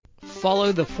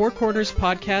Follow the Four Corners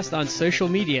Podcast on social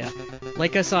media.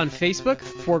 Like us on Facebook,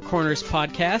 Four Corners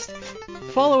Podcast.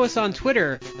 Follow us on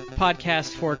Twitter,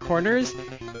 Podcast Four Corners.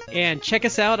 And check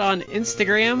us out on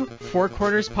Instagram, Four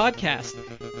Corners Podcast.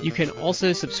 You can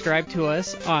also subscribe to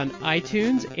us on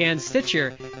iTunes and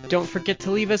Stitcher. Don't forget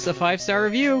to leave us a 5-star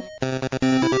review.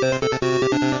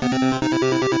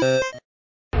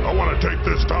 I want to take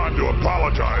this time to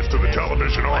apologize to the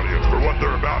television audience for what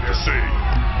they're about to see.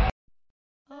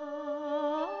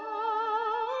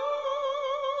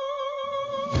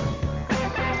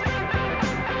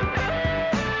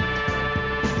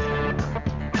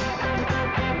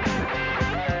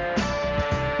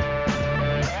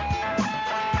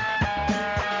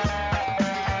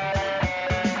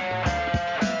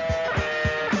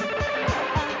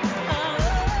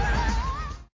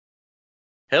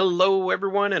 Hello,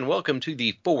 everyone, and welcome to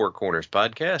the Four Corners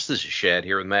Podcast. This is Shad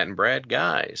here with Matt and Brad.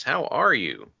 Guys, how are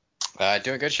you?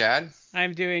 Doing good, Shad.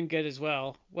 I'm doing good as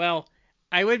well. Well,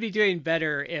 I would be doing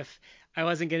better if I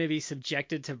wasn't going to be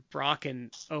subjected to Brock and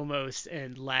Omos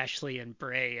and Lashley and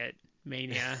Bray at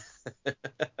Mania.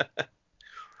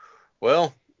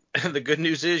 Well, the good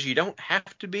news is you don't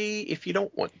have to be if you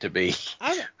don't want to be.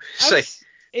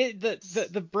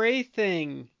 The Bray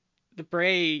thing, the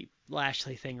Bray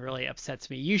Lashley thing really upsets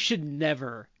me. You should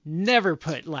never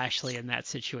put Lashley in that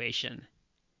situation.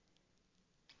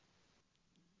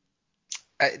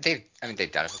 They've done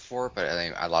it before, but I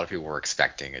think a lot of people were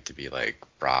expecting it to be like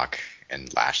Brock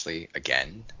and Lashley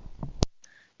again,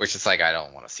 which is like, I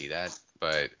don't want to see that,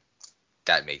 but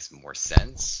that makes more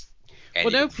sense. And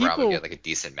well, you no, could probably people get like a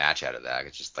decent match out of that.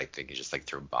 It's just like they could just like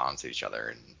throw bombs at each other,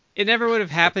 and it never would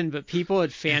have happened. But people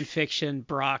had fan fiction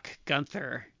Brock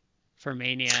Gunther for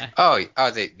Mania.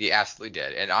 They absolutely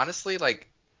did. And honestly, like,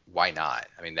 why not?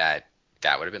 I mean, that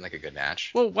would have been like a good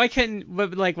match. Well, why can't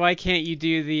you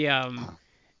do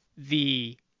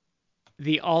the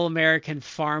all-American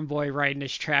farm boy riding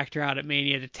his tractor out at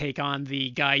Mania to take on the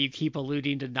guy you keep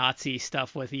alluding to Nazi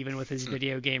stuff with, even with his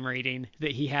video game rating,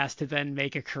 that he has to then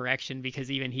make a correction because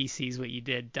even he sees what you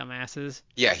did, dumbasses.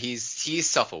 Yeah, he's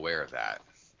self-aware of that.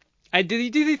 Do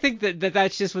you think that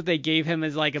that's just what they gave him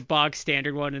as like a bog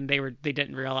standard one, and they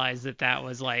didn't realize that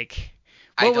was like?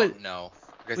 I don't know,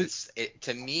 because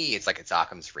to me it's like it's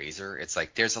Occam's razor. It's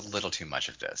like there's a little too much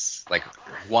of this. Like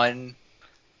one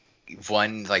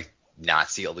like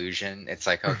Nazi illusion. It's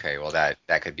like, okay, well that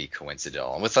could be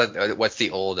coincidental. And what's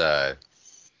the old like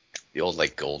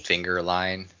Goldfinger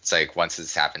line? It's like once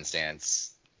it's happenstance,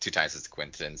 2 times it's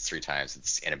coincidence, 3 times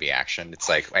it's enemy action. It's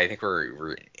like, I think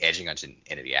we're edging onto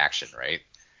enemy action, right?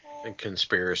 A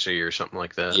conspiracy or something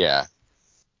like that. Yeah.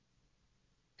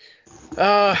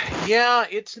 Yeah,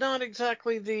 it's not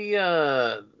exactly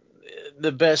the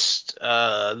best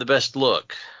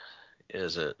look,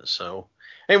 is it? So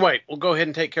anyway, we'll go ahead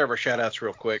and take care of our shout outs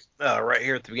real quick. Right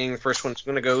here at the beginning, the first one's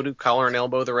going to go to Collar and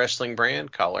Elbow, the wrestling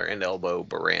brand,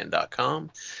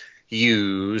 collarandelbowbrand.com.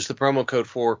 Use the promo code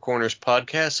 4 Corners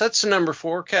Podcast. That's the number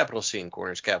 4, capital C in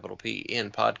Corners, capital P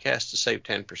in Podcast, to save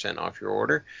 10% off your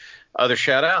order. Other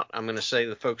shout out, I'm going to say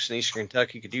the folks in Eastern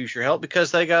Kentucky could use your help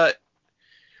because they had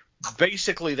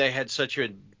such a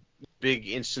big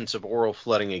instance of oral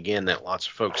flooding again that lots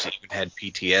of folks even had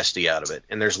PTSD out of it.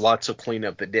 And there's lots of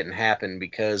cleanup that didn't happen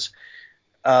because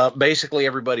basically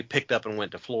everybody picked up and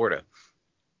went to Florida.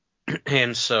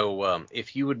 And so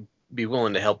if you would be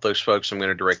willing to help those folks, I'm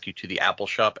going to direct you to the Apple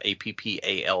Shop,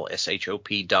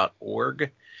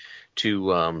 appalshop.org,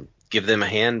 to give them a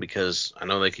hand because I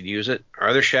know they could use it. Our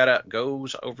other shout out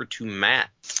goes over to Matt.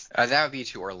 That would be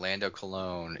to Orlando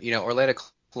Colon. Orlando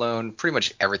Colon, pretty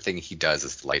much everything he does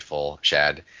is delightful,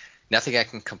 Shad. Nothing I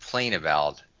can complain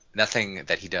about. Nothing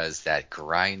that he does that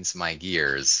grinds my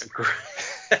gears.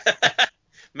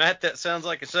 Matt, that sounds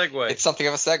like a segue. It's something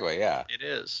of a segue, yeah. It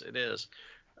is.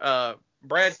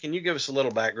 Brad, can you give us a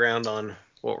little background on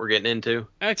what we're getting into?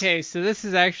 Okay, so this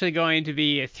is actually going to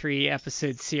be a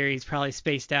 3-episode series, probably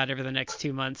spaced out over the next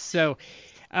 2 months. So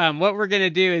what we're going to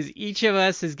do is each of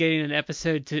us is getting an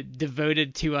episode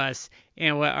devoted to us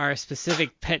and what our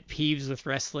specific pet peeves with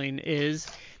wrestling is.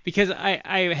 Because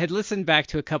I had listened back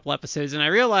to a couple episodes and I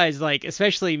realized, like,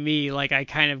 especially me, like I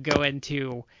kind of go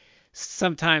into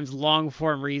sometimes long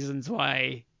form reasons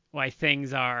why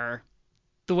things are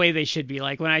the way they should be.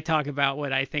 Like when I talk about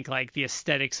what I think like the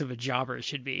aesthetics of a jobber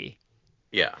should be.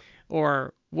 Yeah.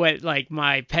 Or what like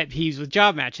my pet peeves with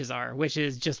job matches are, which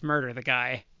is just murder the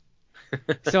guy.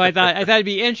 So I thought it'd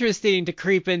be interesting to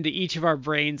creep into each of our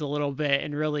brains a little bit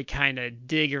and really kind of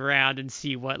dig around and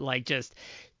see what like just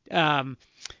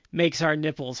makes our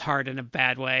nipples hard in a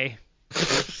bad way.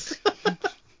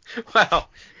 Wow,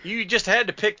 you just had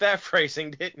to pick that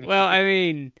phrasing, didn't you? Well,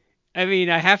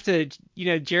 I have to,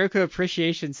 Jericho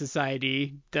Appreciation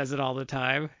Society does it all the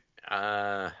time.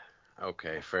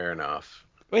 Okay, fair enough.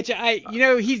 Which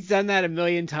he's done that a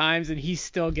million times and he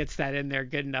still gets that in there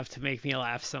good enough to make me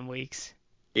laugh some weeks.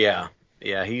 Yeah,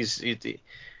 yeah,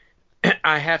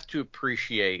 I have to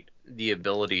appreciate the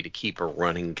ability to keep a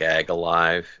running gag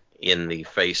alive in the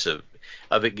face of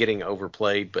it getting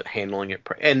overplayed, but handling it.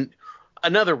 And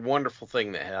another wonderful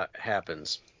thing that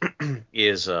happens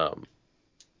is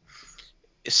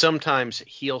sometimes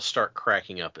he'll start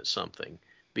cracking up at something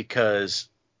because,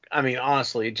 I mean,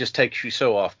 honestly, it just takes you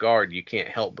so off guard you can't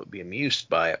help but be amused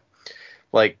by it.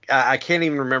 Like I can't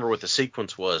even remember what the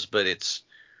sequence was, but it's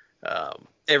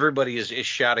everybody is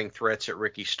shouting threats at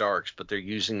Ricky Starks, but they're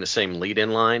using the same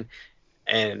lead-in line,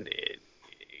 and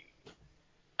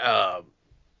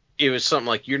it was something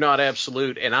like, "You're not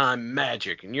absolute, and I'm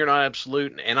magic, and you're not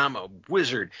absolute, and I'm a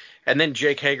wizard." And then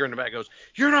Jake Hager in the back goes,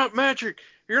 "You're not magic,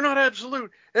 you're not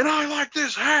absolute, and I like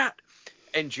this hat."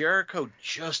 And Jericho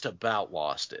just about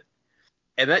lost it.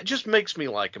 And that just makes me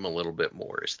like him a little bit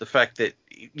more. It's the fact that,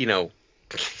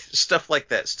 stuff like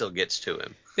that still gets to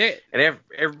him. And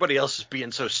everybody else is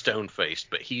being so stone-faced,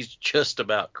 but he's just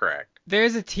about cracked.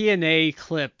 There's a TNA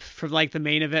clip from like the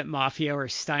Main Event Mafia where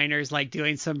Steiner's like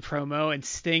doing some promo and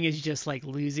Sting is just like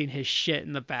losing his shit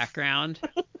in the background.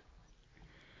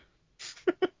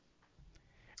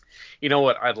 You know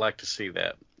what? I'd like to see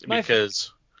that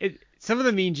because some of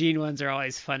the Mean Gene ones are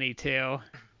always funny too.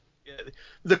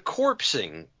 The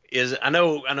corpsing is, I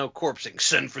know corpsing,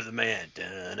 send for the man,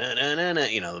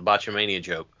 the Botchamania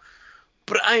joke.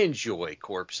 But I enjoy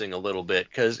corpsing a little bit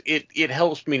because it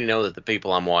helps me to know that the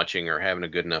people I'm watching are having a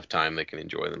good enough time they can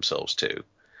enjoy themselves too.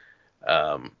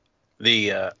 That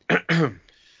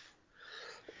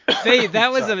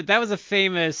was a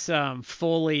famous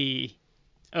Foley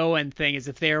Owen thing, is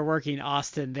if they were working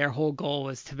Austin, their whole goal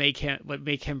was to make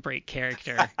him break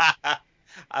character.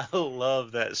 I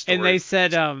love that story. And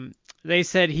they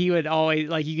said he would always,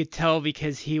 like, you could tell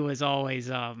because he was always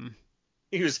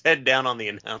he was head down on the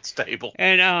announce table.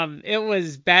 And it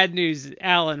was Bad News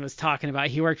Allen was talking about,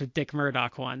 he worked with Dick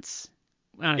Murdoch once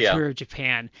on a tour of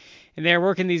Japan, and they were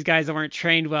working these guys that weren't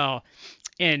trained well,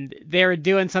 and they were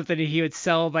doing something that he would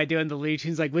sell by doing the Looney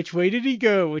Tunes, like, which way did he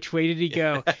go?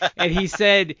 And he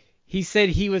said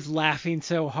he was laughing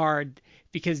so hard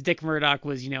because Dick Murdoch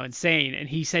was, insane, and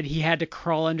he said he had to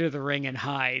crawl under the ring and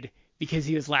hide because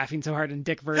he was laughing so hard, and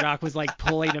Dick Murdoch was like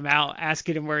pulling him out,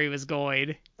 asking him where he was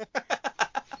going.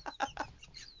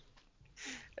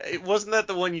 Wasn't that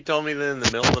the one you told me that in the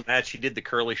middle of the match he did the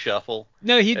curly shuffle?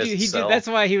 No, he did. That's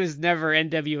why he was never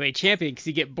NWA champion, because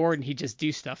he'd get bored and he'd just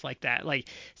do stuff like that. Like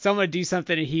someone would do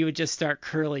something and he would just start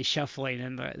curly shuffling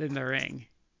in the ring.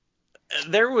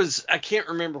 There was, I can't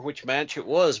remember which match it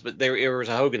was, but there was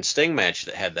a Hogan Sting match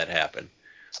that had that happen.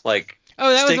 Like,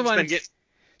 that Sting's was the one.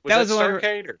 Was that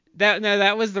Starrcade or?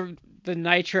 That was the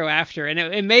Nitro after, and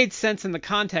it made sense in the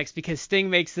context because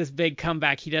Sting makes this big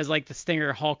comeback. He does like the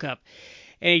Stinger Hulk up,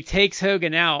 and he takes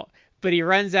Hogan out, but he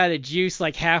runs out of juice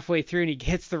like halfway through, and he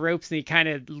hits the ropes, and he kind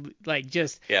of like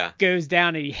just goes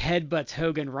down, and he headbutts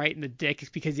Hogan right in the dick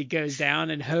because he goes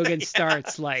down, and Hogan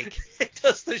starts like he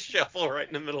does the shuffle right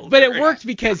in the middle. But it worked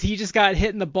because he just got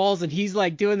hit in the balls, and he's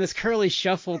like doing this curly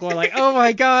shuffle, going like, "Oh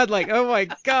my god!" Like, "Oh my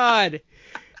god."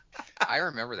 I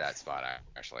remember that spot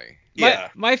actually.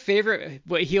 My favorite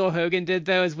what heel Hogan did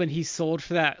though is when he sold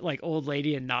for that like old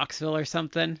lady in Knoxville or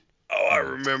something. Oh, I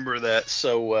remember that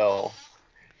so well.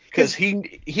 Because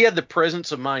he had the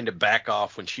presence of mind to back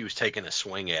off when she was taking a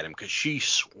swing at him, because she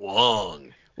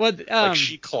swung. Well, like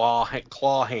she claw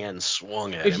hands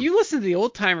swung at him. If you listen to the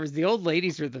old timers, the old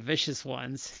ladies are the vicious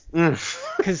ones.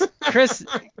 Because Chris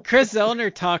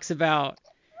Zellner talks about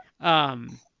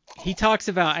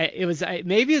it was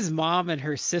maybe his mom and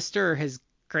her sister, or his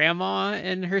grandma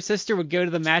and her sister would go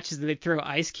to the matches and they'd throw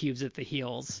ice cubes at the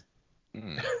heels.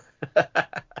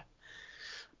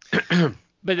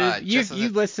 But if you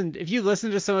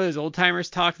listen to some of those old timers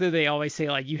talk, though, they always say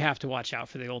like you have to watch out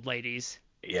for the old ladies.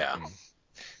 Yeah.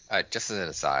 Just as an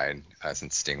aside,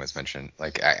 since Sting was mentioned,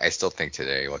 like I still think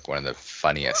today like one of the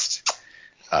funniest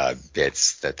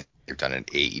bits that they've done in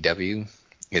AEW,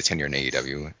 his tenure in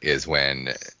AEW, is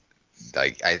when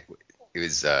it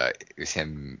was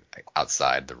him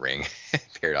outside the ring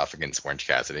paired off against Orange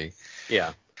Cassidy.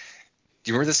 Yeah.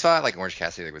 Do you remember the spot? Like Orange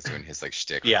Cassidy was doing his like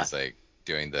shtick. Yeah. He was like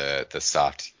doing the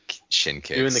soft shin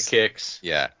kicks. Doing the kicks.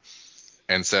 Yeah.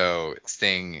 And so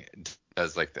Sting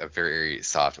does like a very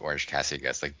soft Orange Cassidy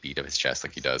gets like beat up his chest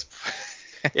like he does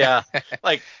Yeah,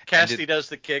 like And Cassidy does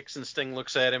the kicks, and Sting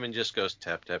looks at him and just goes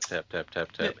tap tap tap tap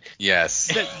tap tap. yes.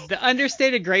 The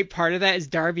understated great part of that is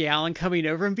Darby Allin coming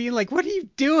over and being like, "What are you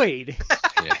doing?"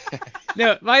 Yeah.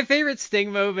 No, my favorite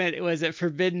Sting moment was at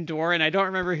Forbidden Door, and I don't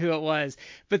remember who it was,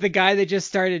 but the guy that just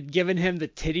started giving him the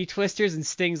titty twisters, and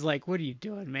Sting's like, "What are you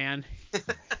doing, man?"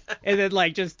 And then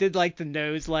like just did like the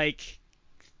nose like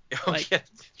Oh, like yeah.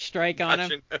 strike on him,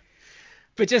 Watching-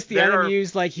 but just the There are-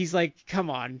 unamused like he's like, "Come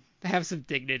on, have some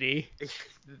dignity."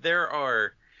 There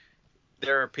are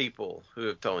people who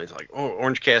have told me, it's like, oh,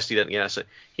 Orange Cassidy doesn't get. I said,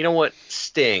 you know what?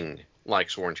 Sting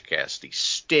likes Orange Cassidy.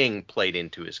 Sting played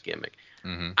into his gimmick.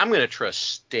 Mhm. I'm going to trust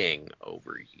Sting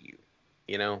over you.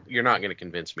 You know, you're not going to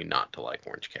convince me not to like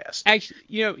Orange Cassidy. Actually,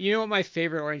 you know what my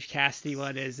favorite Orange Cassidy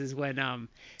one is when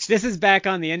this is back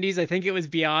on the Indies. I think it was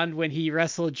Beyond when he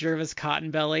wrestled Jervis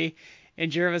Cottonbelly,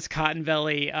 and Jervis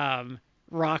Cottonbelly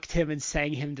rocked him and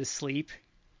sang him to sleep.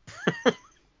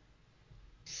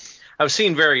 I've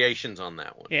seen variations on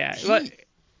that one. Yeah,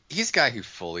 He's a guy who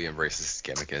fully embraces his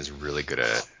gimmick and is really good at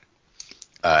it.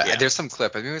 Yeah. There's some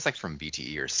clip. I mean, it was like from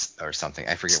BTE or something.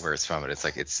 I forget where it's from, but it's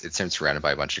like it's him surrounded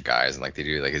by a bunch of guys, and like they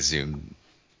do like a zoom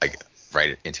like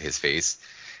right into his face.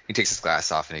 He takes his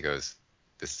glass off and he goes,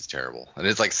 "This is terrible," and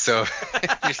it's like so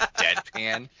just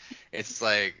deadpan. It's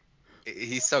like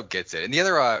he so gets it. And the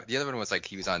other one was like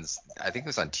he was on, I think it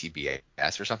was on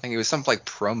TBS or something. It was some like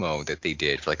promo that they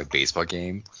did for like a baseball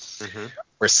game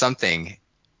or something,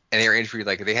 and they were interviewed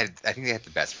like I think they had the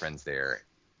best friends there.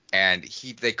 And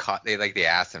they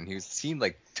asked him, he seemed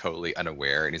like totally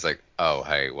unaware, and he's like, "Oh,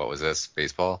 hey, what was this?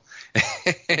 Baseball?"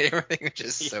 Everything was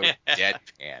just so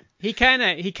deadpan. he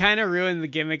kind of ruined the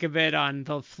gimmick a bit on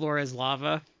the Floor is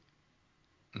Lava.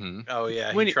 Mm-hmm. Oh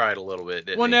yeah, When he it- tried a little bit,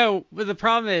 didn't Well, he? no, but the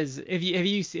problem is, have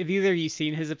either of you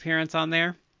seen his appearance on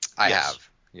there? I Yes. have,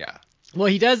 yeah. Well,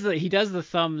 he does the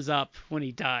thumbs up when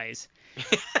he dies,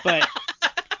 but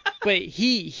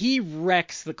he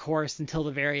wrecks the course until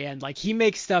the very end. Like he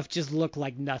makes stuff just look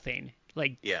like nothing,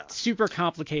 like Yeah. super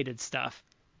complicated stuff.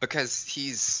 Because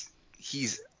he's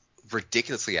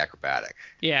ridiculously acrobatic.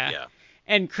 Yeah. Yeah.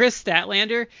 And Chris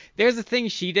Statlander, there's a thing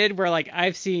she did where like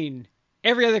I've seen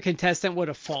every other contestant would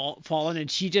have fallen, and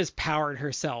she just powered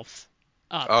herself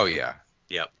up. Oh yeah,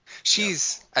 Yep.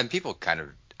 and people kind of,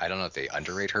 I don't know if they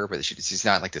underrate her, but she's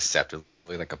not like deceptively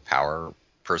like a power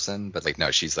person, but like no,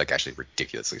 she's like actually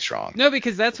ridiculously strong. No,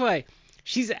 because that's why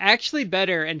she's actually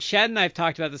better. And Shad and I have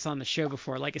talked about this on the show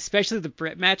before. Like especially the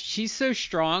Brit match, she's so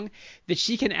strong that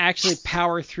she can actually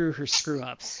power through her screw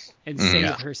ups and save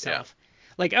Yeah, herself.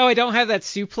 Like, oh, I don't have that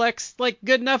suplex. Like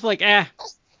good enough. Like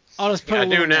I'll just put I a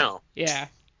little do now. Yeah.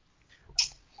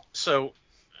 So,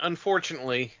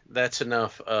 unfortunately, that's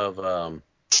enough of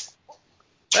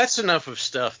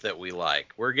stuff that we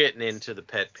like. We're getting into the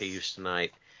pet peeves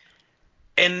tonight,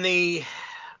 and the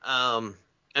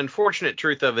unfortunate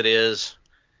truth of it is,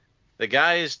 the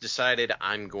guys decided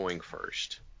I'm going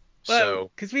first. Well,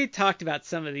 because we talked about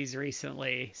some of these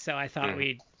recently, so I thought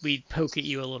we'd poke at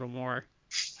you a little more.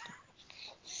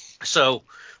 So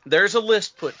there's a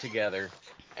list put together,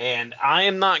 and I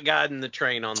am not guiding the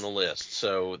train on the list.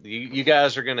 So you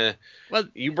guys are gonna,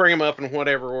 you bring them up in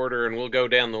whatever order, and we'll go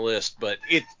down the list. But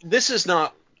this is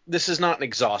not an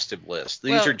exhaustive list.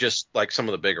 These are just like some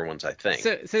of the bigger ones, I think.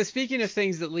 So speaking of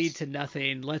things that lead to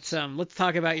nothing, let's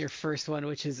talk about your first one,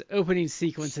 which is opening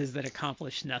sequences that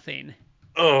accomplish nothing.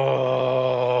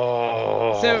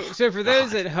 Oh. So for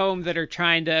those at home that are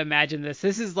trying to imagine this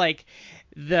is like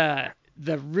the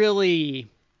really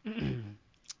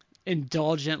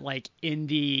indulgent like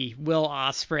indie Will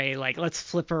Ospreay, like let's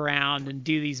flip around and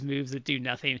do these moves that do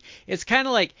nothing. It's kind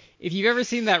of like if you've ever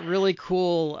seen that really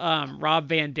cool Rob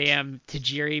Van Dam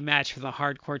Tajiri match for the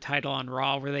hardcore title on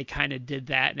Raw where they kind of did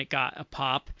that and it got a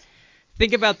pop.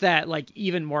 Think about that, like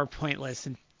even more pointless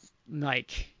and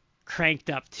like cranked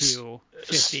up to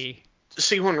 50.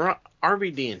 See, when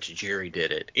RVD and Tajiri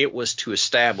did it, it was to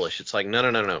establish. It's like,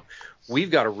 no.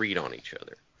 We've got to read on each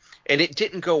other. And it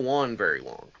didn't go on very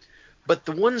long. But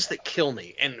the ones that kill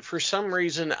me, and for some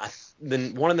reason,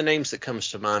 one of the names that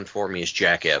comes to mind for me is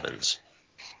Jack Evans.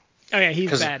 Oh, yeah,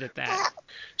 he's bad at that.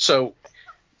 So,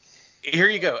 here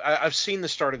you go. I've seen the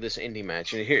start of this indie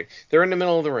match. And here, they're in the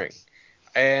middle of the ring.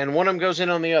 And one of them goes in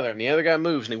on the other, and the other guy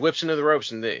moves, and he whips into the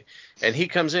ropes, and he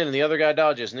comes in, and the other guy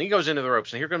dodges, and he goes into the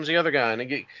ropes, and here comes the other guy, and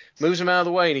he moves him out of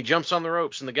the way, and he jumps on the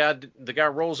ropes, and the guy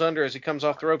rolls under as he comes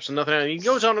off the ropes, and nothing happens. He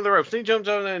goes onto the ropes, and he jumps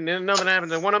on, and then nothing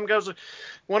happens, and one of them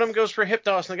goes for a hip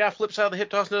toss, and the guy flips out of the hip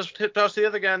toss and does hip toss to the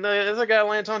other guy, and the other guy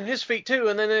lands on his feet too,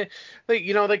 and then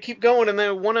they keep going, and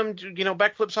then one of them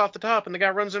backflips off the top, and the guy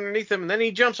runs underneath him, and then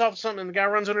he jumps off something, and the guy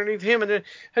runs underneath him, and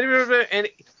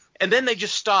And then they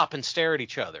just stop and stare at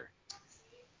each other.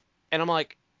 And I'm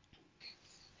like,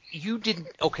 you did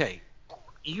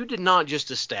not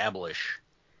just establish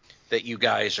that you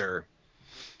guys are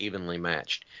evenly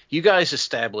matched. You guys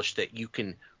established that you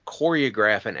can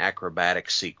choreograph an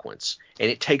acrobatic sequence, and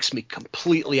it takes me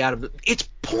completely out of it. It's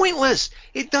pointless.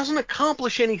 It doesn't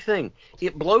accomplish anything.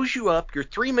 It blows you up. You're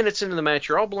 3 minutes into the match.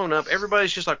 You're all blown up.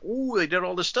 Everybody's just like, ooh, they did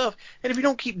all this stuff. And if you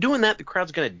don't keep doing that, the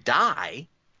crowd's going to die.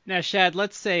 Now, Shad,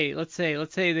 let's say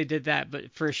they did that,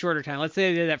 but for a shorter time. Let's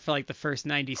say they did that for like the first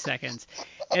 90 seconds,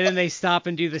 and then they stop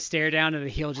and do the stare down, and the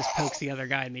heel just pokes the other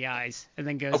guy in the eyes, and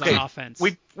then goes on offense.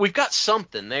 We've got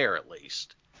something there at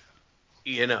least.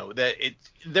 You know that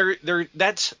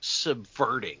that's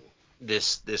subverting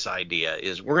this idea.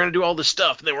 Is we're gonna do all this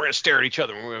stuff, and then we're gonna stare at each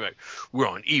other, and we're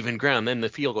on even ground. Then the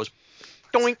heel goes,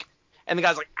 doink, and the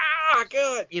guy's like,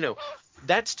 good. You know.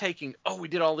 That's taking, we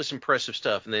did all this impressive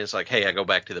stuff, and then it's like, hey, I go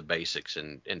back to the basics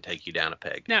and take you down a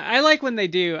peg. Now, I like when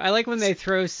they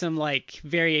throw some, like,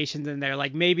 variations in there.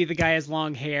 Like, maybe the guy has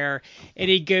long hair, and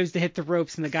he goes to hit the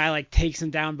ropes, and the guy, like, takes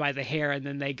him down by the hair, and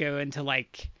then they go into,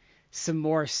 like, some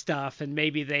more stuff, and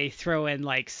maybe they throw in,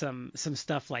 like, some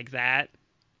stuff like that.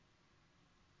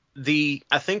 I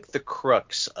think the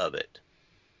crux of it,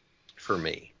 for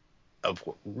me, of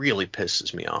what really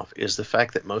pisses me off, is the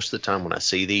fact that most of the time when I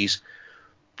see these,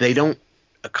 they don't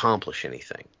accomplish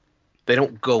anything. They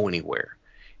don't go anywhere.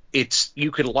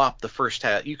 You could lop the first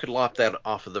half, you could lop that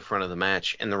off of the front of the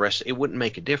match, and the rest, it wouldn't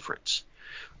make a difference.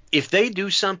 If they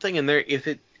do something and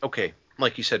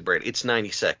like you said, Brad, it's 90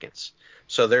 seconds.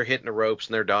 So they're hitting the ropes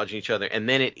and they're dodging each other, and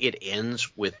then it ends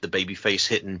with the babyface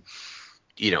hitting,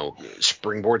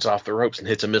 springboards off the ropes and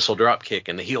hits a missile drop kick,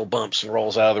 and the heel bumps and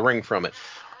rolls out of the ring from it.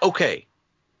 Okay,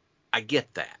 I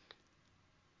get that.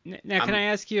 Now, can I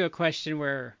ask you a question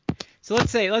so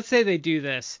let's say they do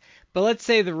this, but let's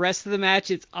say the rest of the match,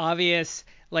 it's obvious,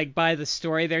 like by the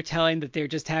story they're telling, that they're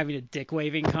just having a dick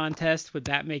waving contest. Would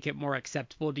that make it more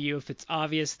acceptable to you if it's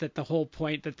obvious that the whole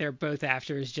point that they're both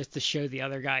after is just to show the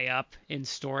other guy up in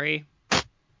story?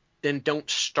 Then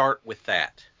don't start with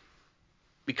that.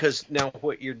 Because now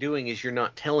what you're doing is you're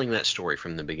not telling that story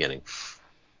from the beginning.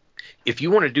 If you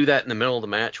want to do that in the middle of the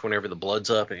match, whenever the blood's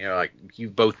up and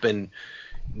you've both been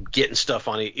getting stuff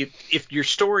on it. If your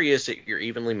story is that you're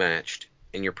evenly matched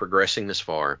and you're progressing this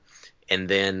far, and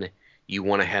then you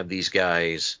want to have these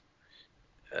guys,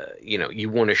 you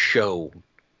want to show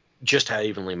just how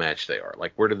evenly matched they are.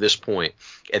 Like, we're to this point,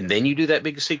 and then you do that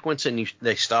big sequence and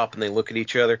they stop and they look at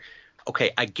each other.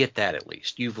 Okay, I get that at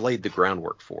least. You've laid the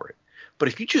groundwork for it. But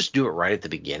if you just do it right at the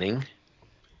beginning,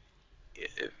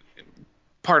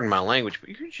 pardon my language, but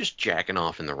you're just jacking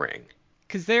off in the ring.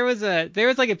 Because there was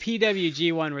like a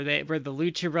PWG one where the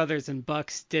Lucha Brothers and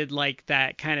Bucks did like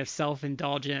that kind of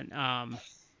self-indulgent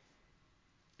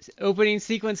opening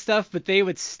sequence stuff, but they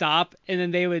would stop and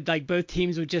then they would, like, both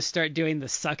teams would just start doing the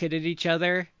suck it at each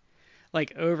other,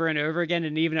 like, over and over again.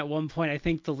 And even at one point, I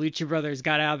think the Lucha Brothers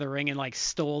got out of the ring and, like,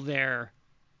 stole their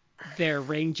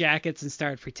ring jackets and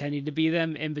started pretending to be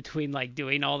them in between, like,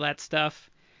 doing all that stuff.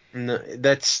 No,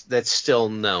 that's still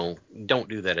no. Don't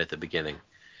do that at the begining.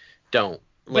 Don't.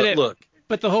 Look.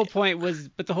 But the whole point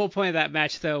of that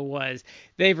match, though, was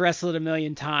they've wrestled a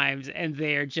million times and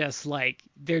they're just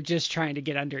trying to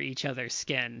get under each other's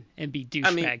skin and be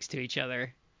douchebags to each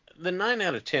other. The 9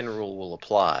 out of 10 rule will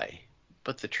apply,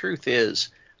 but the truth is,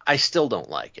 I still don't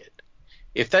like it.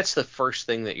 If that's the first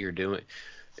thing that you're doing,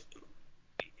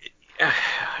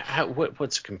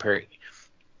 what's comparing?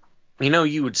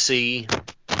 You would see,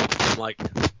 like,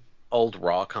 old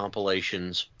Raw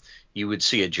compilations. You would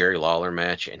see a Jerry Lawler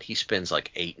match, and he spends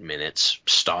like 8 minutes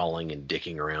stalling and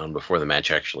dicking around before the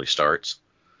match actually starts.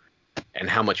 And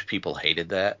how much people hated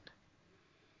that.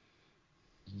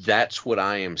 That's what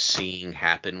I am seeing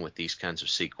happen with these kinds of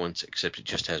sequence, except it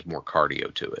just has more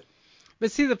cardio to it.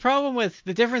 But see, the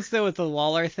difference though with the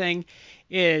Lawler thing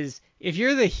is if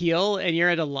you're the heel and you're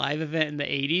at a live event in the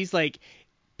 80s, like,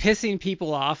 pissing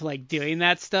people off, like, doing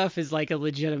that stuff is like a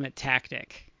legitimate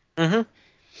tactic. Mm-hmm.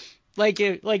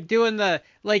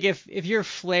 If you're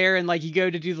Flair and, like, you go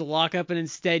to do the lockup and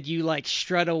instead you, like,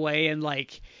 strut away and,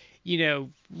 like,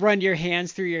 run your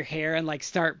hands through your hair and, like,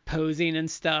 start posing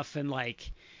and stuff and,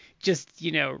 like, just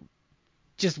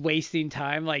wasting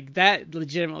time, like, that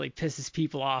legitimately pisses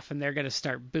people off and they're going to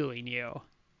start booing you.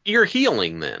 You're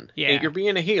healing then. Yeah. You're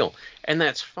being a heel, and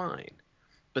that's fine.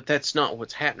 But that's not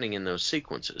what's happening in those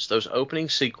sequences. Those opening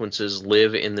sequences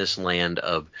live in this land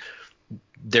of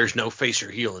there's no face or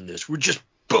heel in this. We're just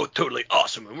both totally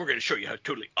awesome, and we're going to show you how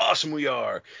totally awesome we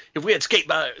are. If we had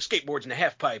skateboards and a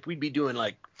half pipe, we'd be doing,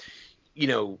 like,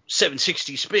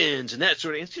 760 spins and that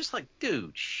sort of. It's just like,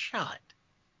 dude, shut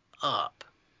up.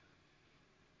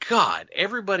 God,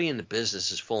 everybody in the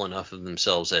business is full enough of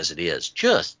themselves as it is.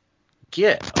 Just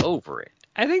get over it.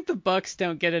 I think the Bucks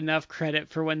don't get enough credit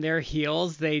for when they're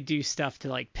heels. They do stuff to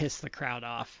like piss the crowd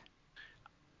off.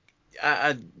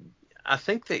 I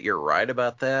think that you're right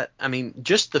about that. I mean,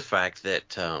 just the fact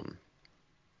that I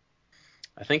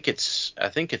think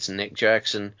it's Nick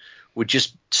Jackson would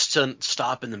just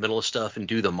stop in the middle of stuff and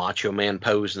do the Macho Man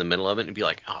pose in the middle of it and be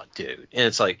like, "Oh, dude," and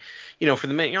it's like, for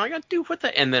the minute you're like, "Dude, what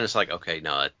the?" And then it's like, okay,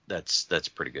 no, that's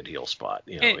a pretty good heel spot,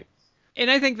 And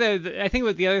I think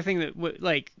what the other thing that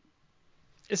like,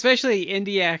 especially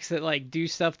indie acts that like do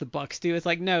stuff the Bucks do, it's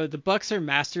like, no, the Bucks are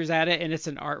masters at it, and it's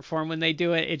an art form when they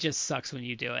do it. It just sucks when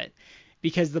you do it.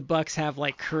 Because the Bucks have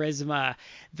like charisma,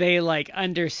 they like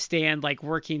understand like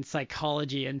working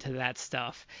psychology into that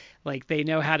stuff. Like they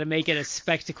know how to make it a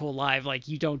spectacle live. Like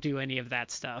you don't do any of that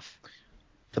stuff.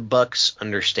 The Bucks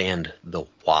understand the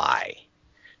why.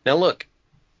 Now look,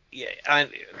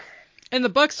 and the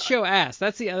Bucks show ass.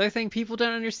 That's the other thing people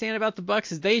don't understand about the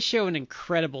Bucks is they show an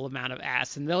incredible amount of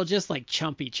ass, and they'll just like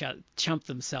chump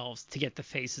themselves to get the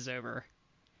faces over.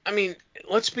 I mean,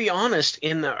 let's be honest.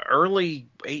 In the early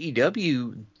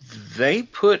AEW, they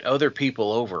put other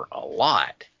people over a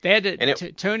lot. They had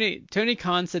to. Tony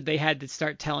Khan said they had to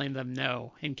start telling them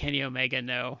no, and Kenny Omega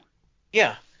no.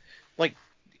 Yeah, like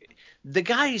the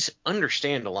guys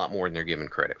understand a lot more than they're given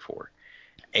credit for,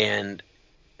 and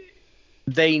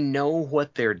they know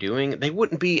what they're doing. They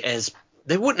wouldn't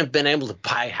have been able to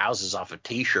buy houses off of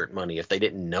T-shirt money if they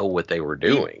didn't know what they were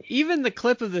doing. Even the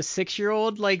clip of the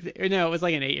 6-year-old, it was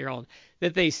like an 8-year-old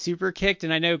that they super kicked,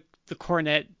 and I know the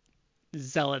Cornette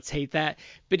zealots hate that,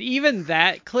 but even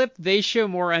that clip, they show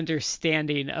more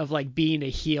understanding of like being a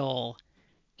heel.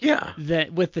 Yeah.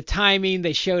 That with the timing,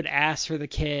 they showed ass for the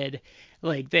kid,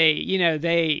 like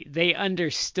they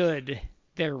understood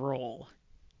their role.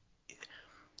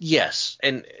 Yes,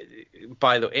 and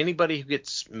by the way, anybody who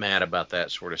gets mad about that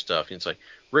sort of stuff, it's like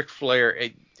Ric Flair.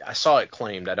 I saw it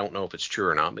claimed. I don't know if it's true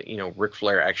or not, but Ric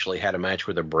Flair actually had a match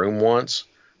with a broom once.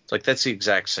 It's like that's the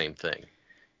exact same thing.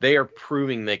 They are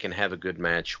proving they can have a good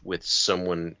match with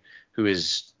someone who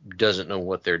doesn't know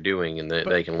what they're doing and that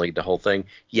they can lead the whole thing.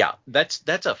 Yeah, that's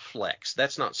a flex.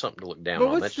 That's not something to look down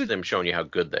on. That's them showing you how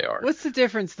good they are. What's the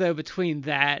difference though between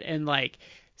that and like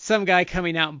some guy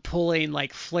coming out and pulling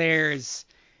like Flair's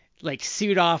like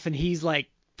suit off and he's like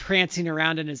prancing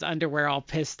around in his underwear all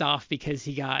pissed off because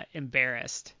he got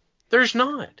embarrassed? There's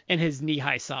not. And his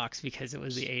knee-high socks because it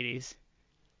was the 80s.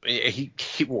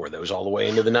 He wore those all the way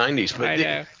into the 90s. But I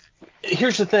know.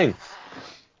 Here's the thing.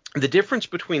 The difference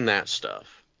between that stuff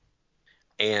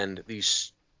and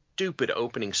these stupid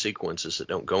opening sequences that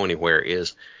don't go anywhere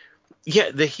is,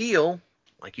 the heel,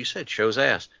 like you said, shows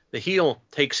ass. The heel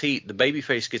takes heat. The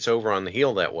babyface gets over on the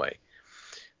heel that way.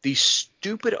 These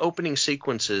stupid opening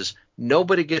sequences,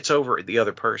 nobody gets over the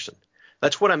other person.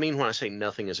 That's what I mean when I say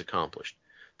nothing is accomplished.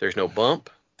 There's no bump.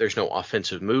 There's no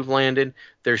offensive move landed.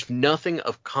 There's nothing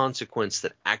of consequence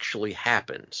that actually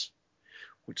happens.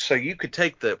 So you could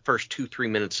take the first 2-3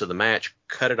 minutes of the match,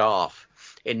 cut it off,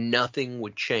 and nothing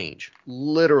would change.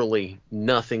 Literally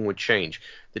nothing would change.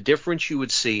 The difference you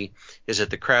would see is that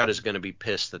the crowd is going to be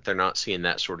pissed that they're not seeing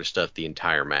that sort of stuff the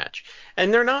entire match.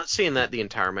 And they're not seeing that the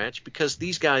entire match because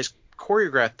these guys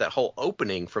choreographed that whole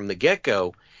opening from the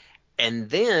get-go. And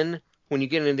then when you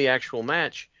get into the actual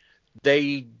match,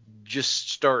 they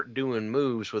just start doing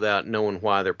moves without knowing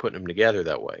why they're putting them together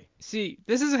that way. See,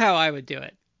 this is how I would do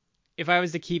it. If I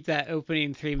was to keep that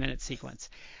opening 3-minute sequence,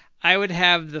 I would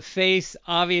have the face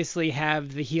obviously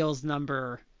have the heel's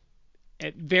number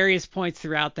at various points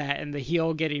throughout that, and the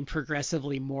heel getting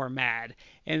progressively more mad,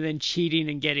 and then cheating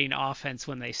and getting offense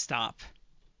when they stop.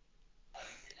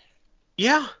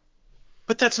 Yeah,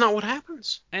 but that's not what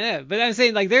happens. I know, but I'm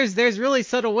saying like there's really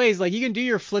subtle ways. Like you can do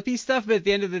your flippy stuff, but at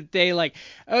the end of the day, like,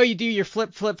 oh, you do your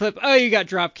flip. Oh, you got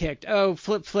drop kicked. Oh,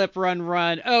 flip,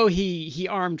 run. Oh, he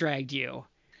arm dragged you.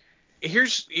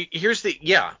 Here's the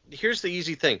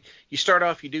easy thing. You start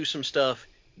off, you do some stuff,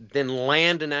 then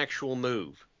land an actual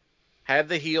move. Have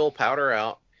the heel powder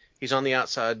out. He's on the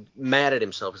outside, mad at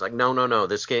himself. He's like, no,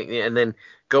 this can't. And then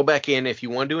go back in. If you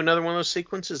want to do another one of those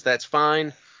sequences, that's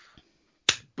fine.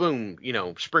 Boom,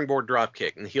 springboard drop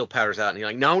kick, and the heel powders out, and you're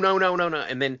like, no.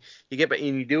 And then you get back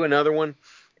and you do another one,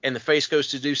 and the face goes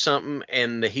to do something,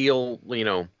 and the heel,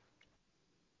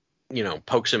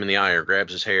 pokes him in the eye or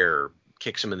grabs his hair or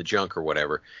kicks him in the junk or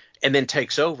whatever, and then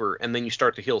takes over, and then you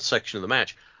start the heel section of the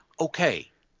match.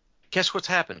 Okay, guess what's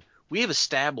happened? We have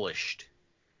established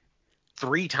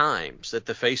 3 times that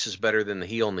the face is better than the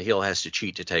heel, and the heel has to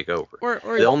cheat to take over.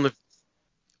 Or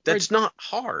That's not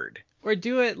hard. Or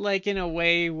do it like in a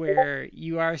way where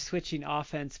you are switching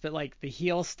offense, but like the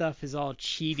heel stuff is all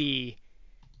cheaty.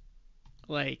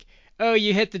 Like, oh,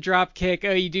 you hit the drop kick.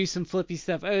 Oh, you do some flippy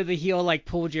stuff. Oh, the heel like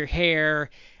pulled your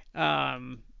hair.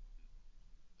 Oh,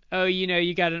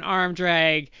 you got an arm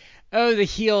drag. Oh, the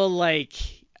heel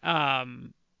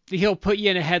put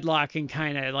you in a headlock and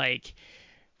kind of like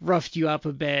roughed you up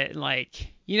a bit.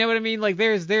 Like, you know what I mean? Like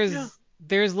there's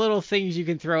little things you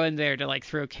can throw in there to like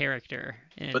throw character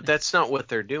in. But that's not what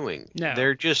they're doing. No.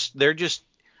 They're just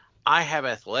I have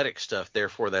athletic stuff,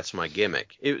 therefore that's my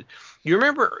gimmick. You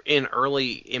remember in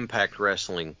early Impact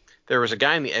Wrestling, there was a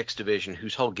guy in the X division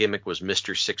whose whole gimmick was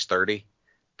Mr. 630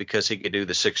 because he could do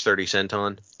the 630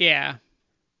 senton? Yeah.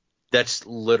 That's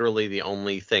literally the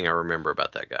only thing I remember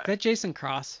about that guy. Is that Jason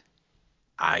Cross?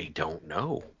 I don't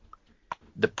know.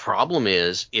 The problem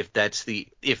is if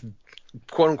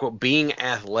quote unquote being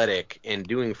athletic and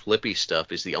doing flippy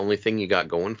stuff is the only thing you got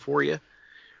going for you,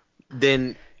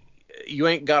 then you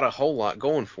ain't got a whole lot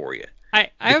going for you. I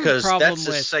have a problem that's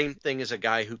the same thing as a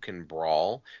guy who can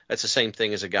brawl. That's the same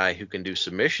thing as a guy who can do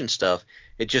submission stuff.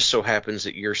 It just so happens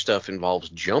that your stuff involves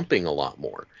jumping a lot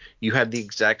more. You have the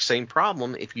exact same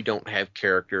problem if you don't have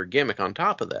character or gimmick on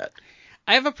top of that.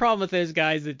 I have a problem with those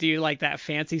guys that do like that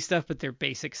fancy stuff, but their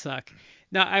basics suck.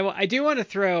 Now, I do want to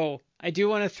throw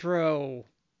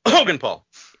Hogan Paul.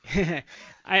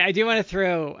 I do want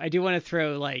to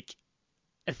throw like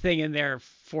a thing in there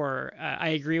for I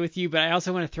agree with you, but I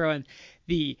also want to throw in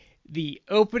the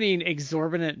opening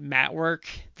exorbitant mat work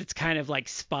that's kind of like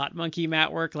spot monkey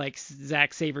mat work like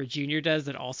Zack Sabre Jr. does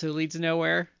that also leads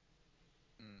nowhere.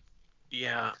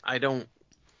 Yeah, I don't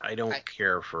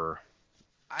care for.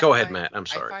 Go ahead, Matt. I'm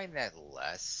sorry. I find that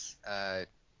less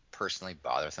personally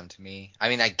bothersome to me. I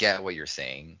mean, I get what you're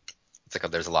saying. It's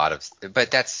like there's a lot of,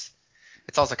 but it's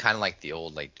also kind of like the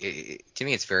old to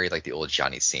me it's very like the old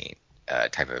Johnny Saint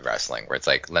type of wrestling where it's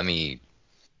like let me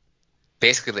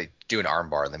basically like do an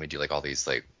armbar, let me do like all these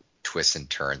like twists and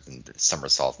turns and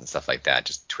somersaults and stuff like that,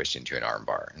 just twist into an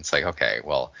armbar. And it's like okay,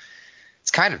 well,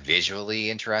 it's kind of visually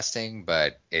interesting,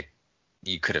 but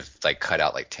you could have like cut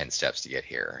out like 10 steps to get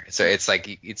here. So it's like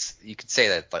you could say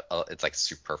that it's like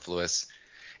superfluous.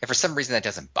 And for some reason that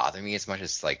doesn't bother me as much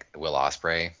as like Will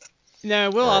Ospreay. No,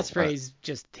 Will Ospreay's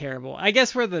just terrible. I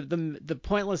guess where the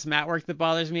pointless mat work that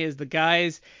bothers me is the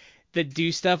guys that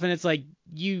do stuff and it's like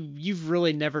you've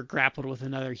really never grappled with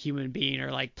another human being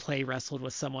or like play wrestled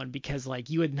with someone because like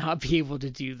you would not be able to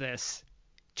do this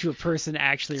to a person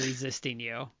actually resisting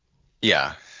you.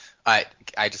 Yeah. I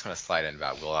just want to slide in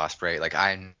about Will Ospreay. Like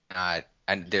I'm not,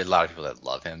 and there are a lot of people that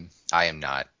love him. I am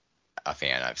not a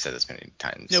fan. I've said this many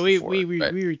times. No, we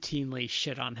routinely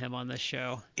shit on him on this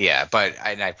show. Yeah, but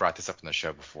I brought this up on the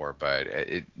show before. But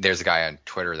there's a guy on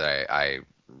Twitter that I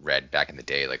read back in the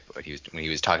day, like when he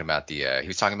was talking about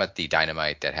the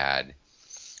Dynamite that had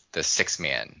the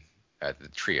 6-man the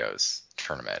trios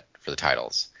tournament for the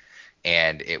titles.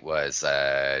 And it was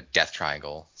Death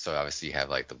Triangle, so obviously you have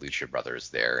like the Lucha Brothers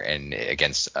there, and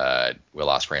against Will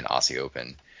Ospreay and Aussie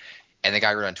Open. And the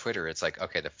guy wrote on Twitter, it's like,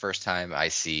 okay, the first time I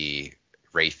see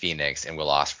Rey Fenix and Will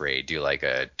Ospreay do like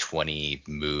a 20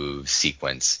 move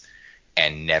sequence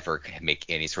and never make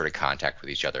any sort of contact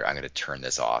with each other, I'm going to turn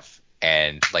this off.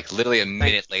 And like literally a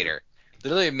minute later,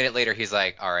 he's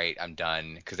like, all right, I'm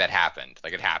done, because that happened.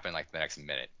 Like it happened like the next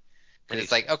minute. And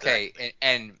it's like, okay,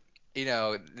 and you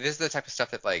know, this is the type of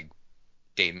stuff that like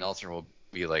Dave Meltzer will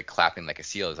be like clapping like a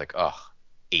seal. It's like, oh,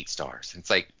 8 stars. And it's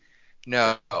like,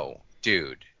 no,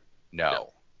 dude,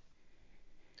 no.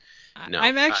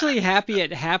 I'm actually happy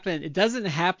it happened. It doesn't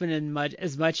happen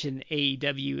as much in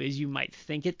AEW as you might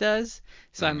think it does.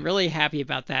 So I'm really happy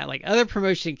about that. Like other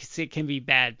promotions, it can be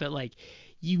bad, but like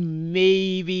you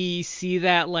maybe see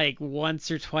that like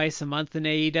once or twice a month in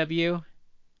AEW.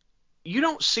 You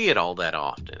don't see it all that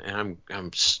often, and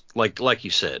I'm like you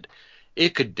said,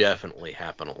 it could definitely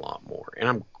happen a lot more,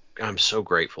 and I'm so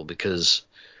grateful because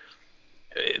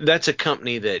that's a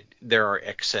company that there are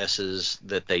excesses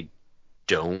that they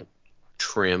don't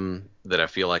trim that I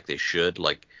feel like they should,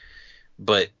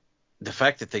 but the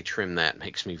fact that they trim that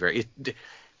makes me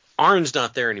Arn's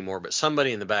not there anymore, but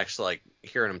somebody in the back's like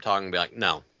hearing him talking and be like,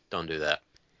 no, don't do that,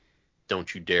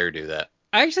 don't you dare do that.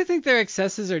 I actually think their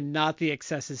excesses are not the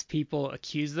excesses people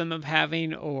accuse them of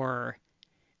having or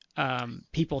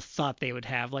people thought they would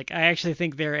have. Like, I actually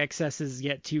think their excesses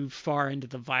get too far into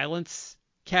the violence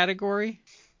category.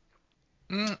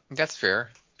 That's fair.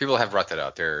 People have brought that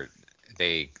out.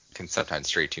 They can sometimes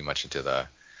stray too much into the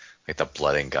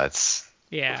blood and guts.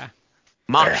 Yeah.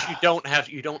 Mox,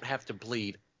 you don't have to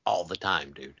bleed all the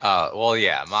time, dude. Well,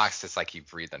 yeah, Mox, it's like you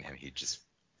breathe on him, he just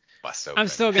busts open. I'm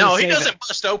still gonna No, say he doesn't that,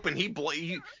 bust open.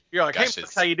 You're like, hey, Gushes.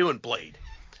 Mox, how you doing, Blade?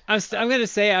 I'm gonna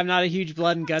say I'm not a huge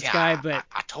blood and guts guy, but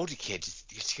I told you, kid,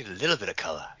 just get a little bit of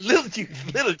color. Little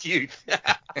dude.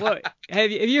 what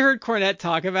have you heard Cornette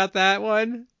talk about that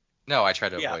one? No, I tried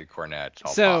to Yeah. avoid Cornette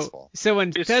all So possible. so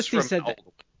when This is Dusty from said that,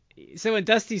 old. so when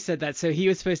Dusty said that, so he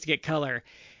was supposed to get color,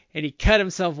 and he cut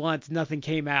himself once, nothing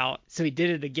came out. So he did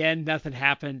it again, nothing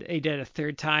happened. He did it a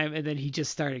third time, and then he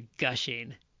just started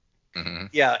gushing. Mm-hmm.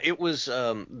 Yeah, it was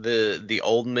the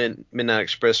old Midnight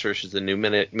Express versus the new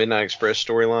Midnight Express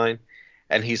storyline,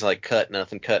 and he's like cut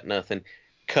nothing,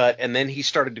 and then he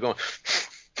started to go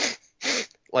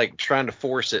like trying to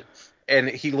force it, and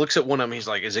he looks at one of them, he's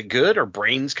like, "Is it good? Or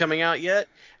brains coming out yet?"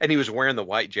 And he was wearing the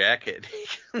white jacket. He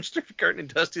comes to Kurt and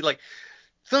Dusty like,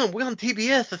 "Son, we're on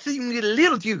TBS. I think you need a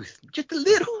little juice, just a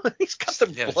little." He's got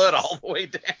the blood all the way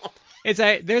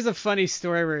down. There's a funny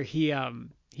story where he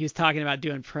was talking about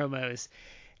doing promos,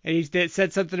 and he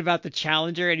said something about the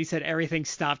Challenger, and he said everything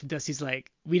stopped, and Dusty's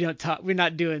like, we're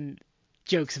not doing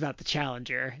jokes about the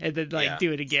Challenger, and then Yeah.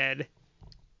 do it again.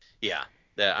 Yeah,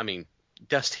 I mean,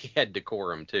 Dusty had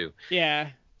decorum too. Yeah,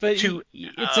 but To-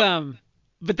 it's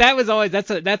but that was always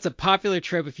that's a popular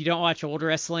trope if you don't watch old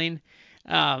wrestling.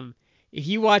 If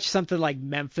you watch something like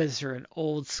Memphis or an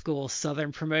old school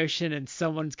Southern promotion and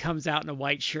someone comes out in a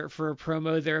white shirt for a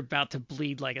promo, they're about to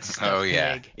bleed like a stuffed Oh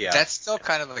yeah. pig. Yeah. That's still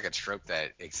kind of like a trope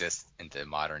that exists into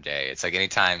modern day. It's like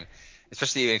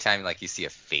especially anytime like you see a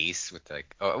face with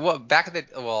like, I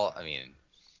mean,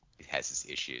 it has its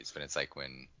issues, but it's like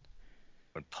when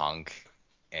Punk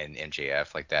and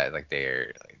MJF like that, like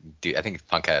I think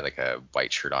Punk had like a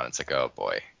white shirt on. It's like, oh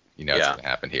boy, what's gonna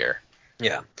happen here.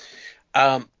 Yeah.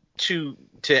 To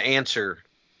answer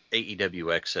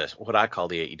AEW excess, what I call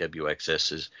the AEW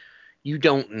excess is you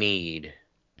don't need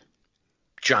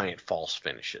giant false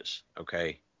finishes.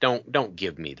 Okay, don't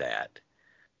give me that,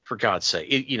 for God's sake.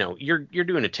 You're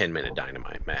doing a 10-minute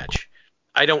Dynamite match.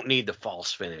 I don't need the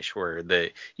false finish where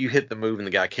you hit the move and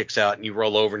the guy kicks out and you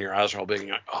roll over and your eyes are all big and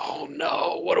you're like, oh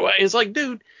no, what do I? It's like,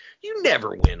 dude, you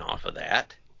never win off of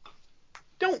that.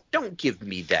 Don't give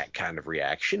me that kind of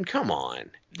reaction. Come on.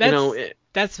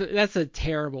 That's a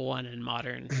terrible one in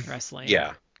modern wrestling.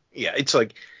 Yeah. It's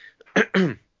like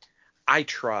I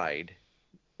tried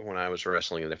when I was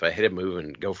wrestling, and if I hit a move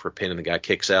and go for a pin and the guy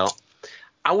kicks out,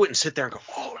 I wouldn't sit there and go,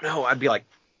 oh no. I'd be like,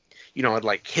 I'd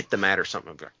like hit the mat or something.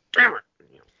 I'd be like, damn it.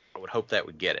 I would hope that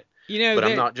would get it. But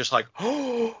I'm not just like,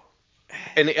 oh.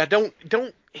 And I don't,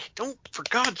 for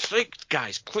God's sake,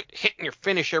 guys, quit hitting your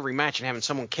finish every match and having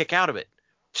someone kick out of it.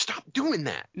 Stop doing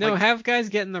that. No, have guys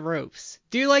get in the ropes.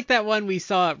 Do like that one we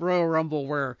saw at Royal Rumble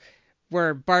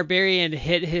where Barbarian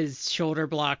hit his shoulder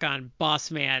block on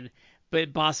Boss Man,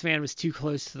 but Boss Man was too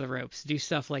close to the ropes. Do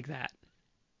stuff like that.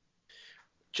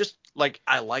 Just like,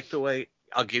 I like the way,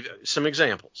 I'll give you some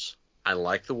examples. I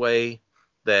like the way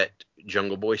that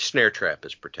Jungle Boy Snare Trap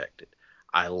is protected.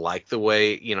 I like the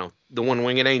way, the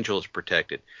One-Winged Angel is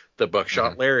protected. The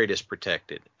Buckshot Lariat is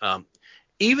protected.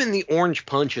 Even the Orange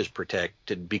Punch is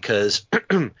protected because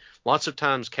lots of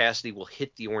times Cassidy will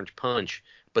hit the Orange Punch,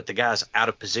 but the guy's out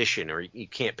of position or you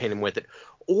can't pin him with it.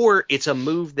 Or it's a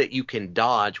move that you can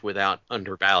dodge without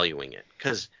undervaluing it.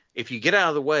 Because if you get out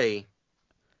of the way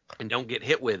and don't get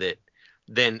hit with it,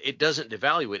 then it doesn't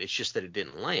devalue it. It's just that it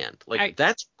didn't land.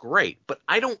 That's great. But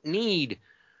I don't know.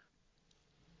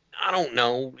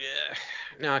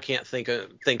 Now I can't think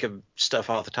of stuff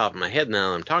off the top of my head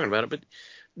now that I'm talking about it, but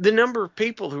the number of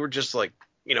people who are just like,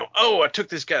 I took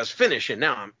this guy's finish and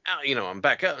now I'm out, I'm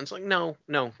back up. And it's like, no.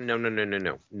 If you're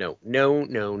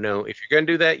going to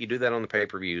do that, you do that on the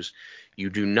pay-per-views. You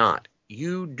do not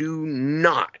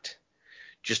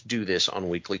just do this on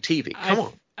weekly TV. Come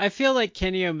on. I feel like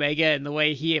Kenny Omega and the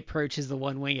way he approaches the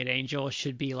One-Winged Angel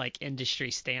should be like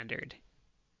industry standard.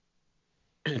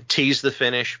 Tease the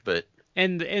finish, but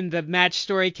and the match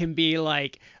story can be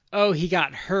like, oh, he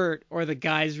got hurt or the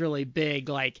guy's really big,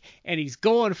 like, and he's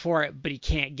going for it, but he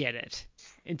can't get it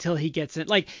until he gets it.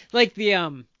 Like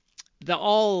the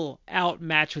all out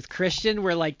match with Christian,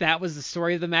 where like that was the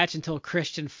story of the match until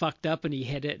Christian fucked up and he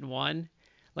hit it and won.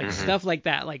 Like stuff like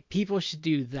that. Like people should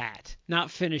do that,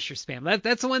 not finisher spam.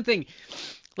 That's the one thing.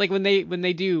 Like when they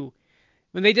did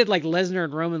like Lesnar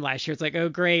and Roman last year, it's like, oh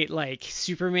great, like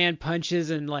Superman punches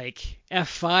and like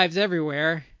F5s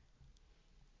everywhere.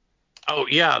 Oh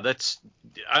yeah,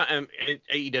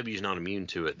 AEW is not immune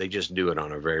to it. They just do it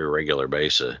on a very regular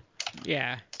basis.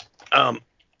 Yeah.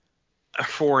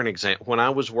 For an example, when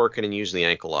I was working and using the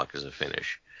ankle lock as a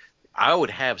finish, I would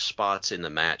have spots in the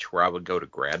match where I would go to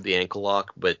grab the ankle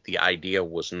lock, but the idea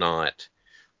was not,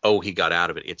 oh, he got out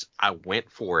of it. It's I went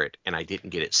for it and I didn't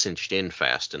get it cinched in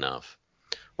fast enough,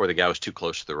 or the guy was too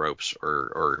close to the ropes,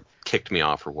 or kicked me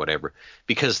off or whatever.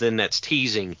 Because then that's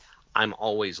teasing. I'm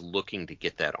always looking to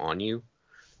get that on you,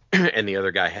 and the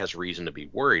other guy has reason to be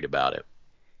worried about it.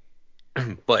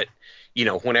 But,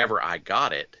 whenever I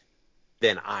got it,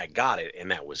 then I got it,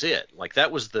 and that was it. Like,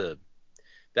 that was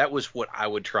what I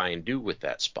would try and do with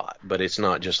that spot. But it's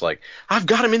not just like, I've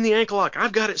got him in the ankle lock,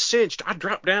 I've got it cinched, I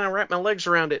drop down, I wrap my legs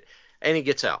around it, and he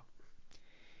gets out.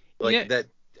 Like, that,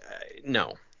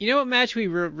 no. You know what match we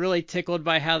were really tickled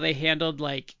by how they handled,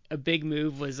 like, a big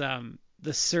move was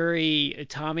the Suri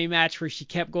Utami match where she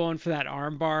kept going for that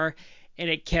arm bar, and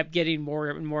it kept getting more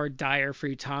and more dire for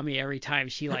Utami every time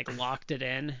she, like, locked it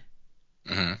in.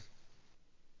 Mm-hmm.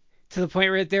 To the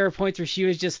point where there were points where she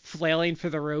was just flailing for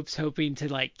the ropes, hoping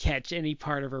to, like, catch any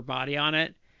part of her body on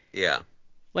it. Yeah.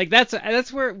 Like,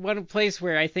 that's where one place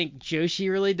where I think Joshi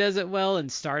really does it well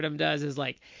and Stardom does is,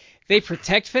 like, they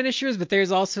protect finishers, but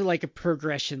there's also, like, a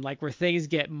progression, like, where things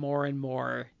get more and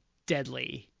more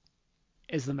deadly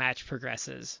as the match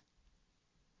progresses.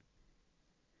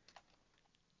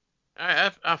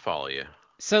 I follow you.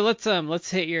 So let's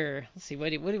see, what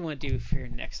do you want to do for your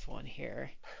next one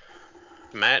here?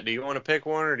 Matt, do you want to pick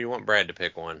one, or do you want Brad to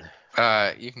pick one?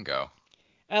 You can go.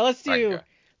 Let's do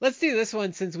this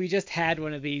one since we just had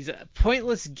one of these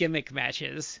pointless gimmick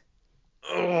matches.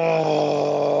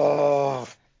 Oh,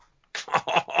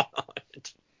 God.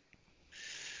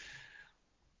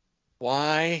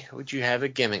 Why would you have a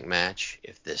gimmick match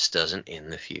if this doesn't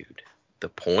end the feud? The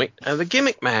point of a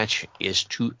gimmick match is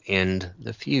to end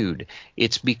the feud.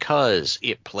 It's because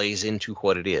it plays into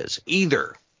what it is.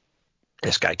 Either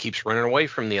this guy keeps running away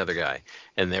from the other guy,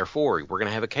 and therefore we're going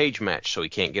to have a cage match so he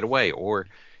can't get away. Or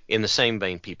in the same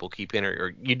vein, people keep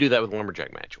or you do that with a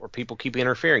lumberjack match, or people keep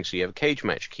interfering, so you have a cage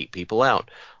match, keep people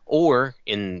out. Or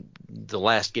in the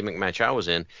last gimmick match I was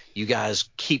in, you guys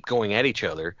keep going at each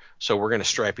other, so we're going to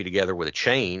strap you together with a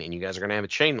chain, and you guys are going to have a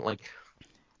chain. Like,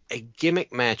 a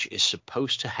gimmick match is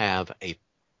supposed to have a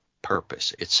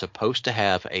purpose. It's supposed to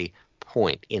have a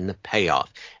point in the payoff.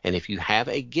 And if you have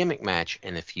a gimmick match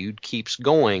and the feud keeps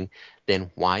going, then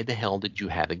why the hell did you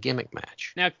have a gimmick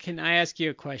match? Now, can I ask you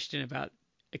a question about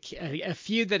a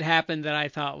feud that happened that I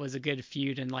thought was a good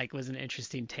feud and, like, was an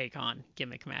interesting take on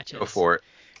gimmick matches? Go for it.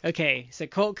 Okay, so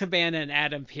Colt Cabana and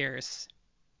Adam Pearce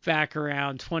back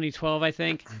around 2012, I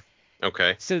think.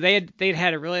 Okay. So they'd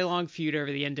had a really long feud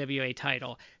over the NWA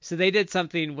title. So they did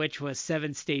something which was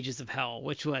 7 stages of hell,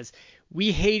 which was,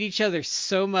 we hate each other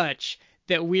so much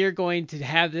that we are going to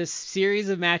have this series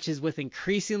of matches with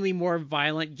increasingly more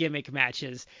violent gimmick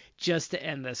matches just to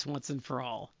end this once and for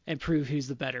all and prove who's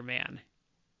the better man.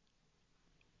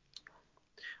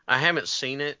 I haven't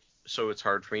seen it, so it's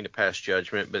hard for me to pass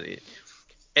judgment, but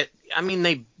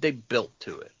they built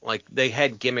to it. Like, they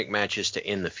had gimmick matches to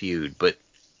end the feud, but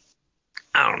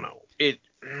I don't know.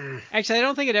 Actually, I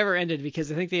don't think it ever ended because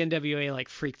I think the NWA, like,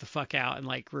 freaked the fuck out and,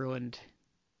 like, ruined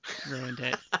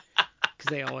it because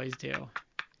they always do.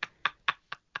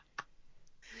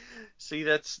 See,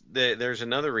 there's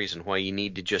another reason why you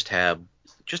need to just have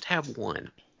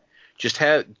one. Just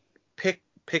pick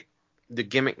the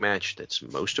gimmick match that's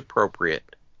most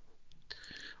appropriate,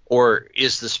 or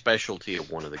is the specialty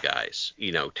of one of the guys.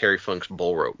 Terry Funk's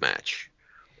bull rope match,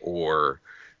 or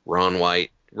Ron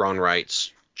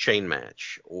Wright's chain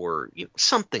match, or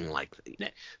something like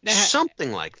that.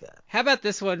 Something like that. How about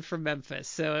this one from Memphis?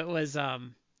 So it was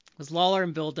Lawler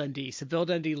and Bill Dundee. So Bill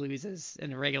Dundee loses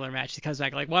in a regular match. He comes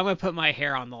back like, well, I'm going to put my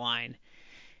hair on the line.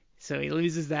 So he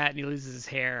loses that and he loses his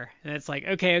hair. And it's like,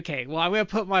 okay. Well, I'm going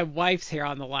to put my wife's hair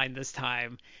on the line this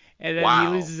time. And then he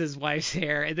loses his wife's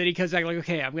hair. And then he comes back like,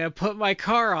 okay, I'm going to put my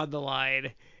car on the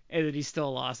line. And then he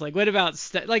still lost. Like, what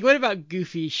about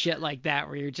goofy shit like that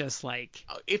where you're just like...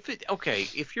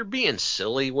 If you're being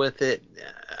silly with it,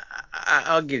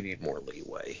 I'll give you more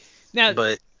leeway. Now,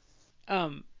 but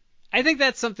I think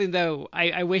that's something, though,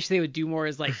 I wish they would do more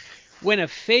is, like, when a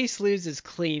face loses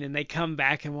clean and they come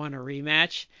back and want a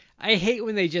rematch, I hate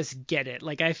when they just get it.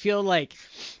 Like, I feel like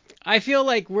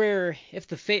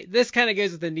this kind of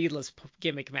goes with the needless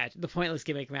gimmick match, the pointless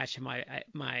gimmick match in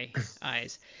my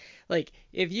eyes. Like,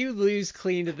 if you lose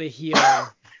clean to the heel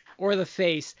or the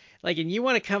face, like, and you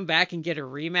want to come back and get a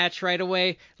rematch right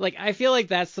away, like, I feel like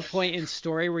that's the point in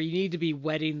story where you need to be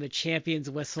wetting the champion's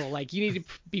whistle. Like, you need to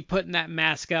be putting that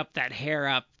mask up, that hair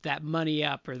up, that money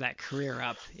up, or that career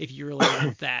up if you really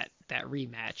want that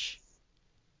rematch.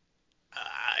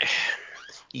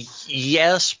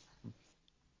 Yes.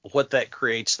 What that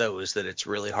creates, though, is that it's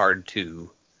really hard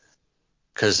to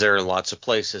because there are lots of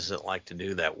places that like to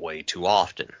do that way too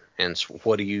often. And so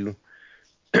what do you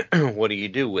what do you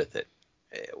do with it?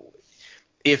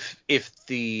 If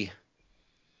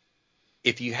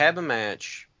you have a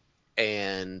match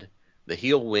and the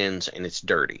heel wins and it's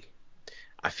dirty,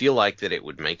 I feel like that it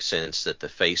would make sense that the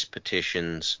face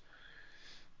petitions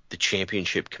the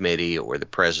championship committee or the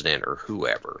president or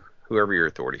whoever your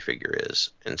authority figure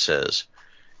is, and says,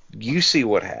 you see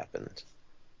what happened.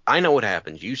 I know what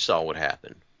happened. You saw what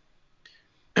happened.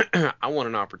 I want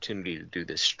an opportunity to do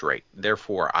this straight.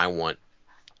 Therefore, I want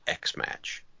X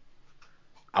match.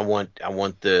 I want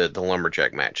the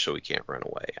lumberjack match so he can't run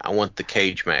away. I want the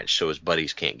cage match so his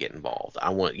buddies can't get involved.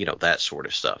 I want, that sort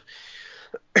of stuff.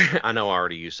 I know I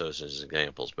already used those as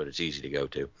examples, but it's easy to go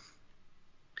to.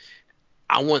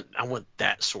 I want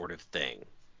that sort of thing.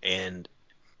 And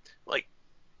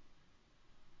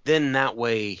then that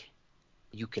way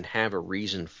you can have a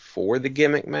reason for the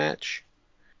gimmick match.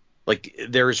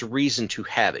 There's a reason to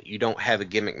have it. You don't have a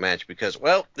gimmick match because,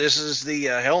 well, this is the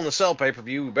Hell in a Cell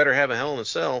pay-per-view. We better have a Hell in a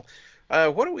Cell.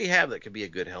 What do we have that could be a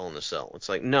good Hell in a Cell? It's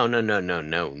like, no.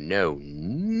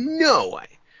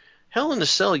 Hell in a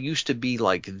Cell used to be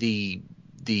like the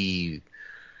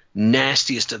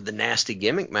nastiest of the nasty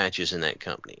gimmick matches in that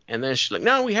company. And then she's like,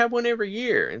 no, we have one every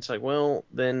year. And it's like, well,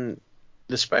 then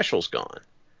the special's gone.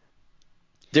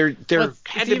 There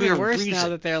had to be a worse reason. now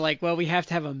that they're like, well, we have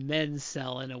to have a men's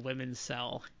cell and a women's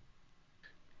cell.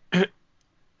 It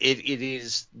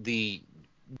is the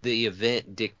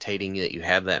event dictating that you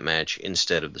have that match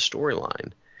instead of the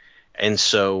storyline. And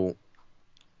so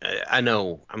I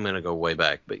know I'm going to go way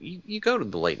back, but you go to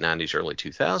the late 90s, early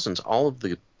 2000s, all of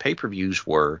the pay-per-views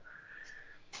were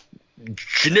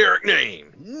generic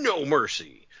name, No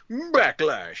Mercy,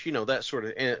 Backlash, that sort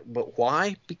of. But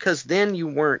why? Because then you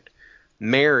weren't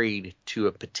married to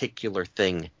a particular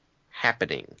thing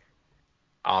happening.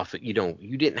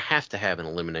 You didn't have to have an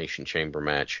Elimination Chamber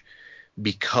match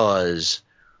because,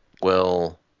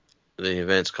 well, the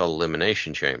event's called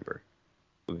Elimination Chamber.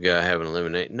 We gotta have an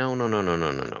eliminate. No.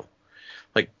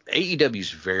 Like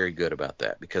AEW's very good about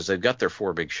that because they've got their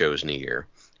 4 big shows in a year,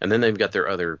 and then they've got their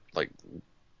other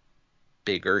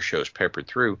bigger shows peppered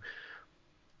through.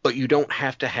 But you don't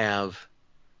have to have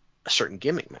a certain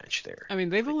gimmick match there. I mean,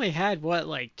 they've only had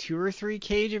 2 or 3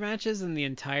 cage matches in the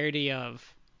entirety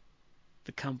of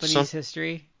the company's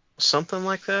history. Something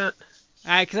like that.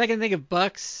 Because I can think of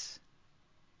Bucks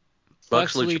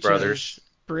Lucha Brothers,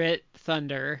 Britt,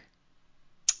 Thunder.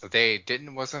 They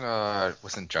didn't wasn't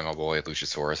Jungle Boy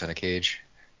Luchasaurus in a cage?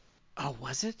 Oh,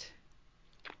 was it?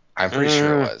 I'm pretty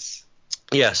sure it was.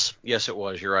 Yes, it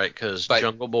was. You're right, because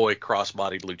Jungle Boy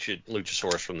crossbodied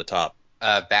Luchasaurus from the top.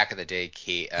 Back in the day,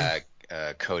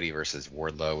 Cody versus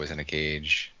Wardlow was in a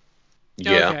cage.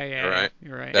 Yeah, okay, yeah, right.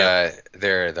 You're right.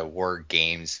 The War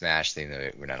Games match thing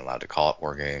that we're not allowed to call it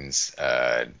War Games.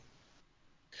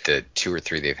 The 2 or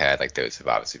 3 they've had, those have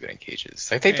obviously been in cages.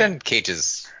 They've done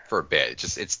cages for a bit.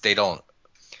 Just they don't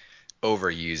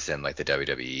overuse them like the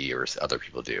WWE or other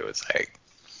people do. It's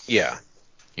yeah,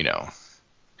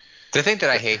 The thing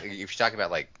that I hate, if you're talking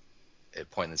about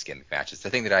pointless gimmick matches, the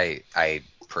thing that I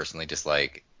personally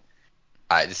dislike,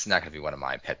 this is not going to be one of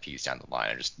my pet peeves down the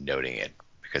line. I'm just noting it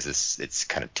because it's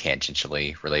kind of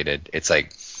tangentially related. It's I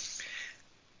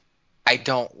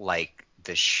don't like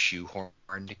the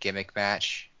shoehorned gimmick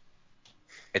match.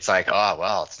 It's oh,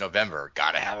 well, it's November.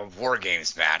 Got to have a War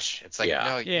Games match. It's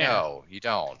no, you don't.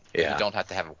 Yeah. You don't have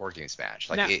to have a War Games match.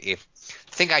 No. If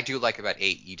the thing I do like about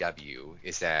AEW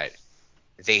is that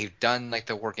they've done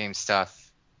the War Games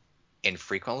stuff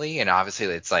infrequently, and obviously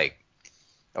it's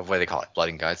of what do they call it, blood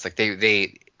and guts.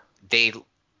 They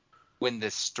when the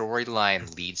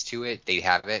storyline leads to it, they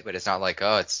have it, but it's not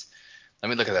it's. Let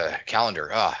me look at the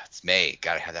calendar. It's May.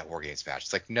 Got to have that War Games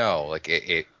match. It's no,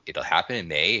 it'll happen in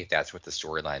May if that's what the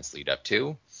storylines lead up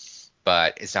to,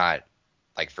 but it's not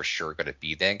for sure going to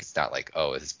be then. It's not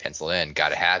oh, this is penciled in. Got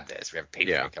to have this. We have a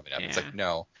pay-per-view coming up. Yeah. It's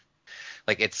no,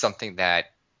 it's something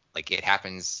that it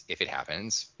happens if it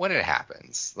happens when it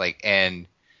happens. And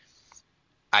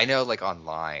I know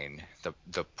online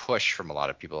the push from a lot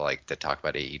of people that talk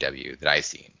about AEW that I've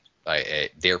seen.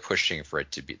 They're pushing for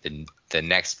it to be the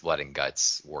next Blood and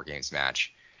Guts War Games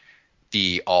match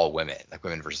be all women,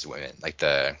 women versus women,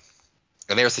 and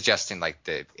they were suggesting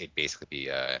it basically be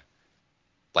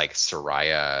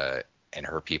Saraya and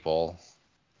her people,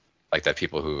 the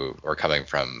people who are coming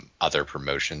from other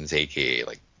promotions, aka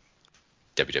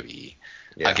WWE,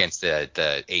 against the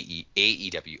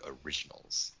AEW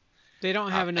originals. They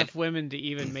don't have enough women to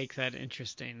even make that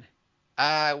interesting.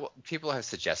 Well, people have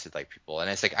suggested like people, and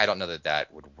it's like I don't know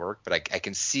that would work, but I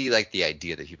can see like the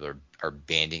idea that people are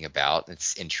banding about.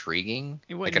 It's intriguing.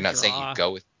 It Like wouldn't I'm not saying draw. you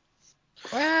go with.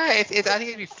 Well, I think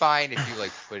it'd be fine if you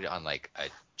like put it on like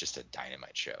just a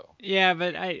Dynamite show. Yeah,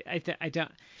 but I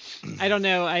don't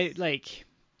know. I like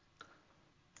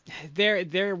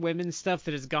their women's stuff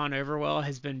that has gone over well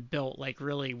has been built like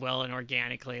really well and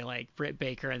organically, like Britt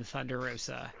Baker and Thunder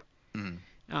Rosa. Mm.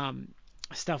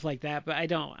 Stuff like that. But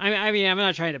I mean, I'm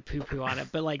not trying to poo-poo on it,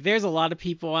 but like there's a lot of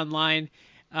people online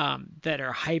that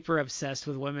are hyper obsessed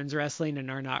with women's wrestling and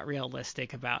are not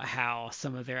realistic about how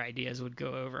some of their ideas would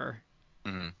go over.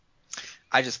 Mm-hmm.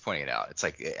 I just pointing it out. It's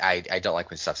like I don't like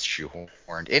when stuff's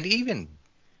shoehorned, and even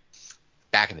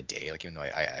back in the day, like even though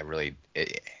I really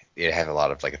it had a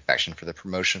lot of like affection for the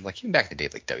promotion, like even back in the day,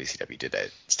 like WCW did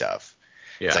that stuff.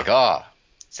 Yeah. It's like, oh,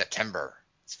 September,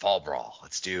 it's Fall Brawl,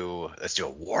 let's do a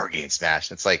War Games match.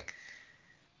 And it's like,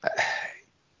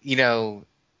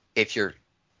 if you're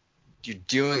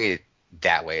doing it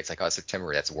that way, it's like, oh,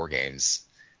 September, that's War Games.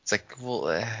 It's like, well,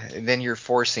 and then you're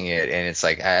forcing it, and it's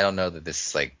like, I don't know that this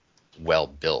is like well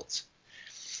built.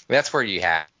 I mean, that's where you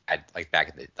had like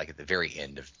back at the very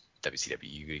end of WCW,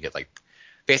 you get like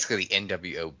basically the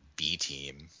NWO B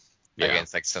team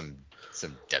against like some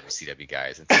WCW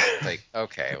guys. It's like,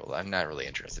 okay, well, I'm not really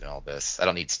interested in all this. I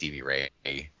don't need Stevie Ray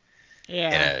in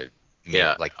a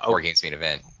War Games main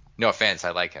event. No offense, I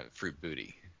like him, Fruit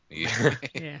Booty. Yeah.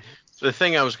 The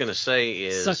thing I was going to say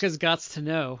is Suckers gots to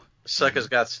know. Suckers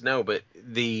gots to know, but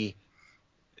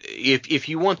if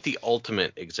you want the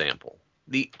ultimate example,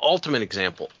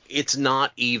 it's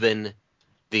not even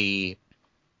the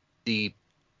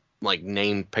like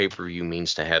named pay-per-view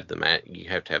means to have the match. You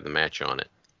have to have the match on it.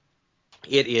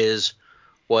 It is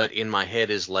what in my head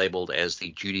is labeled as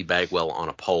the Judy Bagwell on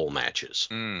a pole matches.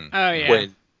 Oh yeah.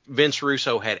 When Vince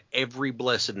Russo had every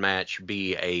blessed match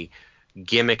be a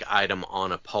gimmick item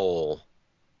on a pole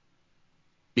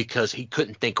because he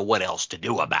couldn't think of what else to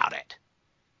do about it.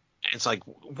 It's like,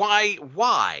 why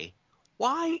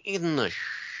in the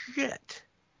shit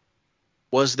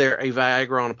was there a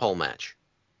Viagra on a pole match?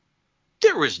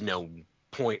 There was no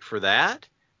point for that.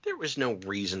 There was no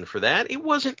reason for that. It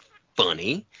wasn't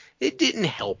funny. It didn't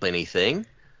help anything.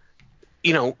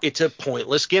 It's a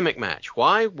pointless gimmick match.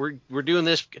 Why? We're doing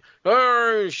this.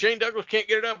 Oh, Shane Douglas can't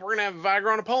get it up. We're gonna have a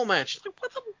Viagra on a pole match.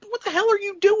 What the hell are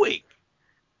you doing?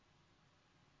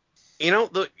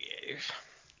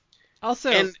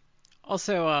 Also,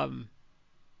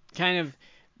 kind of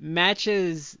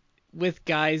matches with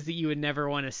guys that you would never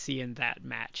want to see in that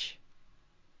match.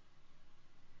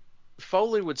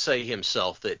 Foley would say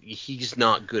himself that he's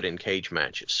not good in cage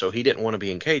matches, so he didn't want to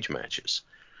be in cage matches.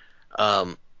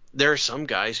 There are some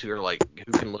guys who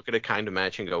can look at a kind of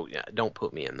match and go, yeah, don't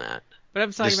put me in that. But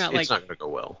I'm talking about like it's not going to go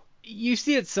well. You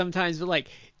see it sometimes, but like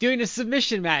doing a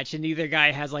submission match and either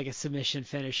guy has like a submission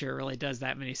finisher or really does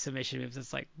that many submission moves.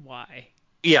 It's like, why?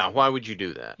 Yeah, why would you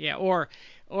do that? Yeah, or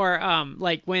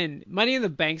like when Money in the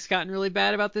Bank's gotten really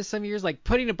bad about this some years, like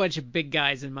putting a bunch of big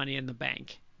guys in Money in the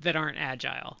Bank that aren't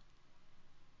agile.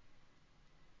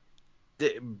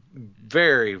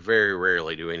 Very, very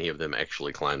rarely do any of them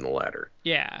actually climb the ladder.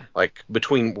 Yeah. Like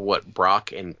between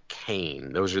Brock and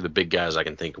Kane, those are the big guys I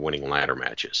can think of winning ladder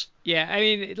matches. Yeah, I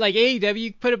mean, like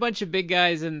AEW put a bunch of big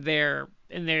guys in their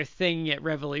thing at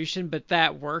Revolution, but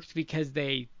that worked because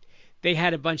they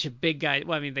had a bunch of big guys.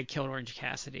 Well, I mean, they killed Orange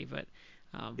Cassidy, but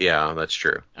yeah, that's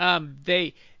true.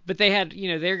 They had,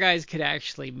 their guys could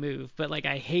actually move, but like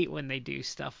I hate when they do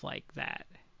stuff like that.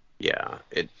 Yeah,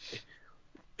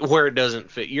 where it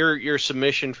doesn't fit. Your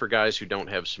submission for guys who don't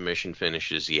have submission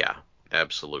finishes, yeah,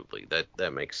 absolutely.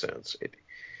 That makes sense.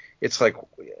 It's like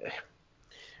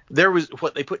there was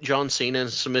they put John Cena in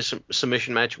a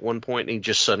submission match at one point, and he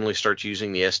just suddenly starts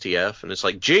using the STF, and it's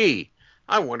like, gee,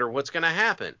 I wonder what's going to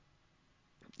happen.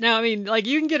 Now, I mean, like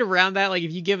you can get around that, like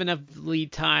if you give enough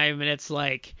lead time, and it's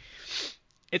like,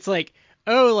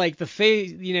 oh, like the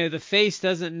face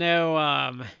doesn't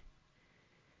know.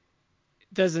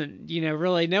 Doesn't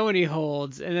really know when he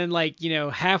holds, and then like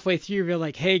halfway through you're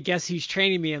like, hey, guess who's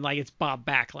training me, and like it's Bob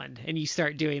Backlund, and you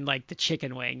start doing like the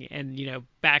chicken wing, and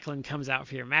Backlund comes out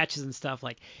for your matches and stuff.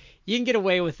 Like you can get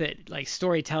away with it, like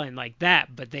storytelling like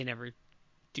that, but they never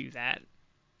do that.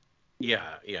 Yeah.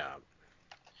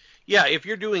 If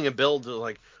you're doing a build to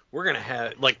like we're gonna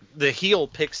have like the heel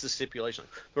picks the stipulation,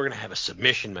 we're gonna have a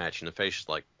submission match, and the face is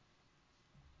like,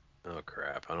 oh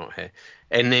crap, I don't have,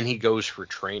 and then he goes for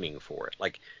training for it.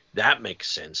 Like that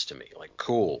makes sense to me. Like,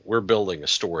 cool, we're building a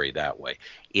story that way.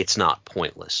 It's not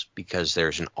pointless because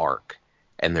there's an arc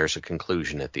and there's a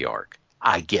conclusion at the arc.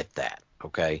 I get that,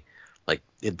 okay? Like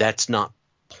that's not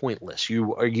pointless.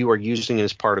 You are using it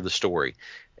as part of the story.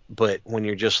 But when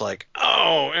you're just like,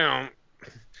 oh,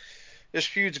 this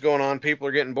feud's going on, people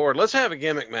are getting bored. Let's have a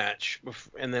gimmick match,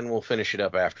 and then we'll finish it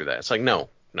up after that. It's like, no.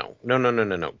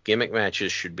 Gimmick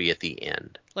matches should be at the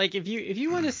end. Like if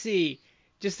you want to see,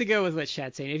 just to go with what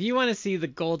Shad's saying, if you want to see the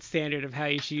gold standard of how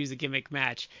you should use a gimmick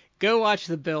match, go watch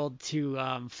the build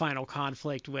to Final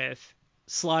Conflict with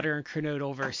Slaughter and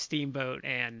Kernodle versus Steamboat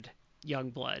and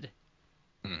Youngblood.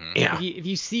 Mm-hmm. Yeah. If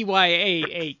you see why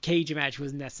a cage match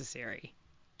was necessary.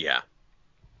 Yeah.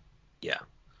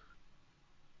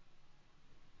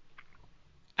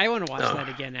 I want to watch that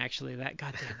again, actually.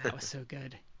 Goddamn, that was so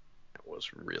good. It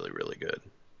was really, really good.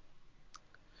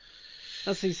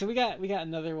 Let's see. So we got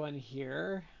another one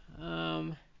here.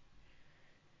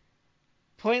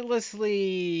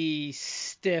 Pointlessly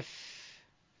stiff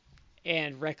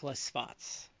and reckless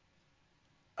spots.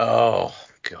 Oh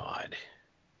God,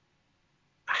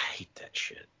 I hate that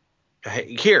shit.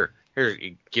 Here,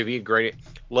 give you a great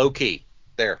low key.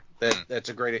 That's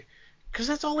a great, because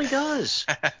that's all he does.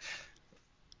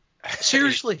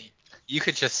 Seriously. You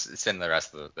could just send the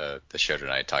rest of the show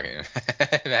tonight talking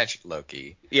Magic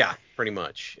Loki. Yeah, pretty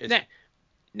much.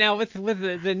 Now with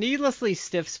the needlessly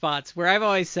stiff spots, where I've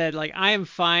always said, like, I am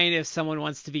fine if someone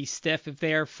wants to be stiff if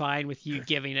they are fine with you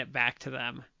giving it back to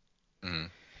them. Mm-hmm.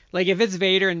 Like if it's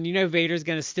Vader and you know Vader's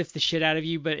gonna stiff the shit out of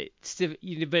you, but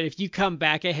if you come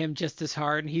back at him just as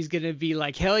hard and he's gonna be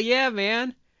like, hell yeah,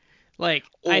 man, like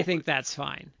I think that's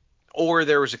fine. Or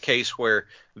there was a case where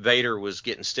Vader was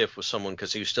getting stiff with someone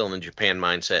because he was still in the Japan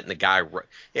mindset, and the guy,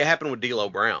 it happened with D'Lo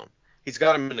Brown. He's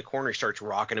got him in the corner, he starts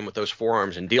rocking him with those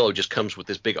forearms, and D'Lo just comes with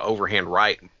this big overhand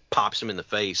right and pops him in the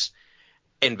face,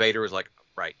 and Vader was like,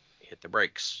 right, hit the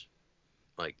brakes.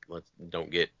 Like, don't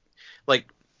get,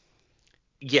 like,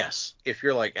 yes, if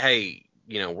you're like, hey,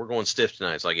 we're going stiff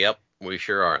tonight, it's like, yep, we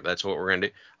sure are. That's what we're going to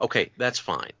do. Okay, that's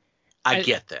fine. I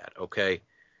get that, okay?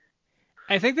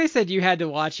 I think they said you had to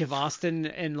watch if Austin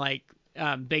and, like,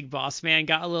 Big Boss Man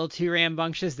got a little too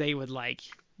rambunctious, they would, like,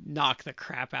 knock the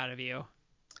crap out of you.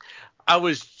 I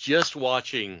was just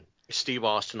watching Steve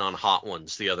Austin on Hot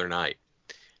Ones the other night,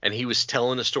 and he was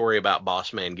telling a story about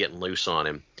Boss Man getting loose on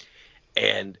him,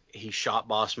 and he shot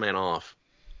Boss Man off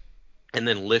and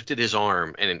then lifted his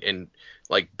arm and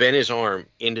like bent his arm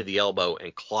into the elbow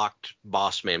and clocked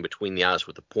Boss Man between the eyes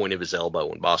with the point of his elbow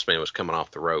when Boss Man was coming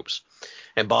off the ropes.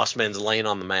 And Boss Man's laying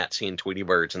on the mat seeing Tweety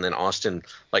Birds, and then Austin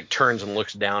like turns and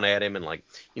looks down at him and like,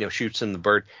 shoots him the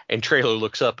bird, and Trailer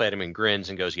looks up at him and grins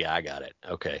and goes, yeah, I got it.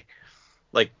 Okay.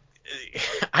 Like,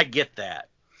 I get that.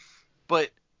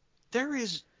 But there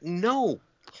is no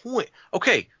point.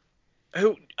 Okay.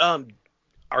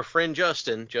 Our friend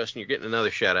Justin, you're getting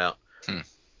another shout out.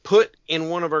 Put in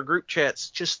one of our group chats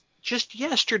just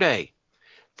yesterday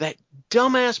that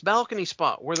dumbass balcony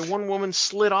spot where the one woman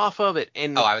slid off of it.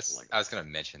 And I was gonna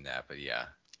mention that, but yeah.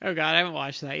 Oh God, I haven't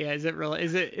watched that yet. Is it really?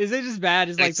 Is it just bad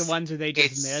as like the ones where they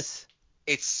just miss?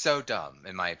 It's so dumb,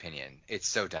 in my opinion. It's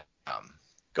so dumb.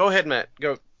 Go ahead, Matt.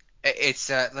 Go. It's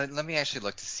let me actually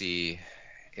look to see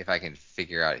if I can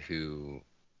figure out who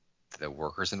the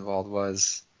workers involved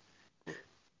was.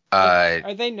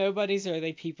 Are they nobodies or are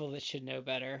they people that should know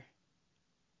better?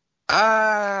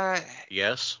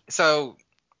 Yes. So,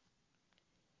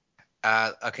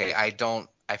 okay, I don't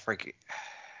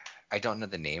know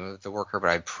the name of the worker, but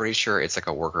I'm pretty sure it's like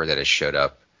a worker that has showed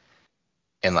up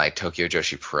in like Tokyo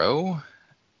Joshi Pro.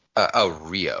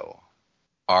 Rio,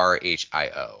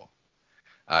 RHIO,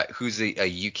 who's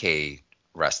a UK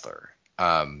wrestler.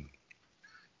 And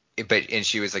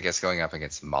she was, I guess, going up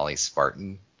against Molly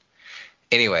Spartan.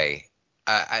 Anyway,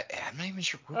 I'm not even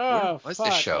sure where was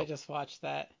this show. I just watched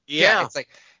that. Yeah, it's like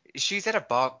she's at a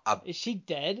bar. Is she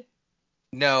dead?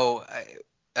 No,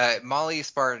 Molly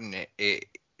Spartan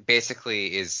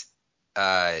basically is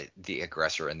the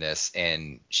aggressor in this,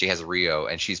 and she has Rio,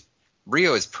 and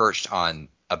Rio is perched on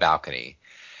a balcony,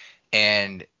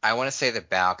 and I want to say the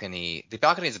balcony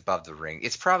is above the ring.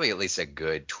 It's probably at least a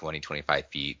good 20-25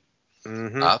 feet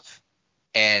up,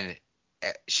 and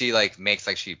she like makes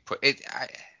like she put it.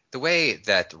 The way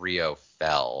that Rio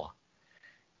fell,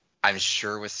 I'm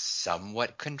sure was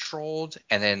somewhat controlled,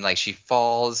 and then like she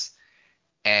falls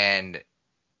and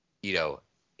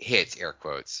hits, air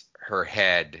quotes, her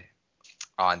head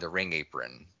on the ring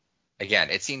apron.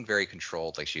 Again, it seemed very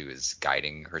controlled, like she was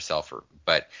guiding herself,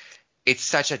 but it's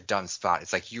such a dumb spot.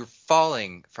 It's like you're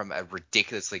falling from a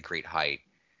ridiculously great height.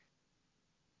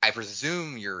 I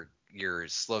presume you're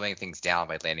slowing things down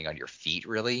by landing on your feet,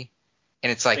 really.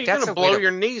 And it's like you're that's gonna blow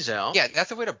your knees out. Yeah,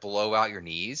 that's a way to blow out your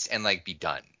knees and like be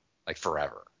done, like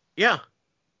forever. Yeah.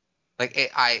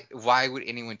 Like why would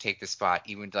anyone take this spot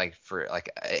even like for like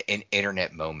an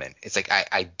internet moment? It's like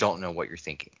I don't know what you're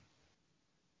thinking.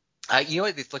 You know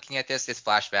what? Looking at this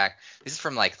flashback. This is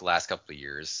from like the last couple of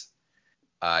years.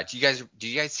 Do you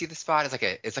guys see the spot?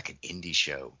 It's like an indie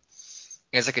show.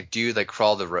 And it's like a dude like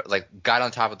crawled got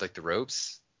on top of like the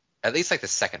ropes, at least like the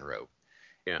second rope.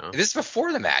 Yeah. And this is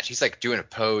before the match. He's like doing a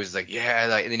pose, like yeah,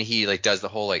 like, and then he like does the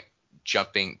whole like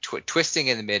jumping, twisting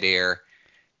in the midair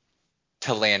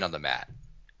to land on the mat.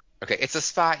 Okay, it's a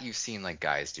spot you've seen like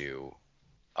guys do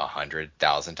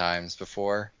 100,000 times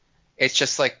before. It's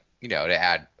just like, you know, to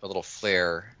add a little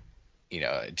flair, you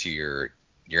know, to your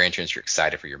entrance. You're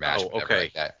excited for your match. Oh, okay.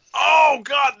 Like that. Oh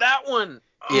God, that one.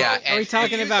 Oh. Yeah. Are we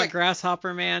talking about like,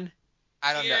 Grasshopper Man?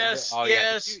 I don't yes, know. Oh,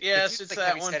 yes, yeah. yes, it's like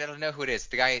that one. Said, I don't know who it is.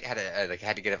 The guy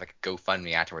had to get like a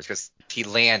GoFundMe afterwards because he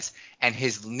lands and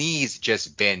his knees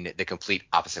just bend the complete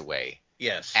opposite way.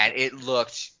 Yes. And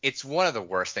it's one of the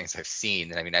worst things I've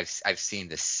seen. I mean, I've seen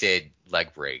the Sid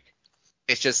leg break.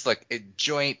 It's just like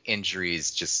joint injuries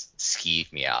just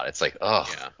skeeve me out. It's like,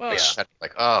 oh, Yeah. Well,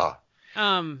 like, oh.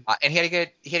 Um, And he had to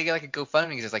get like a GoFundMe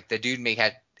because it's like the dude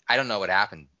I don't know what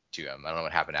happened to him. I don't know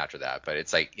what happened after that, but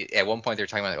it's like at one point they're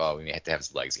talking about like, oh, we may have to have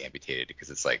his legs amputated because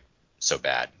it's like so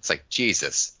bad. It's like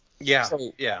Jesus. Yeah.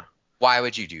 So, yeah. Why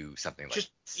would you do something like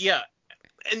Just this? yeah.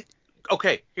 And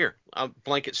okay, here, a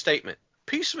blanket statement.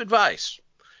 Piece of advice.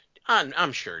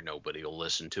 I'm sure nobody will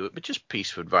listen to it, but just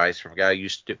piece of advice from a guy who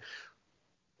used to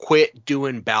quit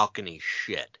doing balcony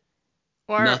shit.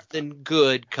 or Nothing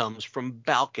good comes from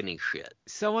balcony shit.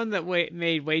 someone that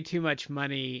made way too much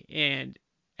money and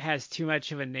has too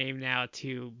much of a name now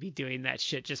to be doing that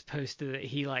shit just posted that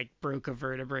he like broke a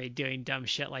vertebrae doing dumb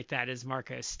shit like that is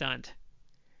Marco Stunt.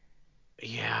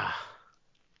 Yeah.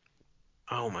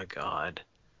 Oh my God.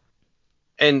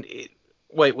 And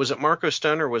wait, was it Marco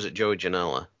Stunt or was it Joey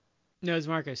Janela? No, it's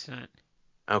Marco Stunt.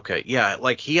 Okay, yeah,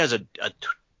 like he has a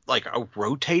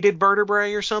rotated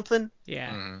vertebrae or something.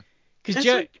 Yeah. Mm-hmm. Because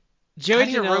How Joey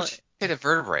do you Janela, Hit a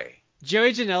vertebrae.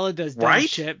 Joey Janela does dumb Right?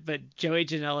 shit, but Joey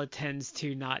Janela tends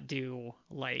to not do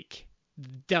like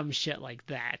dumb shit like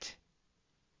that.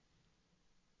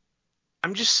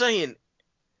 I'm just saying,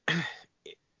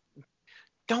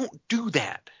 don't do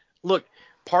that. Look,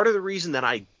 part of the reason that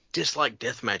I dislike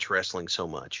deathmatch wrestling so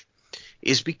much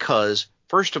is because,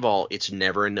 first of all, it's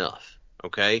never enough.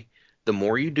 Okay? The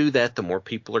more you do that, the more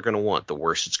people are going to want, the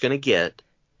worse it's going to get.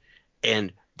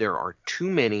 And there are too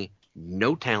many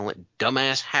no talent,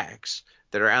 dumbass hacks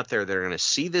that are out there that are going to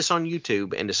see this on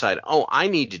YouTube and decide, oh, I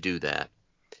need to do that.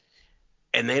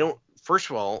 And they don't, first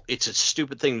of all, it's a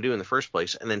stupid thing to do in the first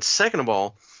place. And then second of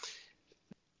all,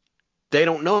 they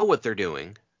don't know what they're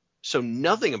doing. So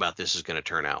nothing about this is going to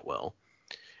turn out well.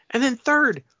 And then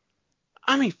third,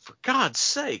 I mean, for God's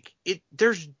sake, it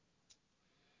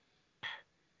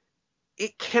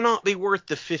cannot be worth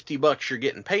the $50 you're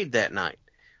getting paid that night.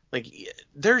 Like,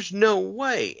 there's no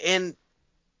way. And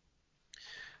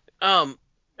oh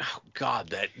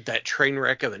God, that train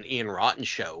wreck of an Ian Rotten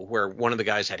show where one of the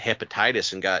guys had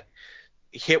hepatitis and got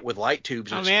hit with light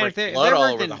tubes and sprayed blood all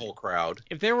over the whole crowd.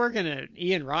 If they're working an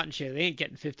Ian Rotten show, they ain't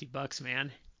getting $50,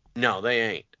 man. No, they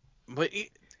ain't. But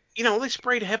they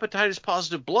sprayed hepatitis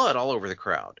positive blood all over the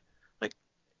crowd. Like,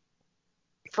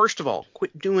 first of all,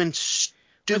 quit doing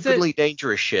stupidly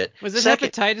dangerous shit. Was it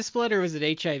hepatitis blood or was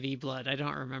it HIV blood? I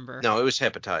don't remember. No, it was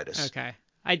hepatitis. Okay.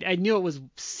 I knew it was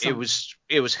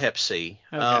It was Hep C.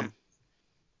 Okay.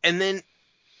 And then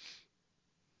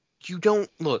you don't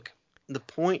look.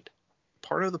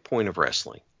 Part of the point of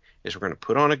wrestling is we're going to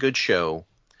put on a good show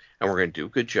and we're going to do a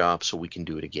good job so we can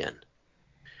do it again.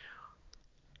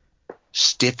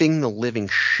 Stiffing the living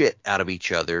shit out of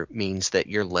each other means that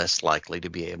you're less likely to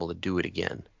be able to do it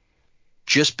again.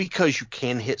 Just because you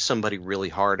can hit somebody really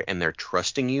hard and they're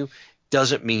trusting you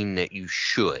doesn't mean that you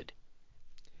should.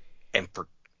 And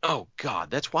oh God,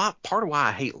 that's why part of why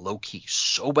I hate Low-Ki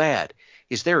so bad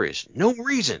is there is no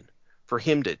reason for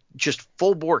him to just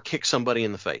full bore kick somebody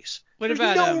in the face. There's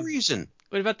no reason.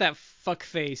 What about that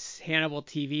fuckface Hannibal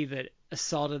TV that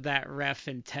assaulted that ref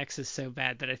in Texas so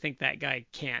bad that I think that guy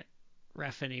can't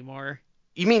ref anymore?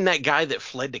 You mean that guy that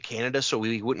fled to Canada so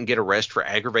he wouldn't get arrested for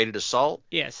aggravated assault?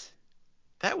 Yes.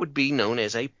 That would be known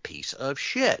as a piece of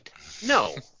shit.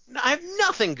 No, I have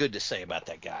nothing good to say about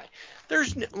that guy.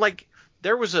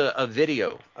 There was a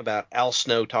video about Al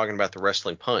Snow talking about the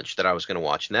wrestling punch that I was going to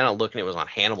watch, and then I looked and it was on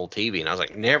Hannibal TV, and I was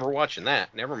like, never watching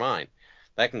that. Never mind.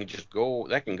 That can go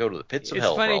to the pits of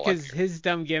hell. It's funny because his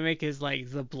dumb gimmick is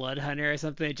like the Blood Hunter or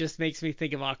something. It just makes me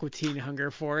think of Aqua Teen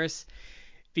Hunger Force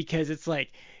because it's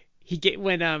like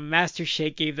when Master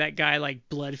Shake gave that guy like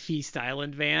Blood Feast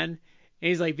Island Van, and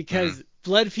he's like because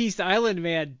Blood Feast Island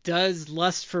man does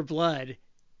lust for blood.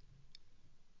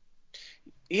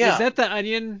 Yeah. Was that the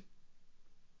Onion?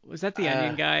 Was that the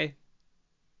Onion Uh, guy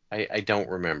I don't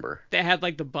remember. that had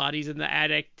like the bodies in the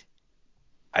attic?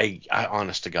 I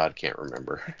honest to God can't I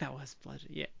remember. think that was blood.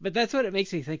 Yeah, but that's what it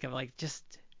makes me think of. Like, just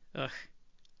ugh.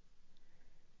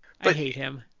 I But hate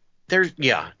him.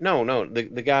 no.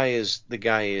 The guy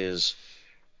is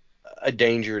a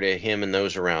danger to him and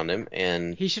those around him,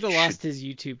 and He should have lost his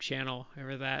YouTube channel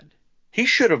over that. he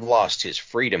should have lost his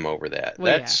freedom over that.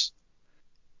 Well,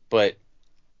 But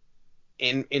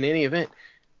in any event,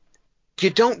 you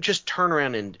don't just turn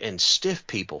around and stiff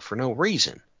people for no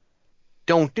reason.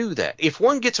 Don't do that. If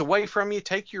one gets away from you,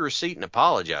 take your receipt and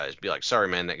apologize. Be like, sorry,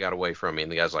 man, that got away from me.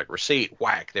 And the guy's like, receipt,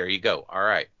 whack, there you go. All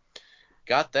right.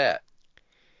 Got that.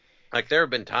 Like, there have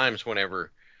been times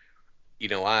whenever,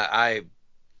 I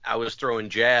was throwing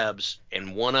jabs,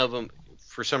 and one of them,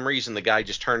 for some reason, the guy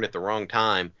just turned at the wrong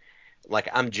time. Like,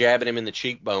 I'm jabbing him in the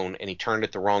cheekbone, and he turned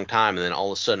at the wrong time, and then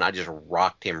all of a sudden, I just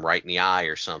rocked him right in the eye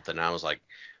or something. And I was like,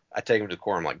 I take him to the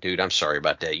corner. I'm like, dude, I'm sorry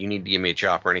about that. You need to give me a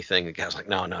chop or anything? The guy's like,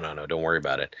 no, don't worry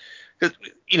about it. 'Cause,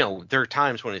 there are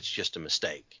times when it's just a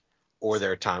mistake, or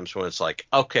there are times when it's like,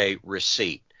 okay,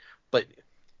 receipt. But,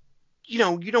 you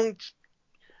don't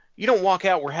walk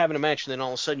out, we're having a match, and then all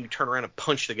of a sudden you turn around and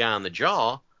punch the guy on the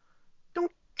jaw.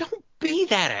 Don't be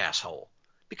that asshole.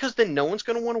 Because then no one's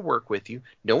going to want to work with you.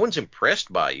 No one's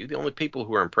impressed by you. The only people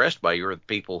who are impressed by you are the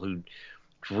people who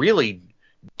really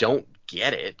don't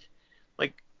get it.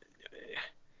 Like,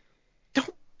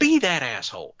 don't be that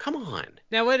asshole. Come on.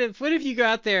 Now, what if you go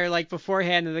out there like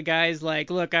beforehand and the guy's like,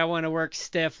 look, I want to work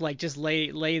stiff, like just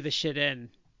lay the shit in,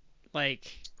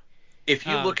 like. If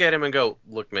you look at him and go,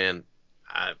 look, man,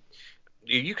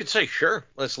 you could say, sure,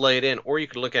 let's lay it in, or you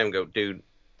could look at him and go, dude,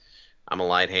 I'm a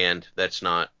light hand. That's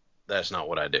not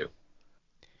what I do.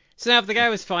 So now if the guy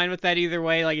was fine with that either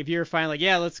way, like if you were fine, like,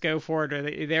 yeah, let's go for it,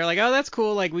 or they're like, oh, that's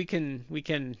cool, like we can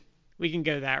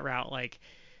go that route, like,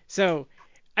 so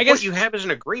I guess what you have is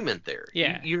an agreement there.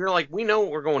 Yeah. You're like, we know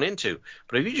what we're going into,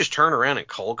 but if you just turn around and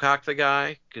cold cock the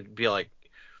guy, could be like,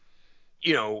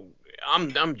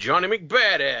 I'm Johnny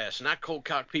McBadass, and I cold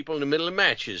cock people in the middle of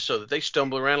matches so that they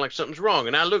stumble around like something's wrong,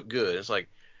 and I look good. It's like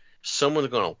someone's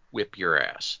gonna whip your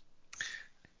ass.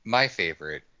 My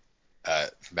favorite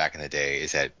from back in the day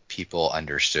is that people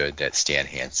understood that Stan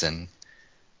Hansen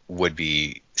would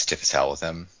be stiff as hell with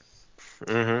him,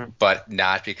 but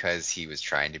not because he was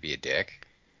trying to be a dick,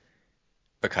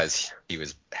 because he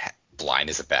was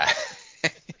blind as a bat.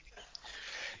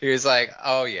 He was like,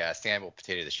 oh yeah, Stan will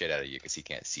potato the shit out of you because he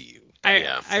can't see you.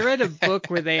 I read a book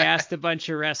where they asked a bunch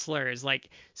of wrestlers,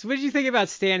 like, so what did you think about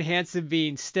Stan Hansen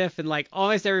being stiff? And like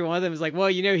almost every one of them was like, well,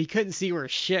 he couldn't see worth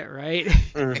shit, right?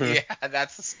 Yeah,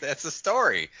 that's the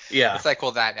story. Yeah. It's like,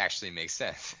 well, that actually makes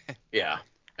sense. Yeah.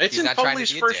 It's He's in not trying to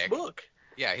Foley's be a first dick. book.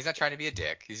 Yeah, he's not trying to be a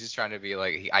dick. He's just trying to be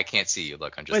like, I can't see you.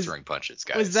 Look, I'm just throwing punches,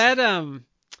 guys.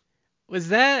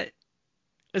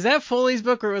 Was that Foley's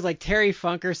book where it was like Terry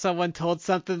Funk or someone told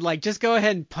something like, just go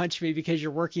ahead and punch me because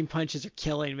your working punches are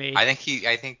killing me? I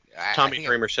think Tommy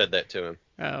Dreamer said that to him.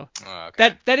 Oh,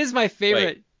 okay. that is my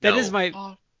favorite. Wait, that no. is my.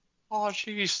 Oh,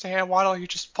 geez, Stan, why don't you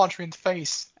just punch me in the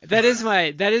face? That is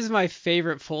my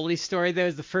favorite Foley story though.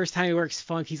 Is the first time he works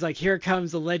Funk, he's like, here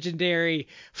comes the legendary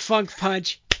Funk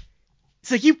punch.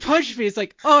 It's like, you punched me. It's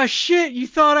like, oh shit, you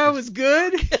thought I was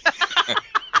good?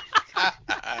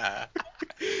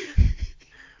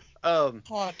 Oh,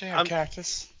 damn,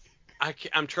 Cactus.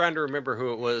 I'm trying to remember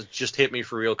who it was. Just hit me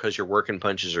for real because your working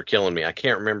punches are killing me. I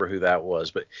can't remember who that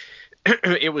was, but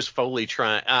it was Foley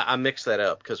trying. I mixed that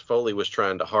up because Foley was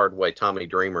trying to hard way Tommy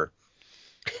Dreamer,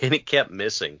 and it kept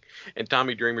missing. And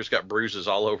Tommy Dreamer's got bruises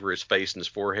all over his face and his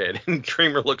forehead. And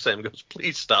Dreamer looks at him and goes,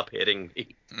 "Please stop hitting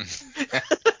me."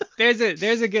 There's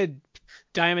a good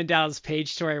Diamond Dallas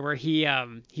Page story where he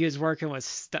was working with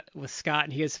Scott,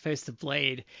 and he was supposed to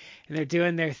blade, and they're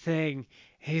doing their thing,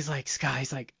 and he's like, Scott,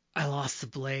 he's like, I lost the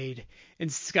blade,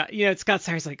 and Scott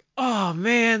Steiner's like, oh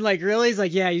man, like really? He's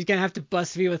like, yeah, he's gonna have to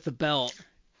bust me with the belt.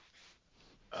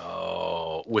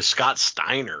 Oh, with Scott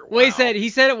Steiner. Wow. Well, he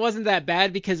said it wasn't that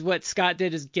bad because what Scott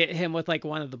did is get him with like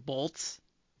one of the bolts.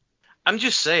 I'm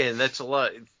just saying that's a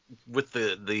lot with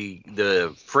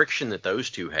the friction that those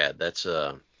two had. That's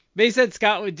But he said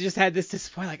Scott would just had this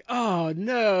disappointment, like, oh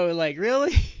no, like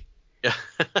really? Yeah.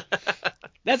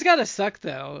 That's gotta suck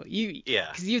though. Yeah.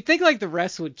 Because you'd think like the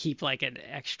rest would keep like an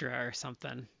extra or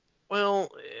something.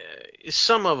 Well,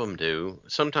 some of them do.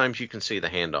 Sometimes you can see the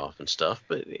handoff and stuff,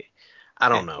 but I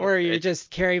don't know. Or you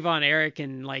just Kerry Von Erich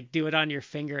and like do it on your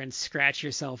finger and scratch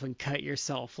yourself and cut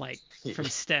yourself like from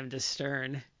stem to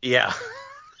stern. Yeah.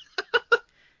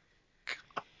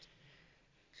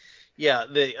 Yeah,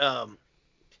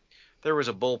 there was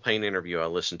a bullpen interview I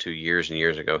listened to years and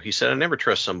years ago. He said, "I never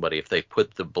trust somebody if they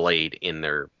put the blade in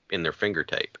their finger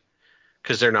tape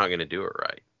because they're not going to do it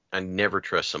right. I never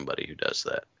trust somebody who does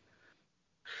that."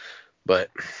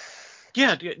 But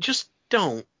yeah, just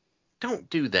don't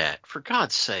do that for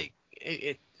God's sake.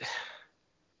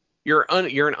 You're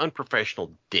an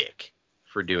unprofessional dick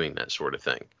for doing that sort of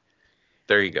thing.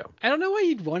 There you go. I don't know why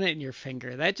you'd want it in your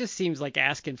finger. That just seems like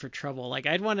asking for trouble. Like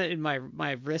I'd want it in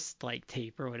my wrist like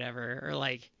tape or whatever, or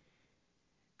like.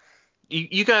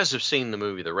 You guys have seen the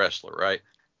movie The Wrestler, right?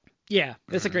 Yeah,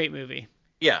 it's a great movie.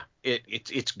 Yeah,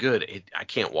 it's good. I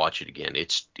can't watch it again.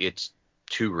 It's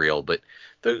too real. But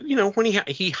when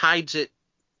he hides it,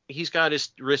 he's got his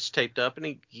wrist taped up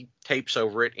and he tapes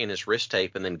over it in his wrist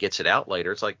tape and then gets it out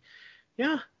later. It's like,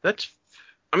 yeah,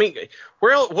 I mean,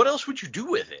 what else would you do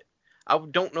with it? I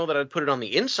don't know that I'd put it on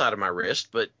the inside of my wrist,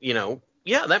 but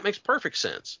yeah, that makes perfect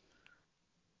sense.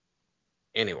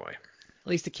 Anyway. At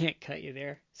least it can't cut you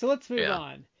there. So let's move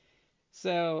on.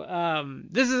 So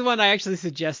this is one I actually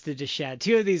suggested to Shad.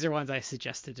 Two of these are ones I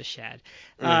suggested to Shad.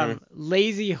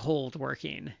 Lazy hold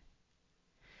working.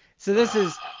 So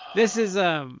so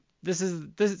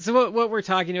what we're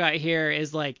talking about here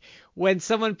is like when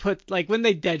someone when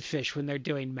they dead fish when they're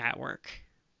doing mat work.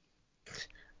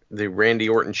 The Randy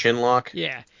Orton chin lock?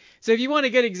 Yeah. So if you want a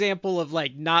good example of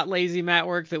like not lazy mat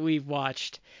work that we've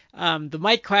watched, the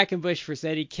Mike Quackenbush versus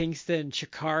Eddie Kingston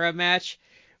Chikara match,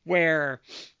 where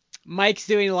Mike's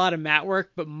doing a lot of mat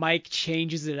work, but Mike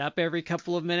changes it up every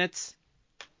couple of minutes.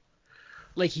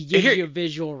 Like he gives you a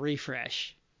visual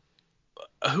refresh.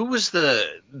 Who was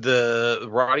the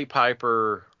Roddy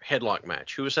Piper headlock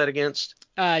match? Who was that against?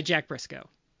 Jack Briscoe.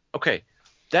 Okay.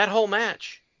 That whole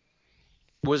match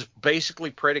was basically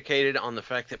predicated on the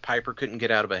fact that Piper couldn't get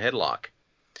out of a headlock.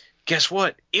 Guess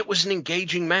what? It was an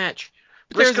engaging match.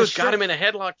 Briscoe's got him in a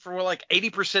headlock for like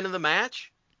 80% of the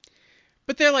match.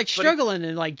 But they're like struggling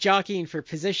and like jockeying for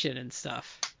position and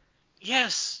stuff.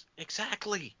 Yes,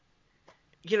 exactly.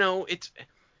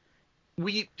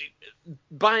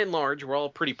 By and large, we're all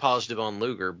pretty positive on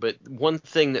Luger, but one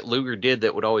thing that Luger did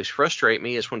that would always frustrate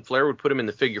me is when Flair would put him in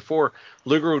the figure four,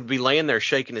 Luger would be laying there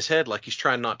shaking his head like he's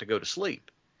trying not to go to sleep.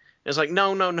 It's like,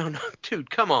 no,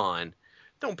 dude, come on.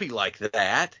 Don't be like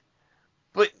that.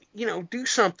 But, do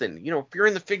something. If you're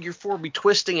in the figure four, be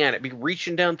twisting at it, be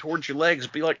reaching down towards your legs,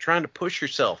 be like trying to push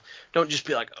yourself. Don't just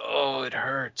be like, oh, it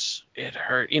hurts. It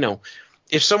hurt.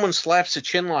 If someone slaps a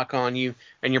chin lock on you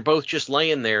and you're both just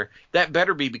laying there, that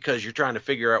better be because you're trying to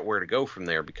figure out where to go from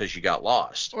there because you got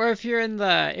lost. Or if you're in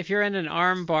an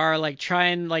arm bar, like try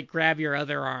and like grab your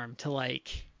other arm to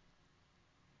like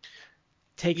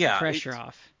take the pressure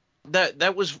off.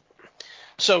 That was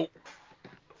so.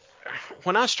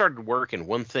 When I started working,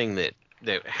 one thing that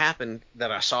happened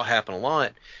that I saw happen a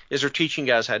lot is they're teaching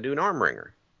guys how to do an arm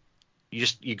wringer.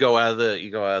 You go out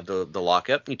of the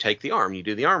lockup and you take the arm, you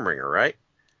do the arm wringer, right?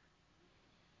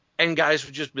 And guys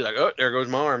would just be like, oh, there goes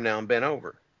my arm now, I'm bent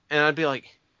over. And I'd be like,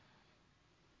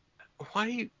 why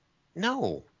do you,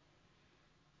 no.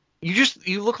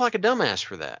 You look like a dumbass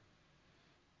for that.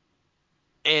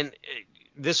 And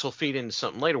this will feed into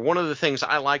something later. One of the things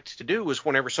I liked to do was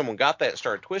whenever someone got that and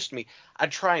started twisting me,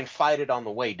 I'd try and fight it on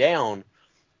the way down.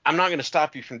 I'm not going to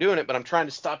stop you from doing it, but I'm trying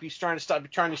to stop you,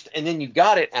 and then you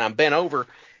got it, and I'm bent over,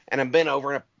 and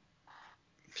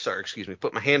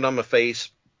put my hand on my face,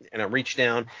 and I reach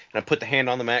down, and I put the hand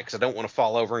on the mat because I don't want to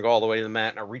fall over and go all the way to the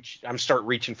mat, and I start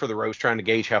reaching for the ropes, trying to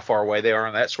gauge how far away they are,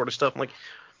 and that sort of stuff. I'm like,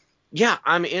 yeah,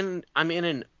 I'm in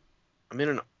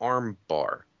an arm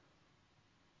bar.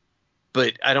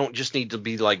 But I don't just need to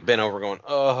be like bent over going,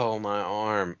 oh, my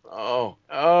arm.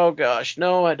 Oh gosh.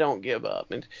 No, I don't give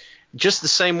up. And just the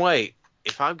same way,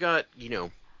 if I've got,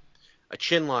 a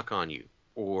chin lock on you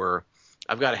or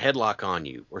I've got a headlock on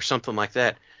you or something like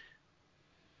that,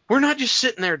 we're not just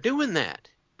sitting there doing that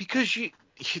because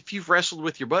if you've wrestled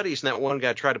with your buddies and that one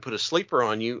guy tried to put a sleeper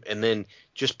on you and then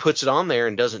just puts it on there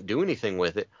and doesn't do anything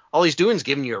with it, all he's doing is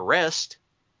giving you a rest.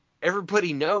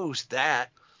 Everybody knows that.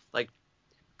 Like,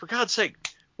 for God's sake,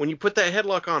 when you put that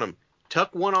headlock on him,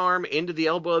 tuck one arm into the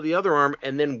elbow of the other arm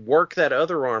and then work that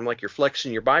other arm like you're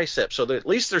flexing your bicep so that at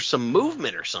least there's some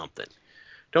movement or something.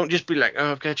 Don't just be like,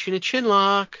 oh, I've got you in a chin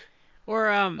lock.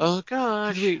 Or, oh,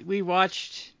 gosh. We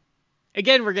watched,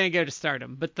 again, we're going to go to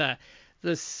Stardom, but the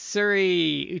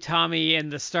Suri Utami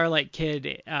and the Starlight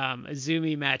Kid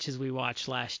Azumi matches we watched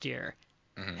last year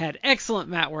had excellent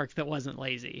mat work that wasn't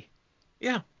lazy.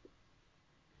 Yeah.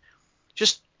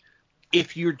 Just,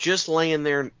 if you're just laying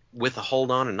there with a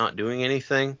hold on and not doing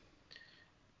anything,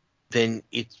 then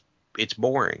it's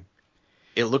boring.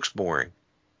 It looks boring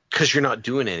because you're not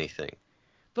doing anything.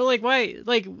 But like why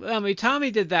like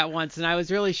Tommy did that once and I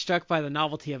was really struck by the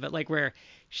novelty of it, like where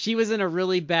she was in a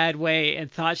really bad way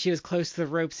and thought she was close to the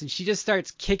ropes and she just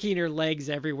starts kicking her legs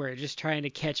everywhere just trying to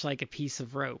catch like a piece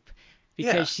of rope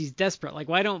because Yeah. she's desperate. Like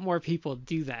why don't more people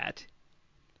do that?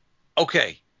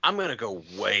 Okay, I'm gonna go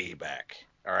way back.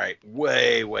 All right,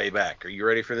 way, way back. Are you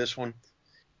ready for this one?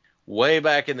 Way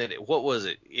back in the what was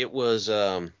it? It was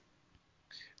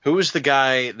who was the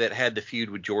guy that had the feud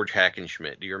with George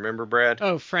Hackenschmidt? Do you remember, Brad?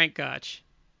 Oh, Frank Gotch.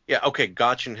 Yeah, okay,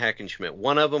 Gotch and Hackenschmidt.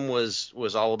 One of them was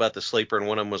all about the sleeper, and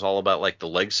one of them was all about like the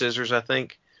leg scissors, I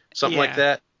think, something like Yeah.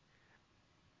 that.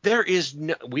 There is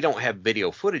no, we don't have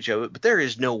video footage of it, but there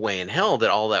is no way in hell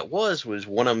that all that was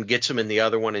one of them gets him in the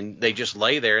other one, and they just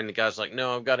lay there, and the guy's like,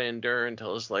 no, I've got to endure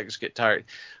until his legs get tired.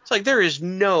 It's like there is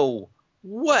no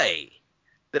way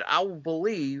that I will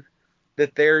believe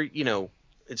that they're,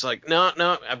 it's like,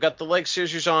 no, I've got the leg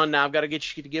scissors on. Now I've got to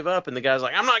get you to give up. And the guy's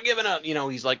like, I'm not giving up.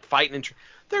 He's like fighting.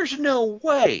 There's no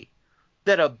way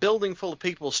that a building full of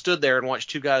people stood there and watched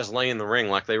two guys lay in the ring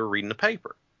like they were reading the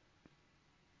paper.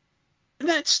 And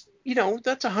that's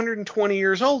 120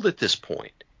 years old at this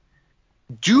point.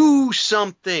 Do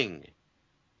something.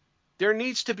 There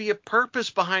needs to be a purpose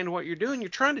behind what you're doing. You're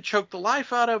trying to choke the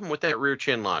life out of them with that rear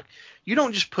chin lock. You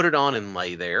don't just put it on and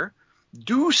lay there.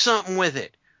 Do something with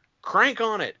it. Crank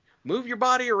on it. Move your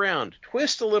body around.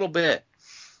 Twist a little bit.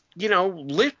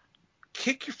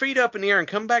 Kick your feet up in the air and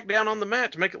come back down on the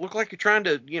mat to make it look like you're trying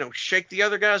to, shake the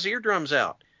other guy's eardrums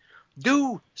out.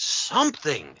 Do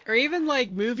something. Or even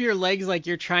like move your legs like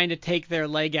you're trying to take their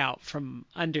leg out from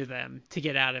under them to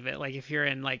get out of it. Like if you're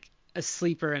in like a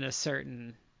sleeper in a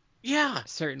certain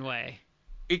way.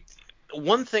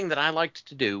 One thing that I liked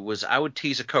to do was I would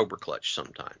tease a cobra clutch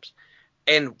sometimes.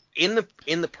 And in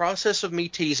the process of me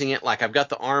teasing it, like I've got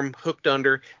the arm hooked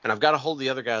under and I've got to hold the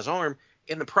other guy's arm,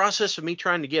 in the process of me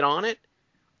trying to get on it,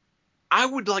 I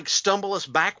would like stumble us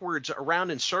backwards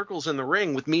around in circles in the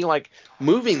ring with me like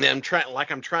moving them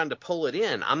like I'm trying to pull it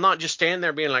in. I'm not just standing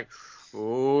there being like,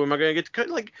 oh, am I going to get the cut?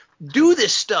 Like, do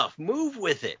this stuff. Move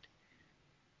with it.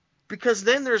 Because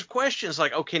then there's questions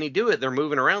like, oh, can he do it? They're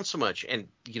moving around so much. And,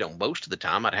 most of the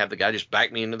time I'd have the guy just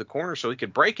back me into the corner so he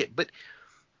could break it. But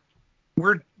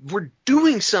we're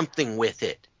doing something with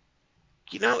it.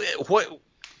 What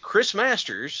Chris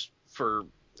Masters or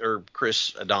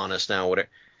Chris Adonis now, whatever,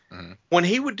 when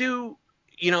he would do,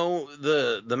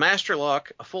 the master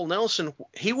lock, a full Nelson,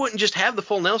 he wouldn't just have the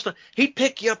full Nelson. He'd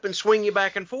pick you up and swing you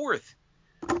back and forth.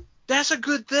 That's a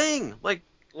good thing. Like,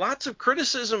 lots of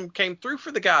criticism came through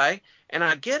for the guy, and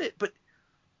I get it, but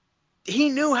he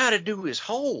knew how to do his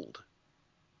hold.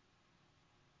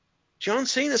 John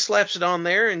Cena slaps it on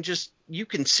there, and just you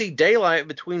can see daylight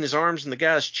between his arms and the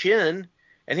guy's chin,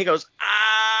 and he goes,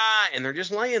 and they're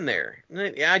just laying there.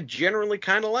 I generally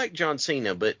kind of like John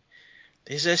Cena, but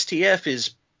his STF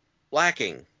is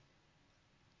lacking.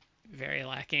 Very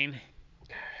lacking.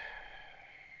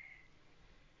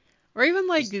 Or even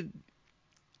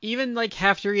like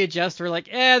have to readjust. Or like,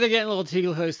 they're getting a little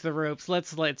too close to the ropes.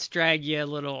 Let's drag you a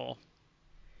little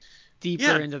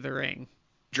deeper into the ring.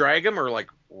 Drag them or like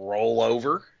roll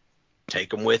over, take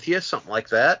them with you, something like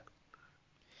that.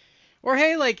 Or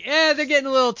hey, like, they're getting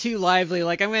a little too lively.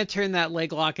 Like, I'm going to turn that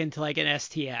leg lock into like an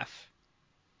STF.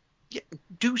 Yeah,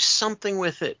 do something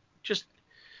with it. Just,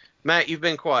 Matt, you've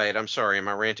been quiet. I'm sorry. Am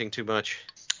I ranting too much?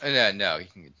 No, you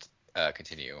can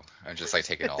continue. I'm just like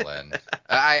taking it all in.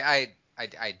 I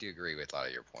do agree with a lot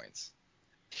of your points.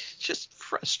 It's just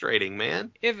frustrating,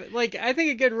 man. I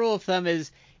think a good rule of thumb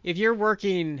is if you're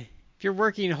working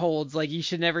holds, like you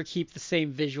should never keep the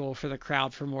same visual for the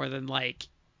crowd for more than like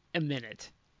a minute.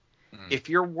 If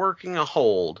you're working a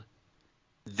hold,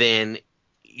 then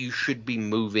you should be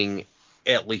moving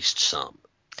at least some.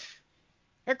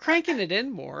 Or cranking it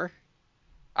in more.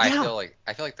 I feel like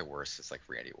the worst is like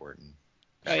Randy Orton.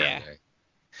 Oh yeah.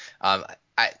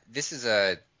 I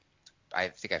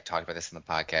think I've talked about this in the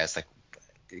podcast. Like,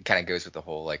 it kind of goes with the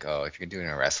whole like, oh, if you're doing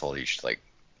a wrestle, you should like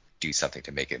do something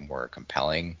to make it more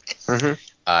compelling.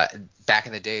 Back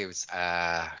in the day, it was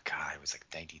it was like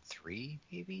 93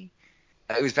 maybe.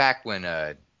 It was back when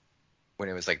it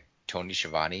was like Tony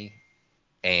Schiavone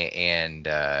and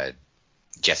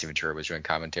Jesse Ventura was doing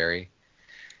commentary,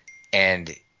 and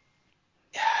it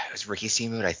was Ricky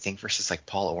Steamboat, I think, versus like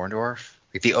Paul Orndorff,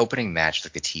 like the opening match,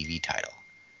 like the TV title,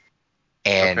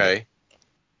 and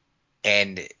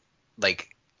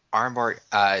like armbar,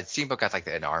 Steamboat got like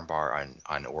an armbar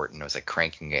on Orton. It was like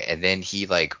cranking it, and then he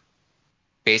like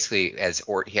basically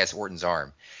he has Orton's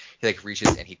arm, he like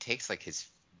reaches and he takes like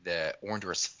the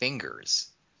Orndorff's fingers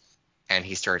and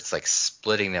he starts like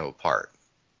splitting them apart.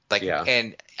 Like,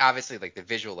 and obviously like the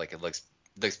visual, like it looks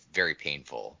looks very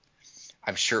painful.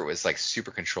 I'm sure it was like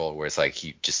super controlled, where it's like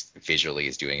he just visually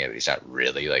is doing it, but he's not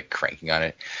really like cranking on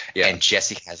it. Yeah. And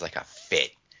Jesse has like a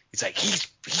fit. He's like, he's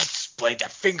splayed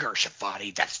that finger,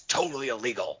 Shafati. That's totally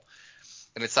illegal.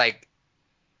 And it's like,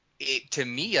 to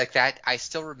me, like that, I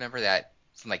still remember that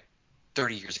from like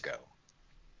 30 years ago.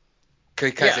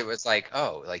 Because it was like,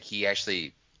 oh, like he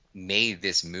actually made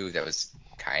this move that was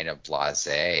kind of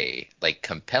blasé, like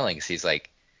compelling. So he's like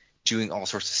doing all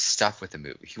sorts of stuff with the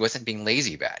move. He wasn't being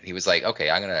lazy about it. He was like, okay,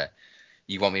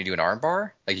 you want me to do an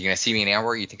armbar? Like, you're going to see me in an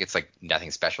armbar? You think it's like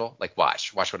nothing special? Like,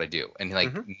 watch what I do. And he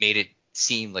like made it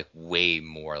seem like way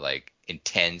more like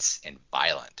intense and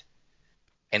violent.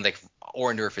 And like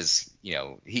Orndorff is,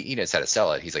 he knows how to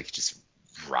sell it. He's like just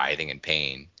writhing in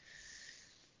pain.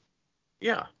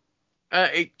 Yeah.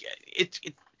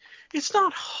 It's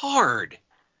not hard.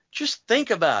 Just think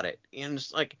about it. And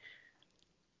it's like,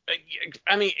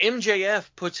 I mean, MJF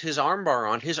puts his armbar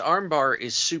on. His armbar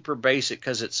is super basic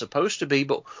because it's supposed to be.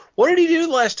 But what did he do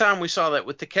the last time we saw that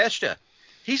with Takeshita?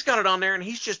 He's got it on there, and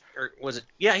he's just,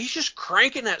 he's just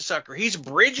cranking that sucker. He's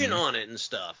bridging on it and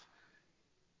stuff.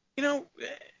 Do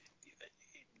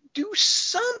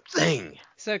something.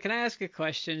 So can I ask a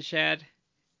question, Shad?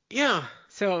 Yeah.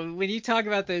 So when you talk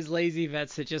about those lazy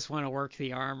vets that just want to work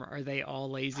the arm, are they all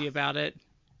lazy about it?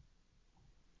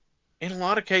 In a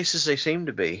lot of cases, they seem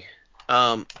to be.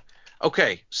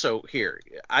 Okay, so here,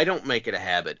 I don't make it a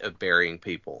habit of burying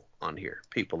people on here,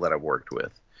 people that I've worked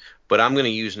with. But I'm going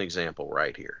to use an example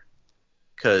right here.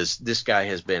 Because this guy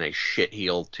has been a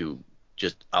shitheel to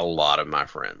just a lot of my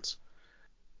friends.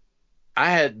 I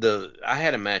had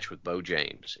a match with Bo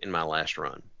James in my last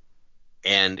run.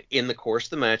 And in the course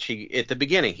of the match, at the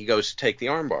beginning, he goes to take the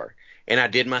armbar. And I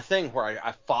did my thing where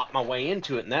I fought my way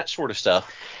into it and that sort of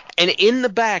stuff. And in the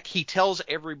back, he tells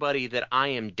everybody that I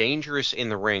am dangerous in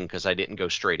the ring because I didn't go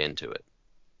straight into it.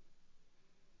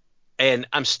 And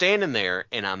I'm standing there,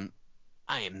 and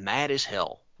I am mad as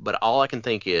hell. But all I can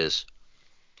think is,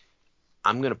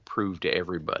 I'm going to prove to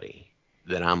everybody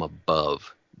that I'm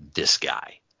above this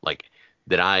guy. Like,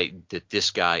 that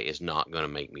this guy is not going to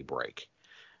make me break.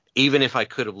 Even if I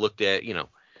could have looked at,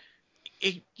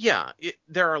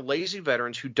 there are lazy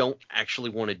veterans who don't actually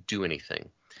want to do anything.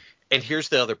 And here's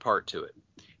the other part to it.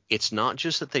 It's not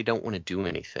just that they don't want to do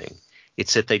anything.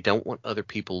 It's that they don't want other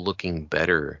people looking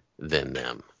better than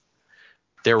them.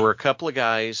 There were a couple of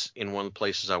guys in one of the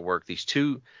places I work, these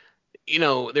two,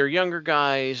 they're younger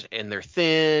guys and they're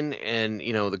thin and,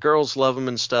 the girls love them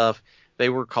and stuff. They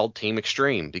were called Team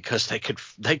Extreme because they could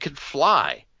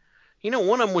fly.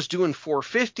 One of them was doing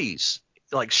 450s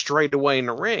like straight away in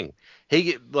the ring.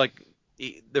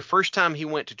 The first time he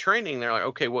went to training, they're like,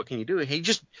 okay, what can you do? He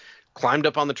just climbed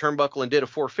up on the turnbuckle and did a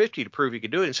 450 to prove he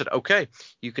could do it and said, okay,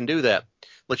 you can do that.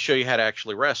 Let's show you how to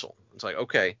actually wrestle. It's like,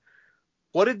 okay,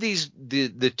 what did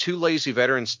the two lazy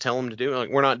veterans tell him to do? Like,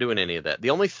 we're not doing any of that. The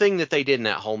only thing that they did in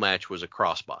that whole match was a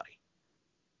crossbody.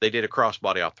 They did a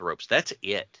crossbody off the ropes. That's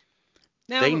it.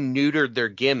 Now, they neutered their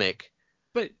gimmick.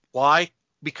 But why?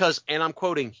 Because, and I'm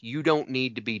quoting, you don't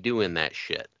need to be doing that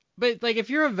shit. But like, if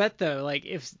you're a vet though, like,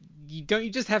 if you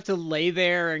just have to lay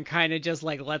there and kind of just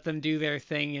like let them do their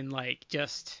thing and like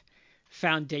just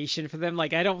foundation for them.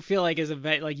 Like, I don't feel like as a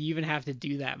vet, like, you even have to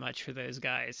do that much for those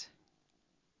guys.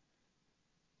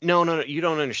 No, you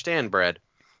don't understand, Brad.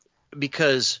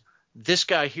 Because this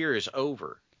guy here is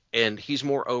over, and he's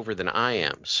more over than I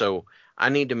am. So I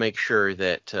need to make sure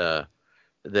that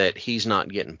that he's not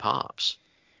getting pops.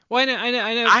 Well, I know.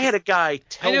 I had a guy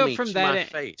tell me to my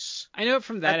face. I know it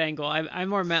from that angle. I'm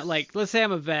more meant like, let's say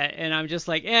I'm a vet and I'm just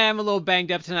like, I'm a little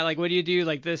banged up tonight. Like, what do you do?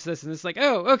 Like this, and this. Like,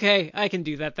 oh, okay, I can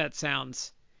do that. That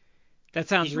sounds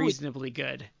reasonably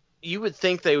good. You would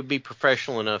think they would be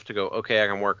professional enough to go, okay, I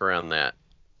can work around that.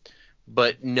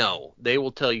 But no, they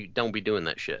will tell you, don't be doing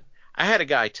that shit. I had a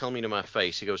guy tell me to my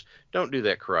face, he goes, don't do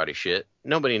that karate shit.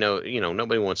 Nobody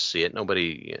nobody wants to see it.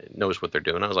 Nobody knows what they're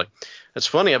doing. I was like, that's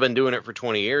funny. I've been doing it for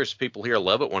 20 years. People here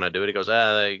love it when I do it. He goes,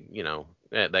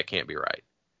 that can't be right.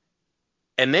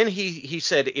 And then he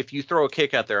said, if you throw a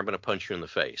kick out there, I'm going to punch you in the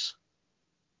face.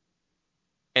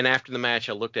 And after the match,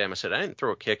 I looked at him. I said, I didn't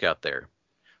throw a kick out there.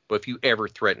 But if you ever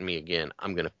threaten me again,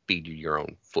 I'm going to feed you your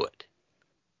own foot.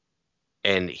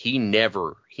 And he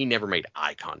never made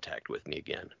eye contact with me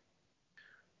again.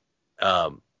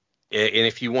 And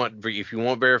if you want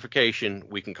verification,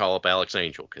 we can call up Alex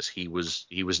Angel because he was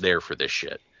there for this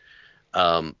shit.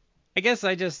 I guess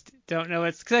I just don't know.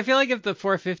 It's because I feel like if the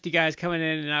 450 guy's coming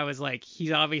in and I was like,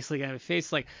 he's obviously gonna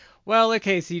face like, well,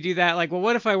 okay, so you do that. Like, well,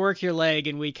 what if I work your leg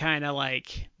and we kind of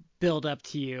like build up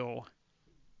to you?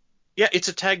 Yeah, it's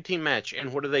a tag team match,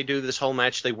 and what do they do this whole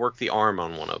match? They work the arm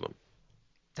on one of them.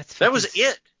 That was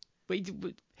it. But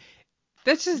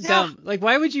that's just Yeah. dumb. Like,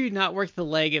 why would you not work the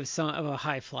leg of a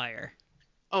high flyer?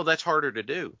 Oh, that's harder to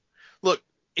do. Look,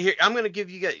 here I'm going to give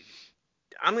you guys.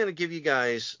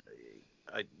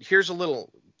 Here's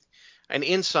an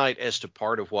insight as to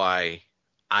part of why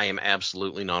I am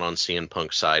absolutely not on CM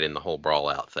Punk's side in the whole brawl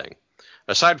out thing.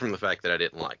 Aside from the fact that I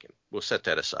didn't like him, we'll set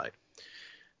that aside.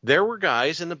 There were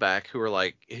guys in the back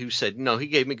who said, no, he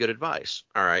gave me good advice.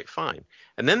 All right, fine.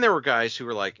 And then there were guys who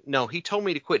were like, no, he told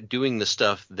me to quit doing the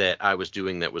stuff that I was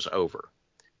doing that was over.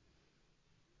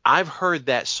 I've heard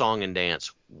that song and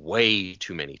dance way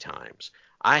too many times.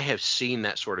 I have seen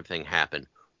that sort of thing happen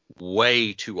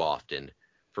way too often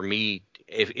for me.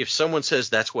 If someone says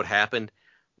that's what happened,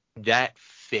 that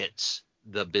fits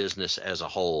the business as a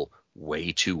whole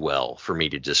way too well for me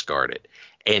to discard it.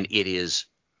 And it is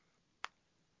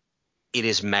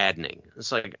maddening.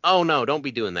 It's like, oh no, don't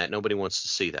be doing that. Nobody wants to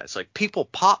see that. It's like people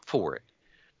pop for it.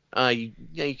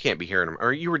 You can't be hearing him.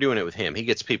 Or you were doing it with him. He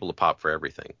gets people to pop for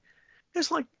everything. It's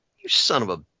like, you son of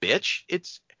a bitch.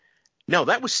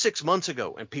 That was 6 months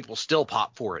ago and people still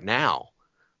pop for it now.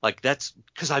 Like, that's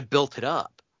because I built it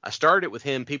up. I started it with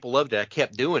him. People loved it. I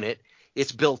kept doing it.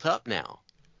 It's built up now.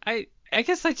 I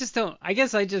guess I just don't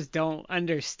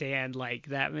understand like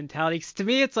that mentality. 'Cause to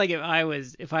me, it's like if I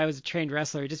was a trained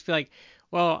wrestler, I'd just be like,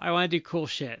 well, I want to do cool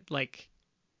shit. Like,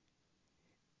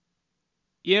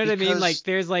 you know what I mean? Like,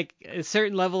 there's like a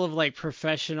certain level of like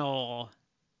professional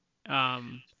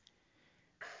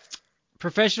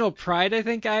pride, I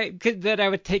think that I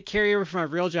would carry over from my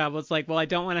real job. Was like, well, I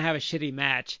don't want to have a shitty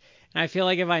match. And I feel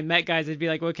like if I met guys, I'd be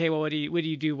like, okay, well, what do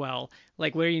you do well?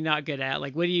 Like, what are you not good at?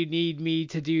 Like, what do you need me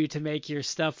to do to make your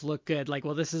stuff look good? Like,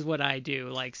 well, this is what I do.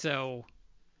 Like, so.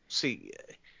 See,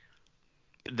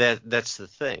 that's the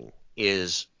thing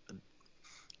is,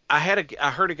 I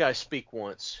heard a guy speak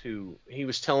once who he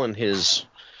was telling his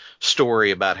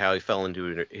story about how he fell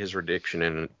into his addiction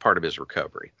and part of his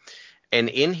recovery. And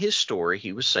in his story,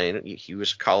 he was saying he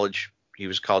was a college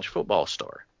football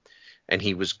star and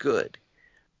he was good.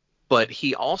 But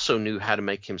he also knew how to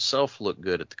make himself look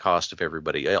good at the cost of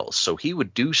everybody else. So he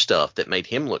would do stuff that made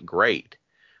him look great,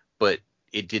 but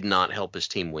it did not help his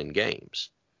team win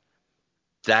games.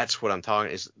 That's what I'm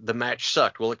talking is the match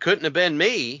sucked. Well, it couldn't have been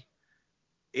me.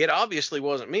 It obviously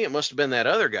wasn't me. It must have been that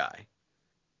other guy.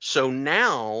 So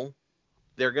now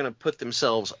they're going to put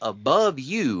themselves above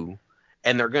you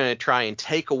and they're going to try and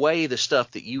take away the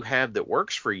stuff that you have that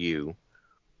works for you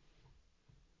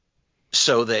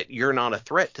so that you're not a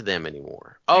threat to them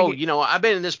anymore. Oh, I've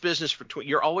been in this business for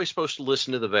you're always supposed to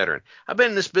listen to the veteran. I've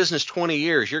been in this business 20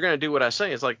 years. You're going to do what I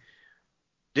say. It's like,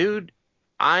 dude,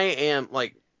 I am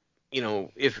like,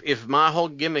 if my whole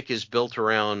gimmick is built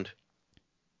around,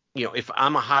 if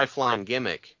I'm a high flying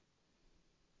gimmick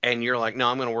and you're like, no,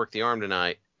 I'm going to work the arm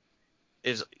tonight,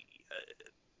 is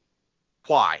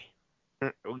why?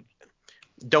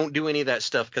 Don't do any of that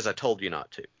stuff because I told you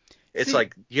not to. It's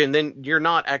like, and then you're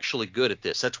not actually good at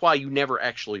this. That's why you never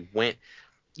actually went.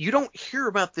 You don't hear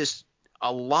about this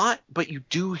a lot, but you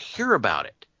do hear about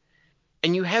it.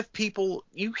 And you have people,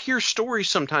 you hear stories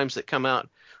sometimes that come out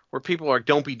where people are,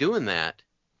 don't be doing that,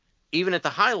 even at the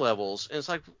high levels. And it's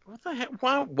like, what the heck?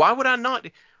 Why would I not?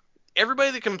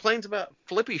 Everybody that complains about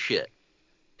flippy shit,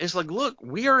 it's like, look,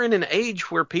 we are in an age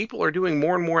where people are doing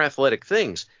more and more athletic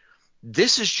things.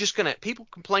 This is just going to, people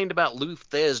complained about Lou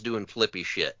Thez doing flippy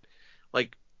shit.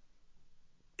 Like,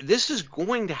 this is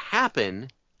going to happen.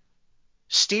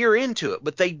 Steer into it,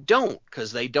 but they don't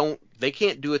because they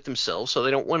can't do it themselves, so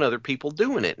they don't want other people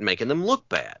doing it and making them look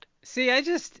bad. See, I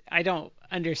don't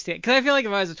understand because I feel like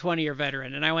if I was a 20-year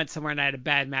veteran and I went somewhere and I had a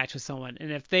bad match with someone,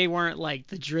 and if they weren't like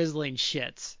the drizzling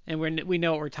shits, and we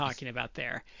know what we're talking about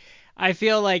there, I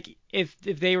feel like if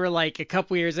they were like a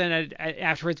couple years in, I'd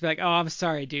afterwards be like, oh, I'm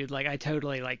sorry, dude, like I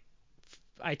totally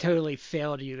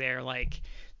failed you there, like.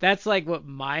 That's like what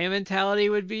my mentality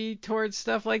would be towards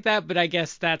stuff like that, but I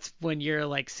guess that's when you're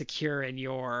like secure in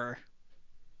your.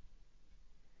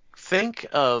 Think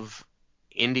of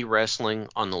indie wrestling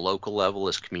on the local level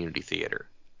as community theater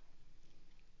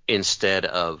instead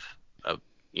of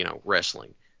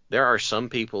wrestling. There are some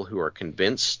people who are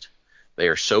convinced they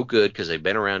are so good because they've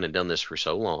been around and done this for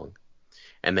so long,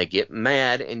 and they get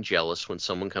mad and jealous when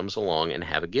someone comes along and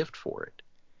have a gift for it.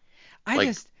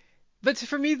 But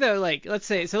for me though, like let's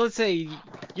say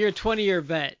you're a 20-year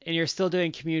vet and you're still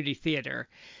doing community theater.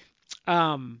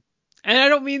 And I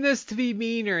don't mean this to be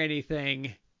mean or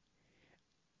anything,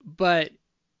 but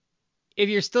if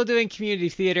you're still doing community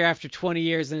theater after 20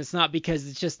 years and it's not because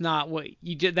it's just not what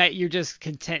you did, that you're just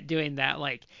content doing that,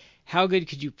 like how good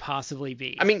could you possibly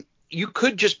be? I mean, you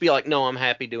could just be like, no, I'm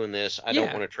happy doing this. I don't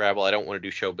Yeah. want to travel. I don't want to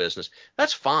do show business.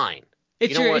 That's fine.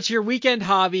 It's You know what? it's your weekend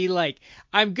hobby. Like,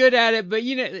 I'm good at it, but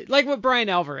like what Brian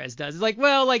Alvarez does. It's like,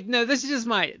 well, like, no, this is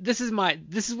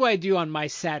what I do on my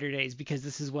Saturdays because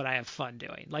this is what I have fun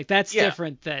doing. Like, that's Yeah.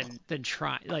 different than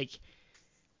trying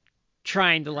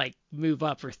to like move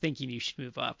up or thinking you should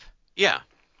move up. Yeah.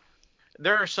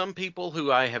 There are some people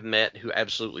who I have met who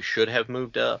absolutely should have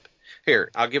moved up. Here,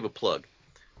 I'll give a plug.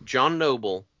 John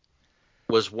Noble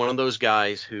was one of those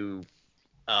guys who,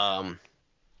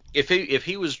 if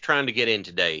he was trying to get in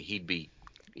today, he'd be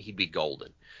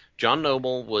golden. John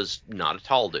Noble was not a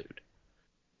tall dude.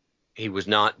 He was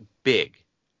not big.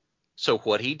 So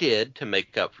what he did to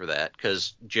make up for that,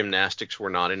 because gymnastics were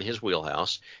not in his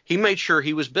wheelhouse, he made sure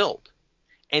he was built.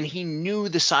 And he knew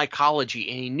the psychology,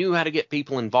 and he knew how to get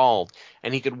people involved,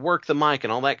 and he could work the mic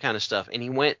and all that kind of stuff. And he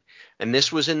went, and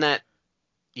this was in that,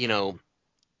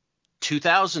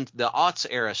 2000, the aughts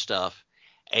era stuff,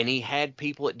 and he had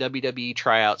people at WWE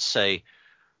tryouts say,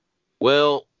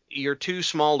 well, you're too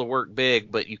small to work big,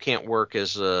 but you can't work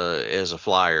as a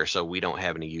flyer, so we don't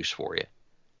have any use for you.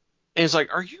 And it's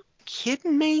like, are you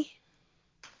kidding me?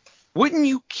 Wouldn't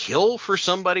you kill for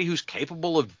somebody who's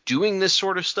capable of doing this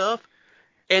sort of stuff?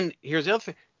 And here's the other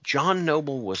thing. John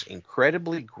Noble was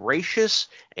incredibly gracious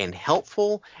and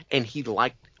helpful, and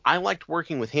I liked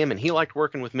working with him, and he liked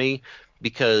working with me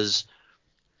because,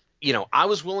 I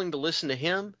was willing to listen to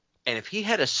him, and if he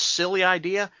had a silly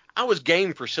idea, I was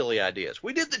game for silly ideas.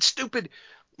 We did that stupid,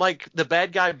 like, the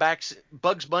bad guy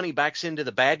Bugs Bunny backs into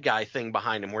the bad guy thing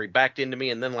behind him, where he backed into me,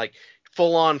 and then, like,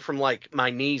 full on from, like,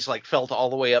 my knees, like, felt all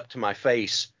the way up to my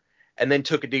face, and then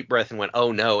took a deep breath and went,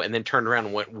 oh no, and then turned around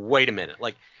and went, wait a minute.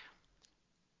 Like,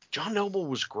 John Noble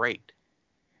was great.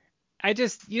 I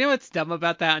just, what's dumb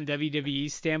about that on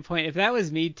WWE's standpoint? If that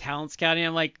was me talent scouting,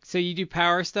 I'm like, so you do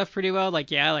power stuff pretty well?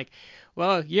 Like, yeah, like,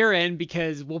 well, you're in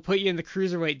because we'll put you in the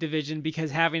cruiserweight division because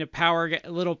having a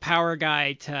little power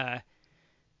guy to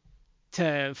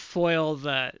foil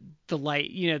the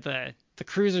light, the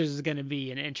cruisers is going to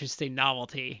be an interesting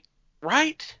novelty.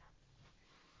 Right?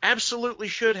 Absolutely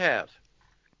should have.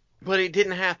 But it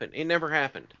didn't happen. It never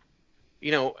happened.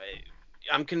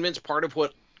 I'm convinced part of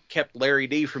what kept Larry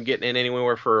D from getting in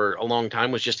anywhere for a long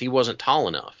time was just he wasn't tall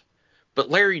enough. But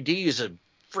Larry D is a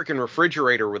freaking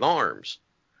refrigerator with arms.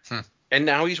 And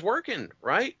now he's working,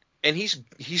 right? And he's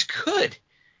good.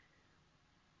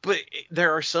 But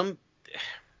there are some...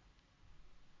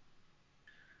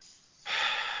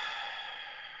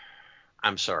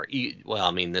 I'm sorry.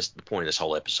 The point of this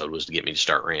whole episode was to get me to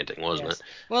start ranting, wasn't it?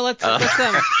 Well, let's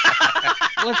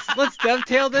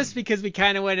dovetail this because we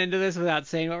kind of went into this without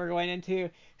saying what we're going into.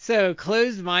 So,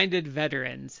 closed-minded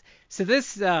veterans. So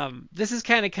this is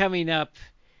kind of coming up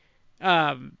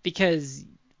because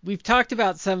we've talked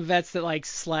about some vets that like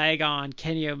slag on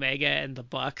Kenny Omega and the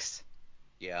Bucks.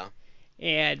 Yeah.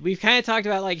 And we've kind of talked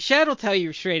about, like, Shad will tell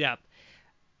you straight up,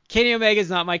 Kenny Omega is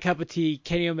not my cup of tea.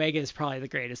 Kenny Omega is probably the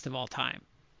greatest of all time.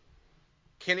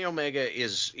 Kenny Omega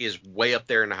is way up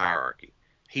there in the hierarchy.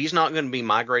 He's not going to be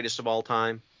my greatest of all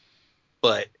time,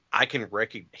 but I can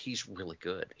recognize he's really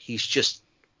good. He's just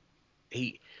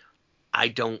I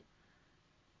don't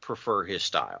prefer his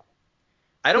style.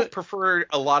 I don't prefer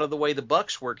a lot of the way the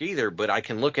Bucks work either, but I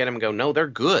can look at him and go, no, they're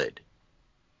good.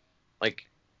 Like,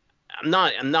 I'm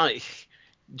not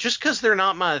just because they're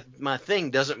not my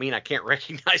thing doesn't mean I can't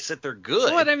recognize that they're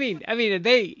good. Well, I mean,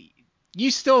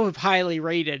 you still have highly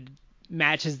rated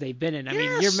matches they've been in. I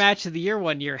mean, your match of the year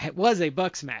one year was a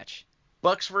Bucks match.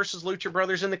 Bucks versus Lucha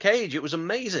Brothers in the cage. It was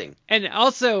amazing. And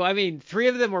also, I mean, 3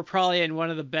 of them were probably in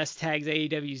one of the best tags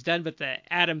AEW's done, but the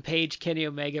Adam Page, Kenny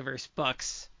Omega versus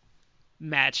Bucks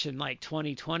match in like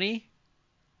 2020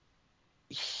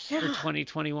 or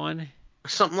 2021.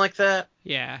 Something like that.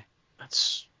 Yeah.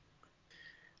 That's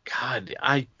God,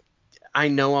 I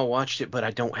know I watched it, but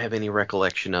I don't have any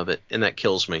recollection of it, and that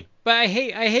kills me. But I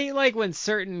hate like when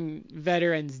certain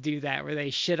veterans do that, where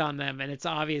they shit on them, and it's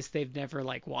obvious they've never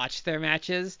like watched their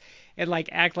matches, and like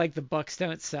act like the Bucks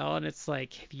don't sell, and it's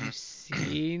like, have you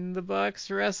seen the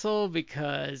Bucks wrestle?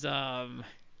 Because the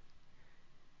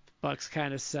Bucks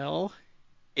kind of sell.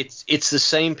 It's the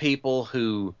same people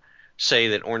who say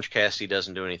that Orange Cassidy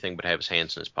doesn't do anything but have his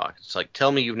hands in his pockets. It's like,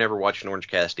 tell me you've never watched an Orange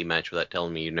Cassidy match without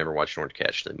telling me you've never watched an Orange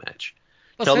Cassidy match.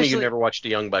 Well, tell me you've never watched a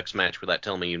Young Bucks match without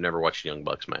telling me you've never watched a Young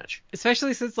Bucks match.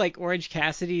 Especially since like Orange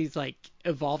Cassidy's like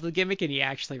evolved the gimmick and he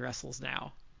actually wrestles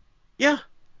now. Yeah.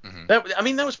 Mm-hmm.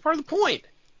 That was part of the point.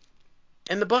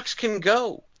 And the Bucks can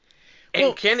go.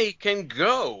 And Kenny can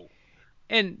go.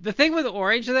 And the thing with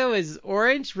Orange though is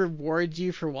Orange rewards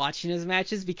you for watching his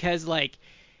matches because like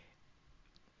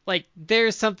like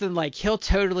there's something like he'll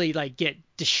totally like get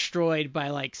destroyed by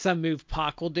like some move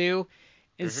Pac will do,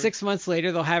 and 6 months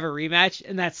later they'll have a rematch,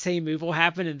 and that same move will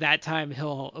happen, and that time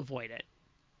he'll avoid it.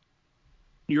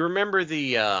 You remember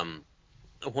the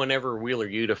whenever Wheeler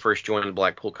Yuta first joined the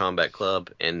Blackpool Combat Club,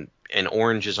 and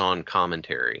Orange is on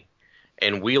commentary,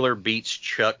 and Wheeler beats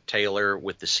Chuck Taylor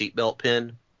with the seatbelt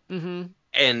pin,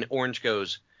 and Orange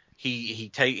goes,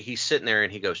 he's sitting there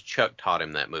and he goes, Chuck taught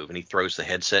him that move, and he throws the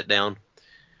headset down,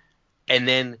 and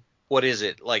then what is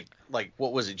it like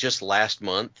what was it just last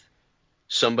month?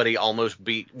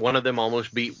 One of them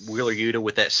almost beat Wheeler Yuta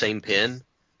with that same pin.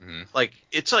 Like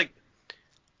it's like.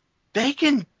 They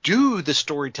can do the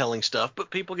storytelling stuff, but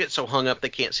people get so hung up they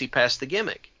can't see past the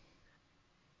gimmick.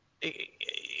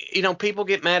 You know, people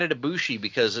get mad at Ibushi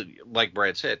because, like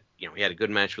Brad said, you know, he had a good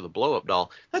match with a blow-up doll.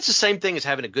 That's the same thing as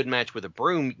having a good match with a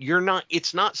broom.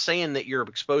 It's not saying that you're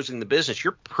exposing the business.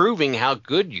 You're proving how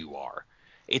good you are.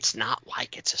 It's not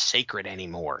like it's a secret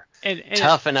anymore. And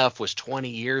Tough Enough was 20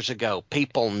 years ago.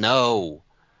 People know.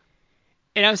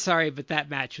 And I'm sorry, but that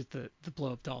match with the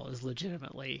blow-up doll is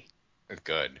legitimately...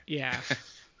 good. Yeah.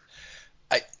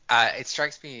 It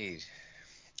strikes me.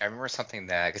 I remember something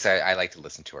that because I like to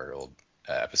listen to our old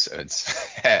episodes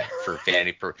for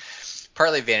vanity,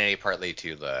 partly vanity, partly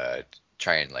to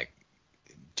try and like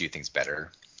do things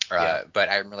better. But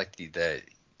I remember like the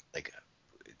like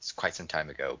it's quite some time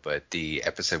ago, but the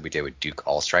episode we did with Duke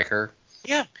Allstriker.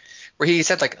 Yeah. Where he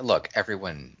said like, look,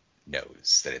 everyone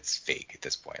knows that it's fake at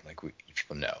this point. Like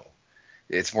people know.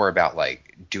 It's more about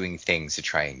like doing things to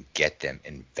try and get them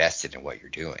invested in what you're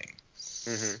doing.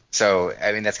 So,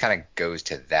 I mean, that's kind of goes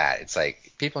to that. It's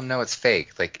like people know it's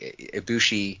fake. Like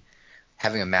Ibushi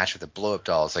having a match with a blow-up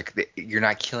doll is like you're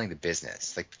not killing the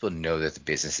business. Like people know that the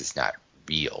business is not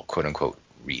real, quote unquote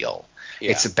real.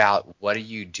 Yeah. It's about what are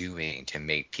you doing to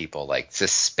make people like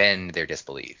suspend their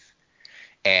disbelief.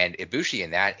 And Ibushi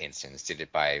in that instance did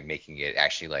it by making it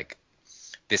actually like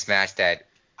this match that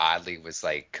oddly was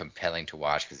like compelling to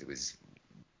watch because it was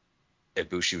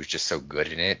Ibushi was just so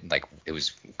good in it, like it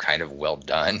was kind of well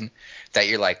done that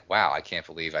you're like, wow, I can't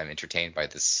believe I'm entertained by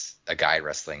a guy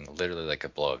wrestling literally like a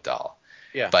blow-up doll.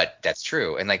 Yeah. But that's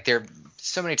true, and like there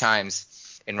so many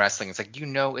times in wrestling, it's like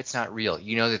it's not real.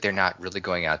 You know that they're not really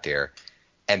going out there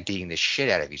and beating the shit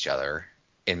out of each other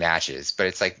in matches, but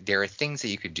it's like there are things that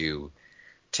you could do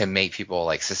to make people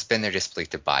like suspend their disbelief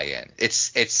to buy in.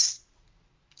 It's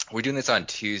we're doing this on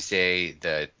Tuesday,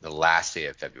 the last day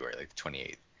of February, like the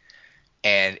 28th.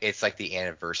 And it's like the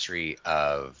anniversary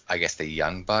of, I guess, the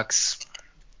Young Bucks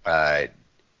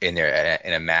in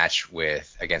a match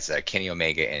against Kenny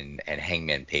Omega and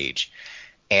Hangman Page.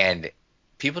 And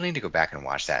people need to go back and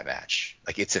watch that match.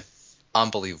 Like, it's an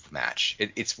unbelievable match.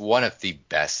 It's one of the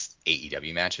best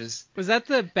AEW matches. Was that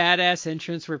the badass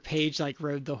entrance where Page like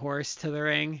rode the horse to the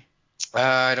ring?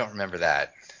 I don't remember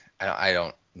that. I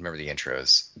don't remember the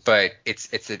intros, but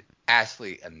it's an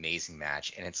absolutely amazing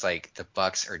match, and it's like the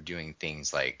Bucks are doing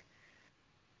things like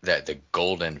the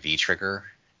golden V trigger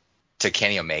to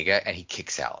Kenny Omega, and he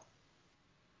kicks out.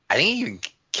 I think he even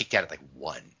kicked out at like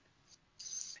 1,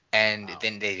 and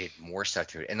then they did more stuff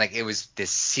to it, and like it was this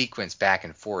sequence back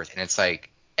and forth, and it's like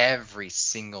every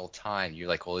single time you're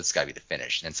like, well, this got to be the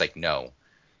finish, and it's like no,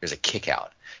 there's a kick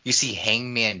out. You see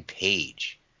Hangman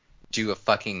Page do a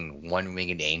fucking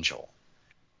one-winged angel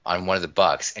on one of the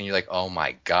Bucks, and you're like, oh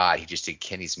my god, he just did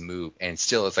Kenny's move, and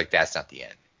still it's like that's not the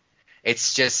end.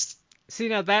 It's just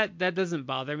now that doesn't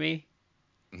bother me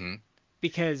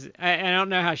because I don't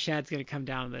know how Shad's gonna come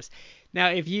down on this.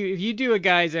 Now if you do a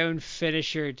guy's own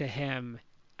finisher to him,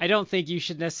 I don't think you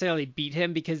should necessarily beat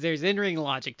him because there's in-ring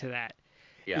logic to that.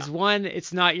 Yeah. Is one,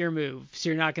 it's not your move, so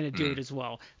you're not going to do it as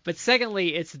well. But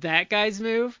secondly, it's that guy's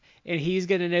move, and he's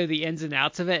going to know the ins and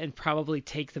outs of it and probably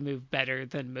take the move better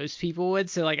than most people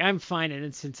would. So, like, I'm fine in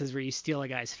instances where you steal a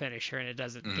guy's finisher and it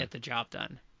doesn't get the job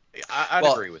done. I'd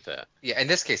agree with that. Yeah, in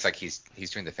this case, like, he's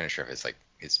doing the finisher of his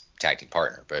tag team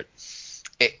partner. But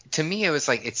to me, it was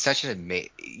like it's such an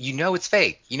amazing. It's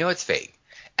fake. It's fake.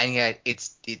 And yet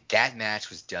that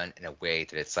match was done in a way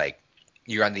that it's like,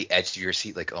 you're on the edge of your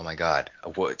seat, like, oh my god,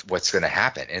 what's going to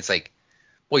happen? And it's like,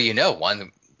 well,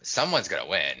 someone's going to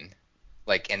win,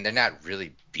 like, and they're not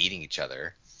really beating each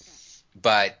other,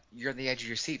 but you're on the edge of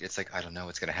your seat. It's like, I don't know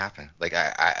what's going to happen. Like,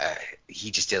 he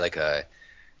just did like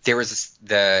there was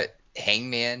the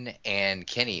Hangman and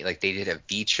Kenny, like they did a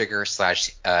V trigger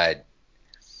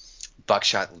 /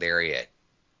 buckshot lariat,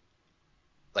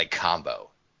 like combo.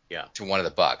 Yeah. To one of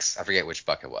the Bucks. I forget which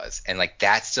Buck it was. And like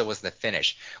that still wasn't the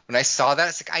finish. When I saw that,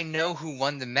 it's like I know who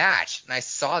won the match. And I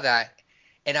saw that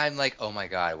and I'm like, oh my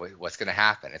god, what's gonna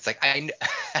happen? It's like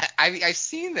I've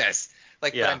seen this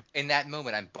Like, Yeah. but in that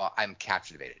moment, I'm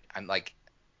captivated. I'm like,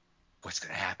 what's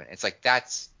gonna happen? It's like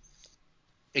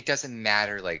it doesn't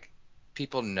matter. Like,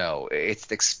 people know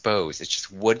it's exposed. It's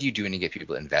just, what are you doing to get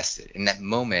people invested? In that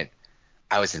moment,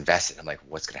 I was invested. I'm like,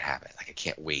 what's gonna happen? Like, I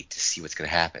can't wait to see what's gonna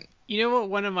happen. You know what?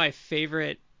 One of my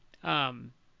favorite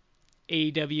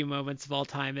AEW moments of all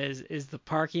time is the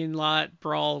parking lot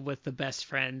brawl with the best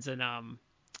friends and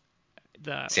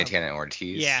the Santana and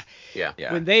Ortiz. yeah. Yeah.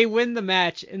 Yeah. When they win the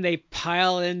match and they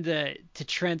pile into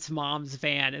Trent's mom's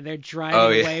van and they're driving Oh,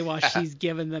 yeah. away while she's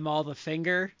giving them all the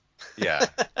finger. Yeah.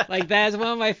 Like, that is one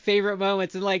of my favorite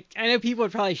moments. And like, I know people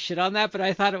would probably shit on that, but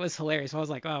I thought it was hilarious. I was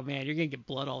like, oh man, you're gonna get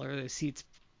blood all over those seats,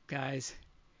 guys.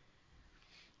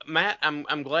 Matt,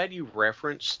 I'm glad you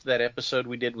referenced that episode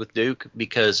we did with Duke,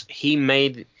 because he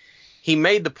made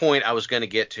the point I was going to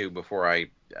get to before I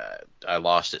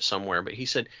lost it somewhere. But he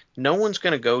said no one's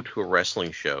going to go to a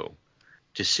wrestling show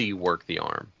to see you work the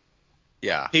arm.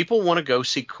 Yeah. People want to go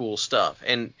see cool stuff,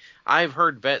 and I've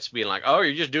heard vets being like, "Oh,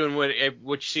 you're just doing what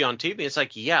you see on TV." It's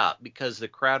like, yeah, because the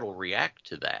crowd will react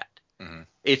to that. Mhm.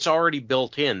 It's already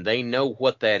built in. They know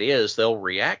what that is. They'll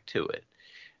react to it.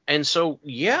 And so,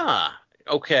 yeah,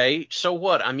 okay, so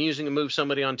what? I'm using a move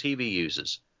somebody on TV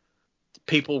uses.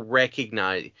 People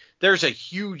recognize. There's a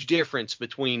huge difference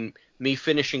between me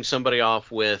finishing somebody off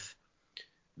with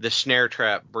the snare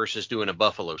trap versus doing a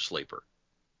buffalo sleeper.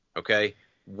 Okay?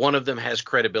 One of them has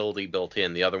credibility built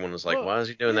in. The other one is like, Well, why is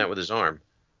he doing that with his arm?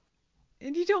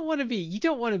 And you don't want to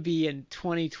be in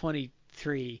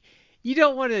 2023. You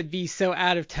don't want to be so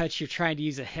out of touch you're trying to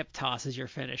use a hip toss as your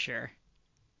finisher.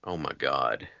 Oh my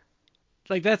God.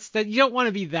 Like, that you don't want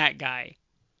to be that guy.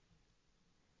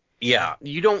 Yeah,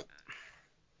 you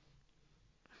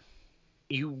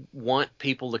want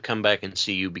people to come back and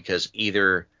see you because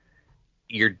either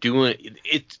you're doing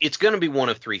it's going to be one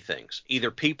of three things.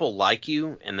 Either people like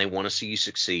you and they want to see you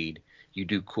succeed, you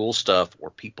do cool stuff, or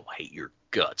people hate your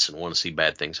guts and want to see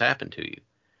bad things happen to you.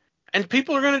 And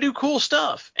people are going to do cool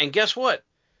stuff. And guess what?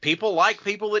 People like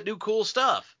people that do cool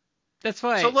stuff. That's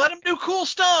why So let them do cool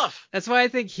stuff. That's why I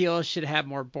think heels should have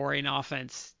more boring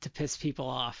offense to piss people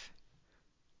off.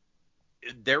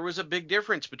 There was a big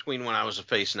difference between when I was a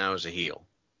face and I was a heel.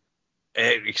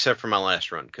 Except for my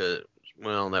last run, because,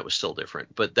 well, that was still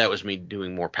different. But that was me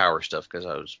doing more power stuff because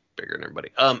I was bigger than everybody.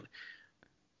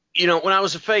 When I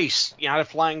was a face, I had a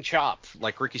flying chop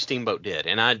like Ricky Steamboat did.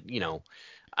 And I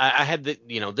had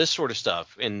this sort of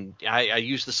stuff. And I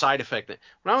used the side effect.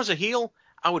 When I was a heel,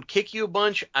 I would kick you a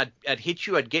bunch. I'd hit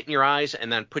you. I'd get in your eyes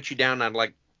and then put you down. And I'd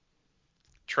like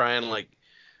try and like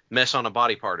mess on a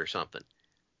body part or something.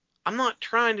 I'm not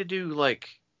trying to do like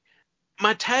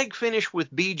my tag finish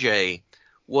with BJ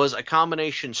was a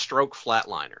combination stroke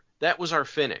flatliner. That was our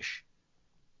finish.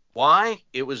 Why?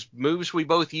 It was moves we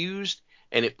both used,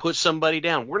 and it put somebody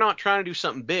down. We're not trying to do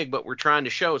something big, but we're trying to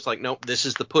show it's like, nope, this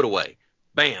is the put away.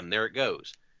 Bam, there it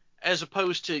goes. As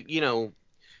opposed to,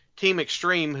 Team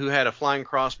Extreme, who had a flying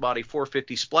crossbody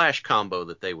 450 splash combo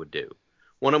that they would do.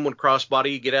 One of them would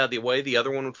crossbody, you get out of the way. The other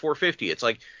one would 450. It's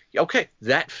like, okay,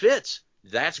 that fits.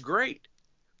 That's great.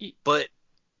 But,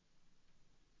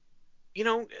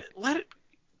 let it,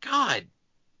 God.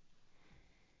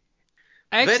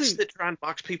 Vets that try and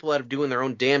box people out of doing their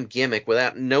own damn gimmick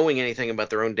without knowing anything about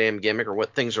their own damn gimmick or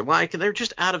what things are like, and they're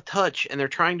just out of touch, and they're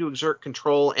trying to exert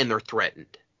control, and they're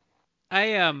threatened.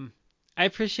 I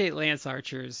appreciate Lance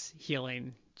Archer's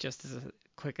healing, just as a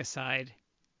quick aside.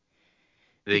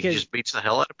 He just beats the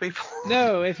hell out of people.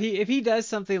 No, if he does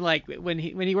something like when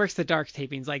he works the dark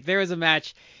tapings, like there was a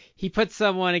match, he put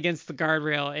someone against the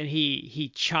guardrail and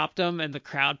he chopped him and the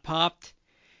crowd popped,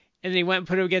 and then he went and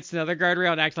put him against another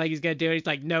guardrail and acted like he's gonna do it. He's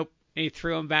like, nope, and he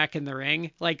threw him back in the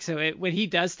ring. Like, so when he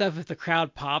does stuff, if the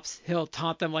crowd pops, he'll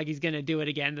taunt them like he's gonna do it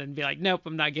again, then be like, nope,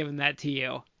 I'm not giving that to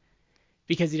you,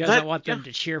 because he doesn't want them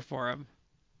to cheer for him.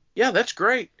 Yeah, that's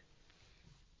great.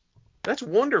 That's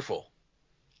wonderful.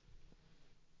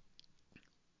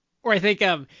 Or I think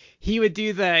he would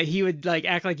like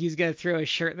act like he was gonna throw his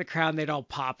shirt in the crowd and they'd all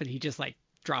pop and he'd just like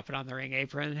drop it on the ring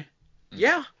apron.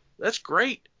 Yeah, that's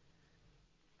great.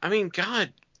 I mean,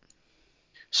 God,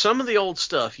 some of the old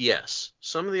stuff, yes.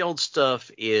 Some of the old stuff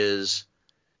is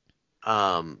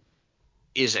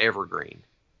evergreen.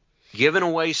 Giving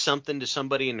away something to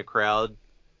somebody in the crowd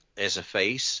as a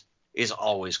face is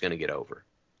always going to get over.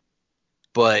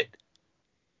 But,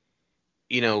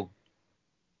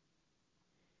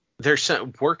 there's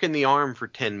working the arm for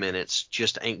 10 minutes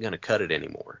just ain't going to cut it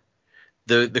anymore.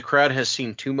 The crowd has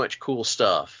seen too much cool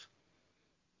stuff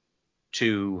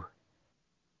to,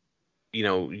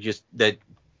 just that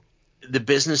the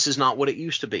business is not what it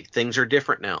used to be. Things are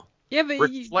different now. Yeah, but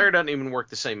Ric Flair doesn't even work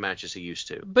the same match as he used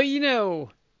to. But you know,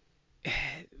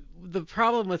 the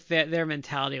problem with their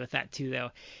mentality with that too, though,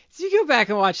 is you go back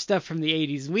and watch stuff from the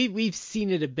 80s, and we've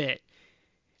seen it a bit.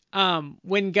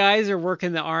 When guys are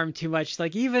working the arm too much,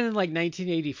 like even in like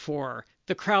 1984,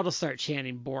 the crowd will start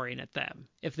chanting boring at them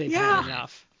if they've had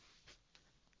enough.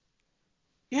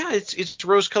 Yeah, it's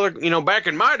rose-colored. You know, back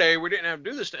in my day, we didn't have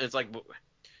to do this. It's like,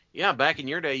 yeah, back in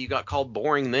your day, you got called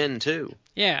boring then too.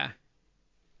 Yeah.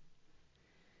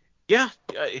 Yeah,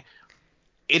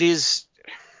 it is.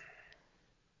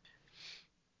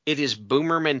 It is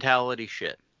boomer mentality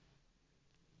shit.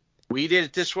 We did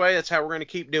it this way. That's how we're going to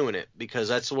keep doing it because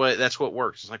that's what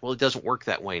works. It's like, well, it doesn't work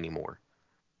that way anymore.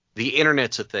 The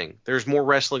internet's a thing. There's more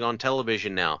wrestling on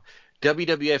television now.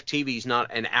 WWF TV is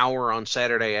not an hour on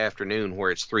Saturday afternoon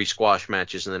where it's 3 squash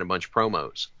matches and then a bunch of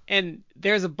promos. And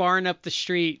there's a barn up the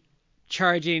street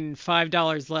charging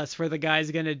 $5 less where the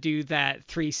guy's going to do that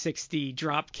 360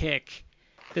 drop kick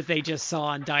that they just saw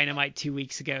on Dynamite 2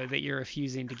 weeks ago that you're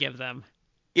refusing to give them.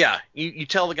 Yeah, you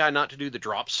tell the guy not to do the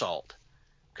drop salt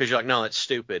because you're like, no, that's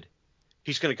stupid.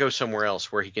 He's going to go somewhere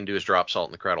else where he can do his drop salt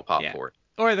and the crowd will pop for it.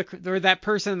 Or that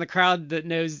person in the crowd that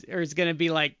knows or is going to be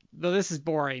like, well, this is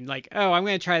boring. Like, oh, I'm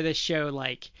going to try this show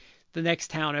like the next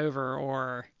town over,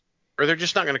 or they're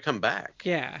just not going to come back.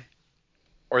 Yeah.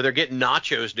 Or they're getting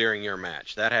nachos during your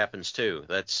match. That happens too.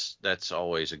 That's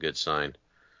always a good sign.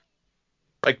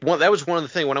 Like that was one of the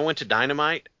things when I went to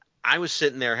Dynamite. I was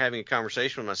sitting there having a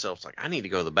conversation with myself. It's like, I need to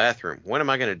go to the bathroom. When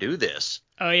am I going to do this?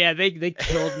 Oh yeah, they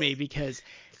killed me because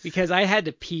I had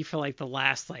to pee for like the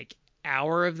last like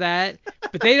hour of that.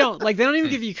 But they don't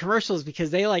even give you commercials because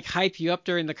they like hype you up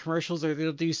during the commercials, or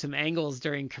they'll do some angles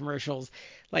during commercials.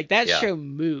 Like that show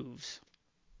moves.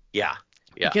 Yeah.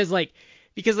 Yeah. Because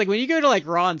when you go to like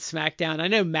Raw and SmackDown, I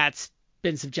know Matt's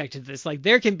been subjected to this. Like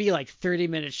there can be like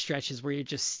 30-minute stretches where you're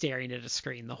just staring at a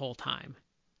screen the whole time.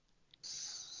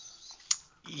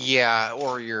 Yeah,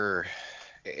 or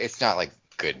it's not like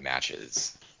good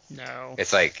matches. No.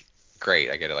 It's like,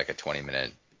 great, I get like a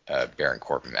 20-minute Baron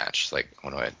Corbin match. Like,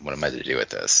 what am I to do with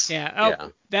this? Yeah.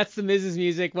 Oh, that's the Miz's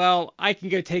music. Well, I can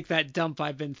go take that dump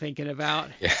I've been thinking about.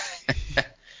 Yeah.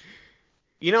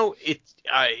 You know,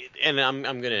 I'm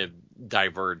going to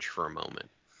diverge for a moment,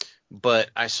 but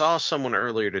I saw someone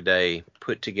earlier today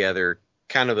put together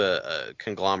kind of a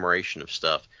conglomeration of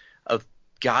stuff of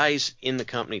guys in the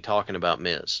company talking about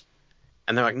Miz.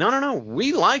 And they're like, no,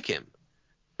 we like him.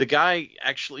 The guy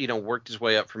actually, worked his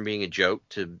way up from being a joke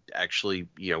to actually,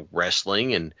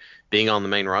 wrestling and being on the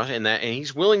main roster and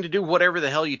he's willing to do whatever the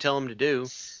hell you tell him to do.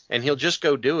 And he'll just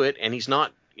go do it. And it's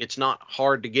not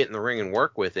hard to get in the ring and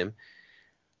work with him.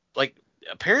 Like,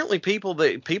 apparently people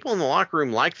in the locker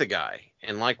room like the guy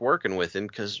and like working with him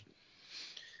because,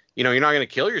 you're not going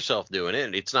to kill yourself doing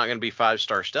it. It's not going to be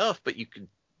 5-star stuff, but you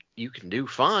can do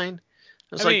fine.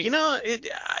 I mean,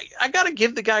 I got to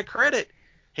give the guy credit.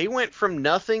 He went from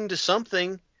nothing to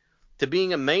something to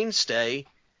being a mainstay,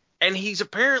 and he's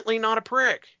apparently not a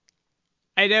prick.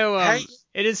 I know.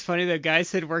 It is funny though. Guy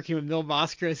said working with Mil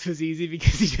Mascaras was easy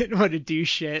because he didn't want to do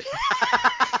shit.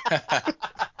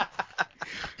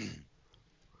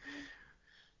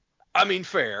 I mean,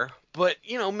 fair, but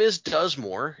Miz does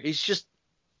more. He's just,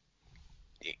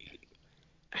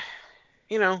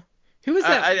 Who was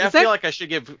that? I feel like I should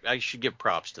give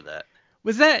props to that.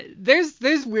 Was that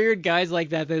there's weird guys like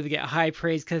that that get high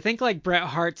praise because I think like Bret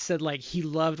Hart said like he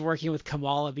loved working with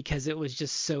Kamala because it was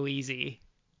just so easy.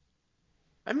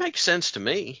 That makes sense to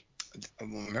me.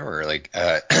 Remember, like,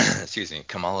 excuse me,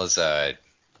 Kamala's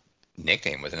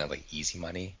nickname wasn't it like Easy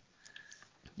Money?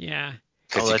 Yeah.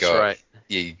 Oh, that's right.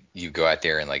 You go out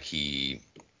there and like he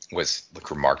was like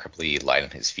remarkably light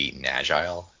on his feet and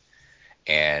agile,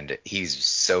 and he's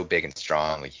so big and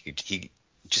strong. Like he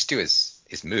just do his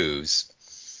moves,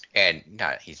 and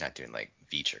he's not doing like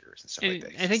V triggers and stuff like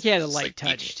that. I think he had a light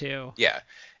touch too. Yeah,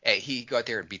 and he'd go out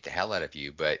there and beat the hell out of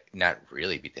you, but not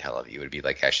really beat the hell out of you. It would be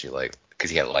like actually like because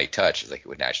he had a light touch, like it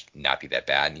would not be that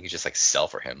bad, and you could just like sell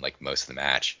for him like most of the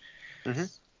match. Mm-hmm.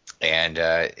 And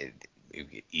it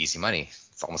would get easy money.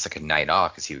 It's almost like a night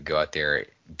off because he would go out there,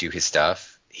 do his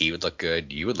stuff. He would look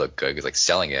good. You would look good because like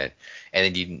selling it, and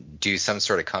then you'd do some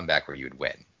sort of comeback where you would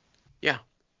win. Yeah.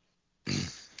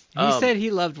 He said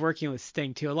he loved working with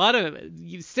Sting too. A lot of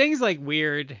Sting's like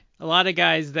weird. A lot of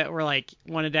guys that were like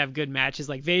wanted to have good matches.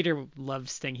 Like Vader loved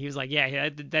Sting. He was like, yeah,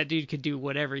 that dude could do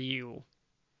whatever you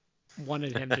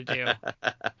wanted him to do.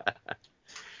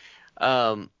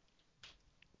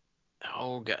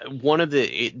 Oh God. One of the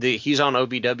he's on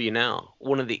OVW now.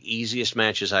 One of the easiest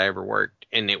matches I ever worked,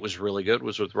 and it was really good,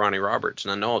 was with Ronnie Roberts.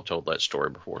 And I know I've told that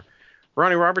story before.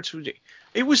 Ronnie Roberts,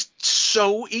 It was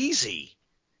so easy.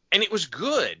 And it was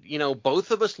good.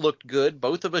 Both of us looked good.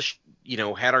 Both of us,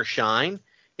 had our shine.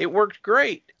 It worked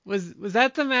great. Was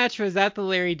that the match? Or was that the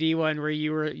Larry D one where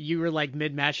you were like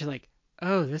mid match and like,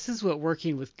 oh, this is what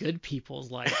working with good people's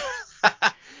like.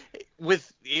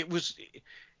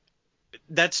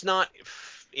 That's not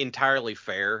entirely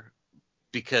fair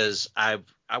because I've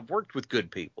worked with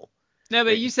good people. No,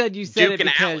 but you said Duke it and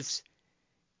because Alex.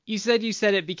 you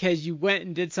said it because you went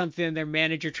and did something and their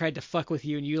manager tried to fuck with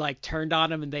you and you like turned on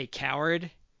them and they cowered.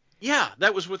 Yeah,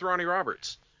 that was with Ronnie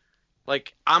Roberts.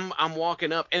 Like I'm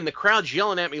walking up and the crowd's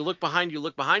yelling at me, look behind you,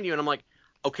 and I'm like,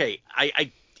 okay,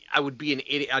 I would be an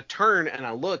idiot. I turn and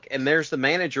I look and there's the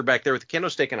manager back there with the kendo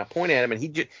stick and I point at him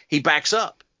and he backs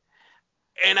up.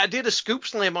 And I did a scoop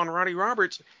slam on Ronnie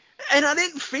Roberts and I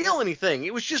didn't feel anything.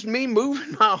 It was just me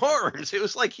moving my arms. It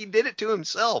was like he did it to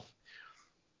himself.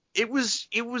 It was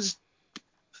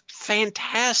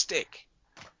fantastic.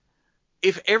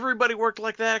 If everybody worked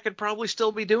like that, I could probably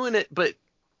still be doing it, but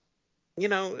you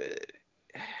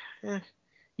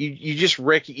just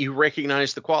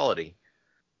recognize the quality.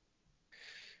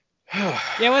 Yeah,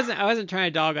 I wasn't trying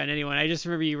to dog on anyone. I just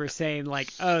remember you were saying like,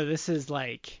 oh, this is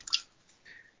like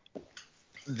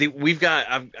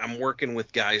I'm working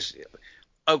with guys.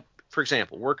 Oh, for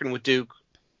example, working with Duke.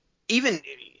 Even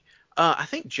I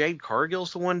think Jade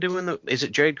Cargill's the one doing is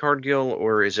it Jade Cargill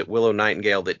or is it Willow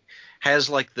Nightingale that has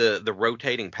like the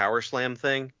rotating power slam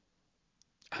thing?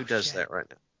 Who does that right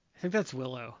now? I think that's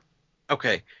Willow.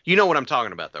 Okay. You know what I'm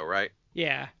talking about though, right?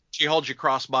 Yeah. She holds your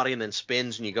crossbody and then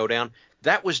spins and you go down.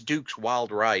 That was Duke's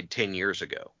wild ride 10 years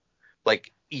ago.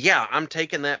 Like, yeah, I'm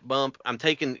taking that bump.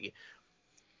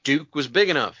 Duke was big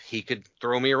enough. He could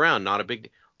throw me around. Not a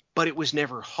big, but it was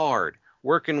never hard.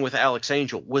 Working with Alex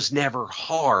Angel was never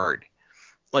hard.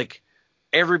 Like,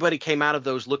 everybody came out of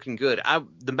those looking good. I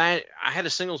had a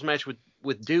singles match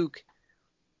with Duke.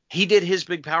 He did his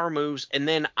big power moves, and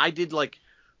then I did like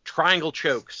triangle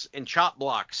chokes and chop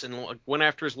blocks and like, went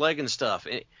after his leg and stuff.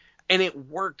 And it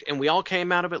worked, and we all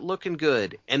came out of it looking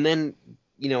good. And then,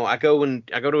 I go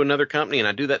to another company and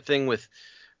I do that thing with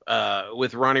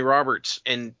Ronnie Roberts,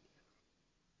 and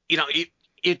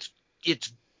it's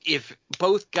if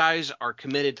both guys are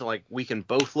committed to like we can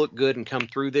both look good and come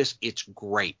through this, it's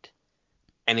great.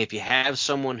 And if you have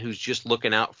someone who's just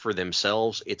looking out for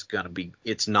themselves, it's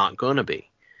not gonna be.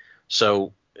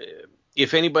 So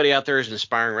if anybody out there is an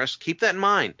aspiring wrestler, keep that in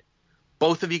mind.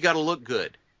 Both of you got to look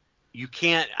good. You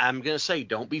can't, I'm going to say,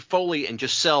 don't be Foley and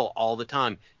just sell all the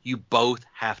time. You both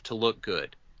have to look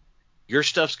good. Your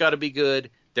stuff's got to be good.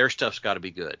 Their stuff's got to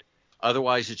be good.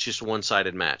 Otherwise, it's just a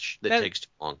one-sided match that takes too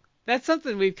long. That's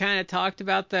something we've kind of talked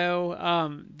about,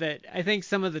 though, that I think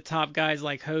some of the top guys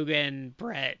like Hogan,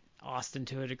 Brett, Austin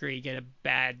to a degree get a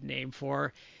bad name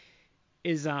for,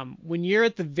 is when you're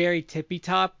at the very tippy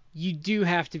top, you do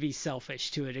have to be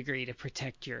selfish to a degree to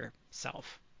protect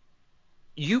yourself.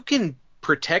 You can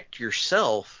protect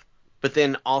yourself, but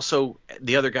then also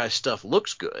the other guy's stuff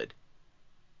looks good.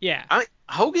 Yeah.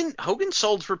 Hogan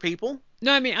sold for people.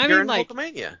 No, I mean like,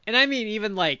 Hulkamania. And I mean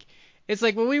even like, it's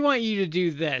like, well, we want you to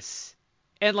do this,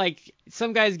 and like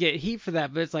some guys get heat for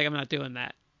that, but it's like I'm not doing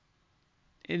that.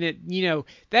 And it,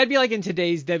 that'd be like in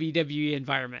today's WWE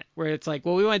environment where it's like,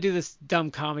 well, we want to do this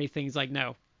dumb comedy thing. It's like,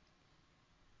 no.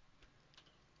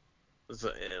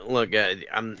 Look,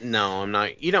 I'm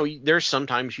not. There's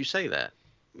sometimes you say that,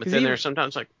 but then there's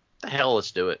sometimes like, the hell,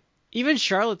 let's do it. Even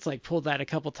Charlotte's like pulled that a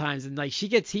couple times, and like she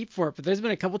gets heat for it. But there's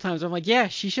been a couple times where I'm like, yeah,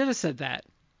 she should have said that.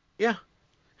 Yeah.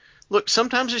 Look,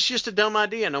 sometimes it's just a dumb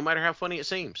idea, no matter how funny it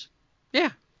seems. Yeah.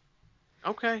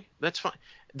 Okay, that's fine.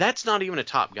 That's not even a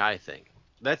top guy thing.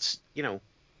 That's,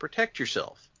 protect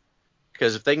yourself.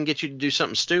 Because if they can get you to do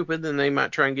something stupid, then they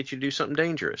might try and get you to do something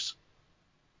dangerous.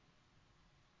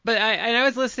 But I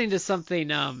was listening to something.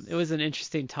 It was an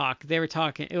interesting talk. They were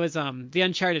talking. It was the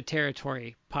Uncharted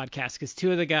Territory podcast, because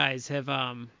two of the guys have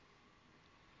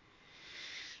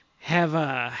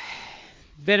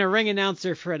been a ring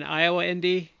announcer for an Iowa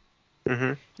Indie. Mm-hmm.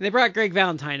 And they brought Greg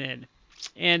Valentine in,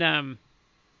 and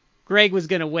Greg was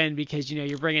gonna win because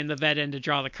you're bringing the vet in to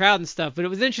draw the crowd and stuff. But it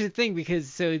was an interesting thing because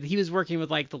so he was working with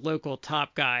like the local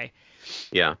top guy.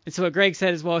 Yeah. And so what Greg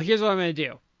said is, well, here's what I'm gonna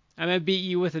do. I'm going to beat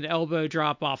you with an elbow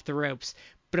drop off the ropes,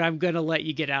 but I'm going to let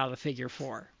you get out of the figure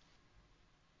 4.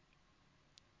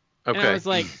 Okay. And I was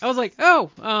like, oh,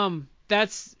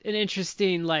 that's an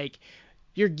interesting, like,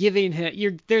 you're giving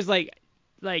him, there's like,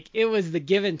 it was the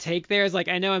give and take there. It's like,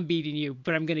 I know I'm beating you,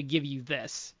 but I'm going to give you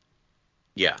this.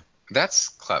 Yeah. That's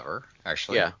clever,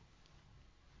 actually. Yeah.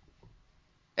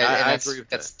 And I agree with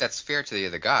that. That's fair to the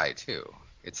other guy, too.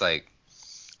 It's like,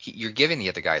 you're giving the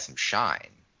other guy some shine.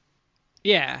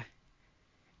 Yeah.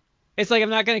 It's like I'm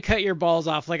not going to cut your balls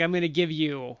off. Like I'm going to give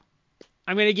you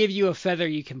a feather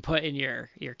you can put in your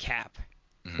cap.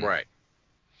 Mhm. Right.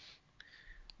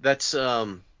 That's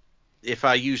if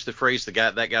I use the phrase that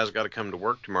guy's got to come to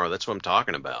work tomorrow, that's what I'm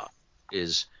talking about.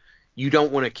 Is you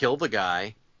don't want to kill the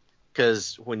guy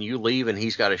because when you leave and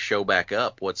he's got to show back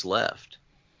up, what's left?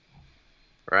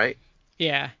 Right?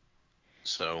 Yeah.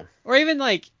 So, Or even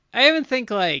like I even think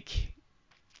like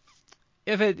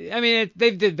they've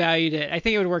devalued it. I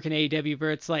think it would work in AEW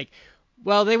where it's like,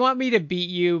 well, they want me to beat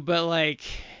you, but like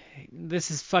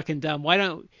this is fucking dumb. Why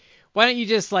don't you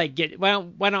just like why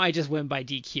don't I just win by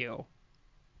DQ?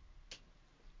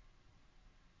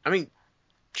 I mean,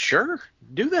 sure,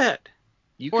 do that.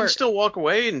 You Or can still walk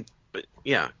away but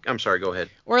yeah, I'm sorry, go ahead.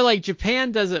 Or like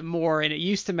Japan does it more, and it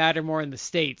used to matter more in the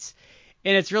States.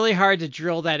 And it's really hard to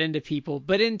drill that into people.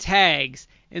 But in tags,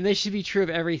 and this should be true of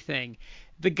everything,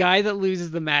 the guy that loses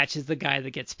the match is the guy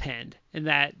that gets pinned. And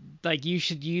that, like, you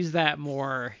should use that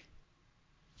more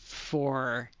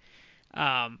for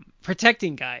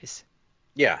protecting guys.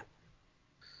 Yeah.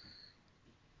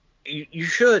 You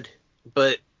should,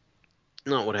 but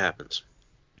not what happens.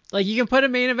 Like, you can put a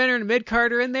main eventer and a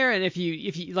mid-carder in there, and if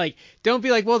you like, don't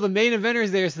be like, well, the main eventer's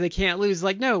there so they can't lose.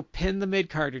 Like, no, pin the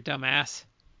mid-carder, dumbass.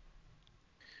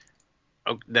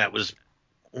 Oh, that was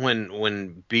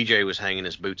when BJ was hanging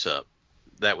his boots up.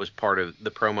 That was part of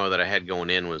the promo that I had going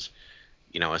in was,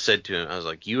 I said to him, I was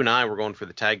like, you and I were going for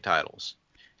the tag titles,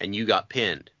 and you got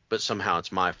pinned, but somehow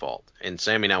it's my fault. And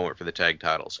Sammy and I went for the tag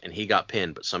titles, and he got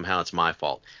pinned, but somehow it's my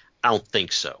fault. I don't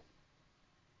think so.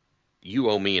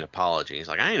 You owe me an apology. He's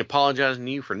like, I ain't apologizing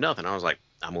to you for nothing. I was like,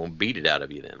 I'm going to beat it out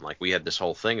of you then. Like, we had this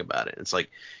whole thing about it. It's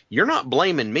like, you're not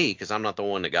blaming me because I'm not the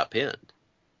one that got pinned.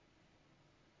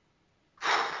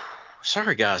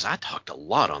 Sorry, guys. I talked a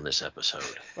lot on this episode.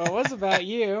 Well, it was about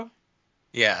you.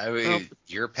 Yeah, I mean, Well,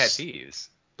 your pet peeves.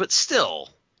 But still.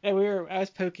 And I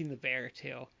was poking the bear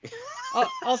too.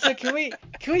 Also, can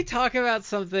we talk about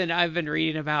something I've been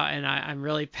reading about and I'm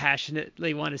really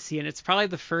passionately want to see, and it's probably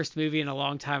the first movie in a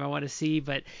long time I want to see,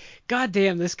 but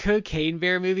goddamn, this Cocaine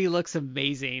Bear movie looks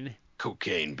amazing.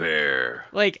 Cocaine Bear.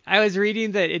 Like, I was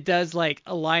reading that it does like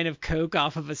a line of coke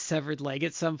off of a severed leg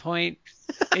at some point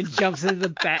and jumps into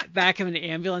the back of an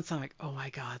ambulance. I'm like, oh my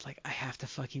god, like I have to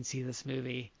fucking see this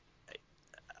movie.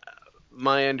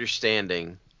 My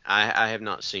understanding, I have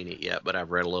not seen it yet, but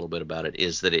I've read a little bit about it,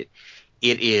 is that it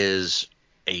is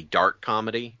a dark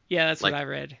comedy. Yeah, that's like, what I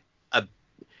read.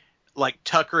 Like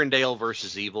Tucker and Dale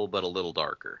versus Evil, but a little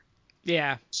darker.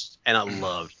 Yeah. And I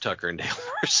loved Tucker and Dale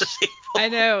versus Evil. I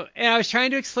know, and I was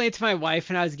trying to explain it to my wife,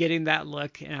 and I was getting that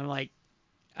look, and I'm like,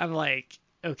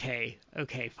 okay,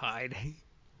 fine.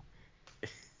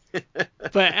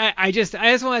 But I just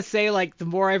want to say, like, the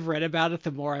more I've read about it,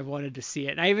 the more I've wanted to see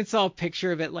it. And I even saw a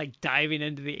picture of it, like, diving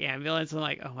into the ambulance. I'm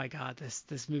like, oh my god,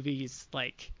 this movie is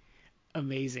like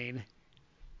amazing.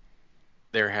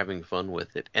 They're having fun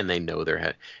with it, and they know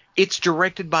it's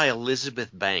directed by Elizabeth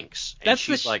Banks. And That's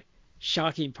she's like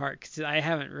shocking part, because I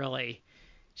haven't really.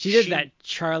 She did that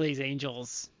Charlie's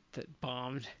Angels that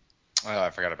bombed. Oh,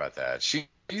 I forgot about that.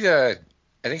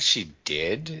 I think she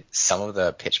did some of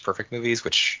the Pitch Perfect movies,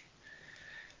 which,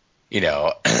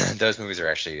 those movies are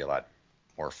actually a lot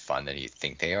more fun than you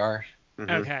think they are. Mm-hmm.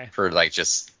 Okay. For like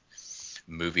just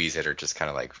movies that are just kind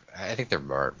of like, I think they're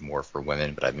more for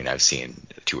women, but I mean, I've seen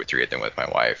 2 or 3 of them with my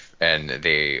wife, and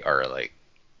they are like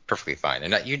perfectly fine.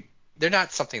 They're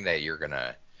not something that you're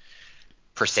gonna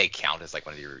per se count as like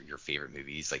one of your favorite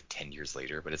movies like 10 years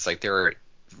later, but it's like they're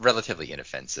relatively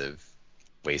inoffensive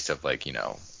waste of like,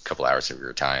 a couple hours of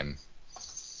your time.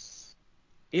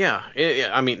 Yeah,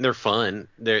 I mean, they're fun.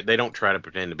 They don't try to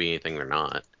pretend to be anything they're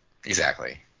not.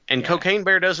 Exactly. And Yeah. Cocaine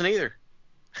Bear doesn't either.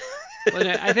 Well,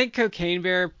 no, I think Cocaine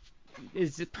Bear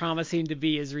is promising to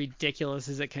be as ridiculous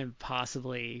as it can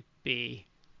possibly be.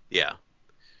 Yeah.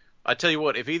 I tell you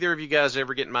what, if either of you guys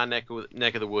ever get in my neck of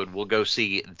the wood, we'll go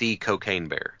see the Cocaine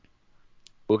Bear.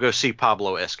 We'll go see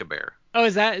Pablo Escobar. Oh,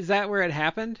 is that where it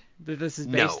happened? That this is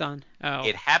based No. on? Oh.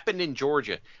 It happened in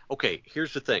Georgia. Okay,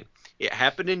 here's the thing. It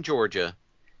happened in Georgia.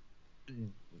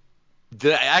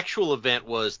 The actual event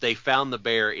was they found the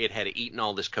bear. It had eaten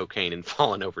all this cocaine and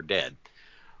fallen over dead.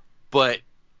 But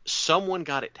someone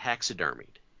got it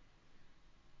taxidermied.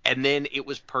 And then it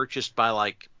was purchased by,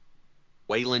 like,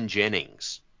 Waylon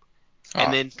Jennings.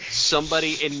 And then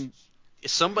somebody in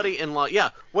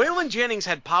Waylon Jennings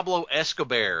had Pablo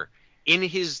Escobar in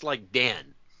his, like,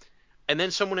 den. And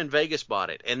then someone in Vegas bought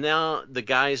it. And now the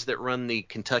guys that run the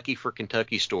Kentucky for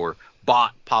Kentucky store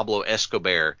bought Pablo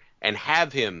Escobar and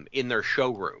have him in their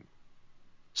showroom.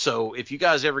 So if you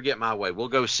guys ever get my way, we'll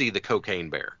go see the Cocaine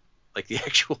Bear. like the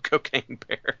actual cocaine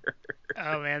bear.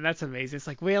 Oh man, that's amazing. It's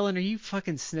like, Waylon, are you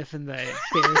fucking sniffing the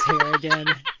bear's hair again?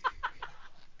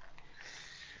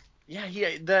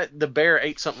 Yeah, the bear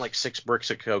ate something like 6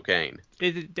 bricks of cocaine.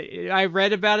 I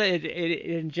read about it. It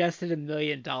ingested $1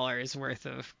 million worth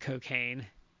of cocaine.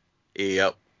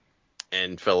 Yep,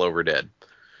 and fell over dead.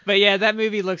 But yeah, that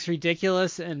movie looks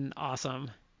ridiculous and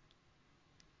awesome.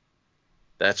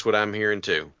 That's what I'm hearing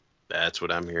too.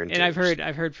 And I've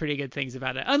heard pretty good things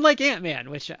about it. Unlike Ant-Man,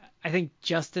 which I think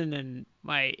Justin and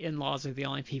my in-laws are the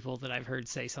only people that I've heard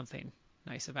say something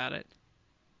nice about it.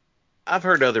 I've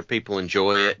heard other people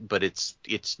enjoy it, but it's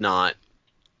not.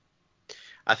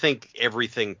 I think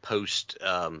everything post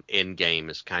Endgame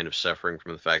is kind of suffering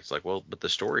from the fact it's like, well, but the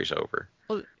story's over.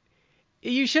 Well,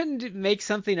 you shouldn't make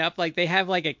something up like they have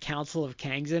like a Council of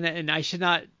Kangs in it, and I should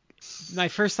not. My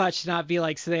first thought should not be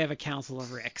like, so they have a Council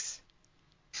of Ricks.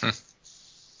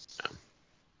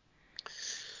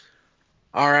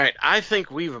 All right, I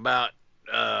think we've about.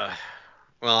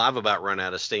 I've about run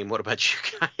out of steam. What about you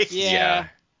guys? Yeah.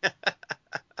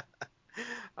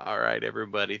 All right,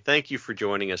 everybody. Thank you for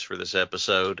joining us for this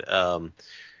episode.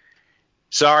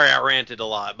 Sorry I ranted a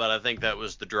lot, but I think that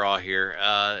was the draw here.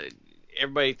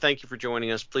 Everybody, thank you for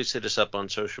joining us. Please hit us up on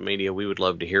social media. We would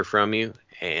love to hear from you.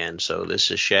 And so this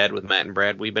is Shad with Matt and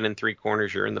Brad. We've been in 3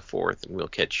 corners. You're in the 4th, and we'll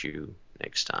catch you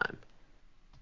next time.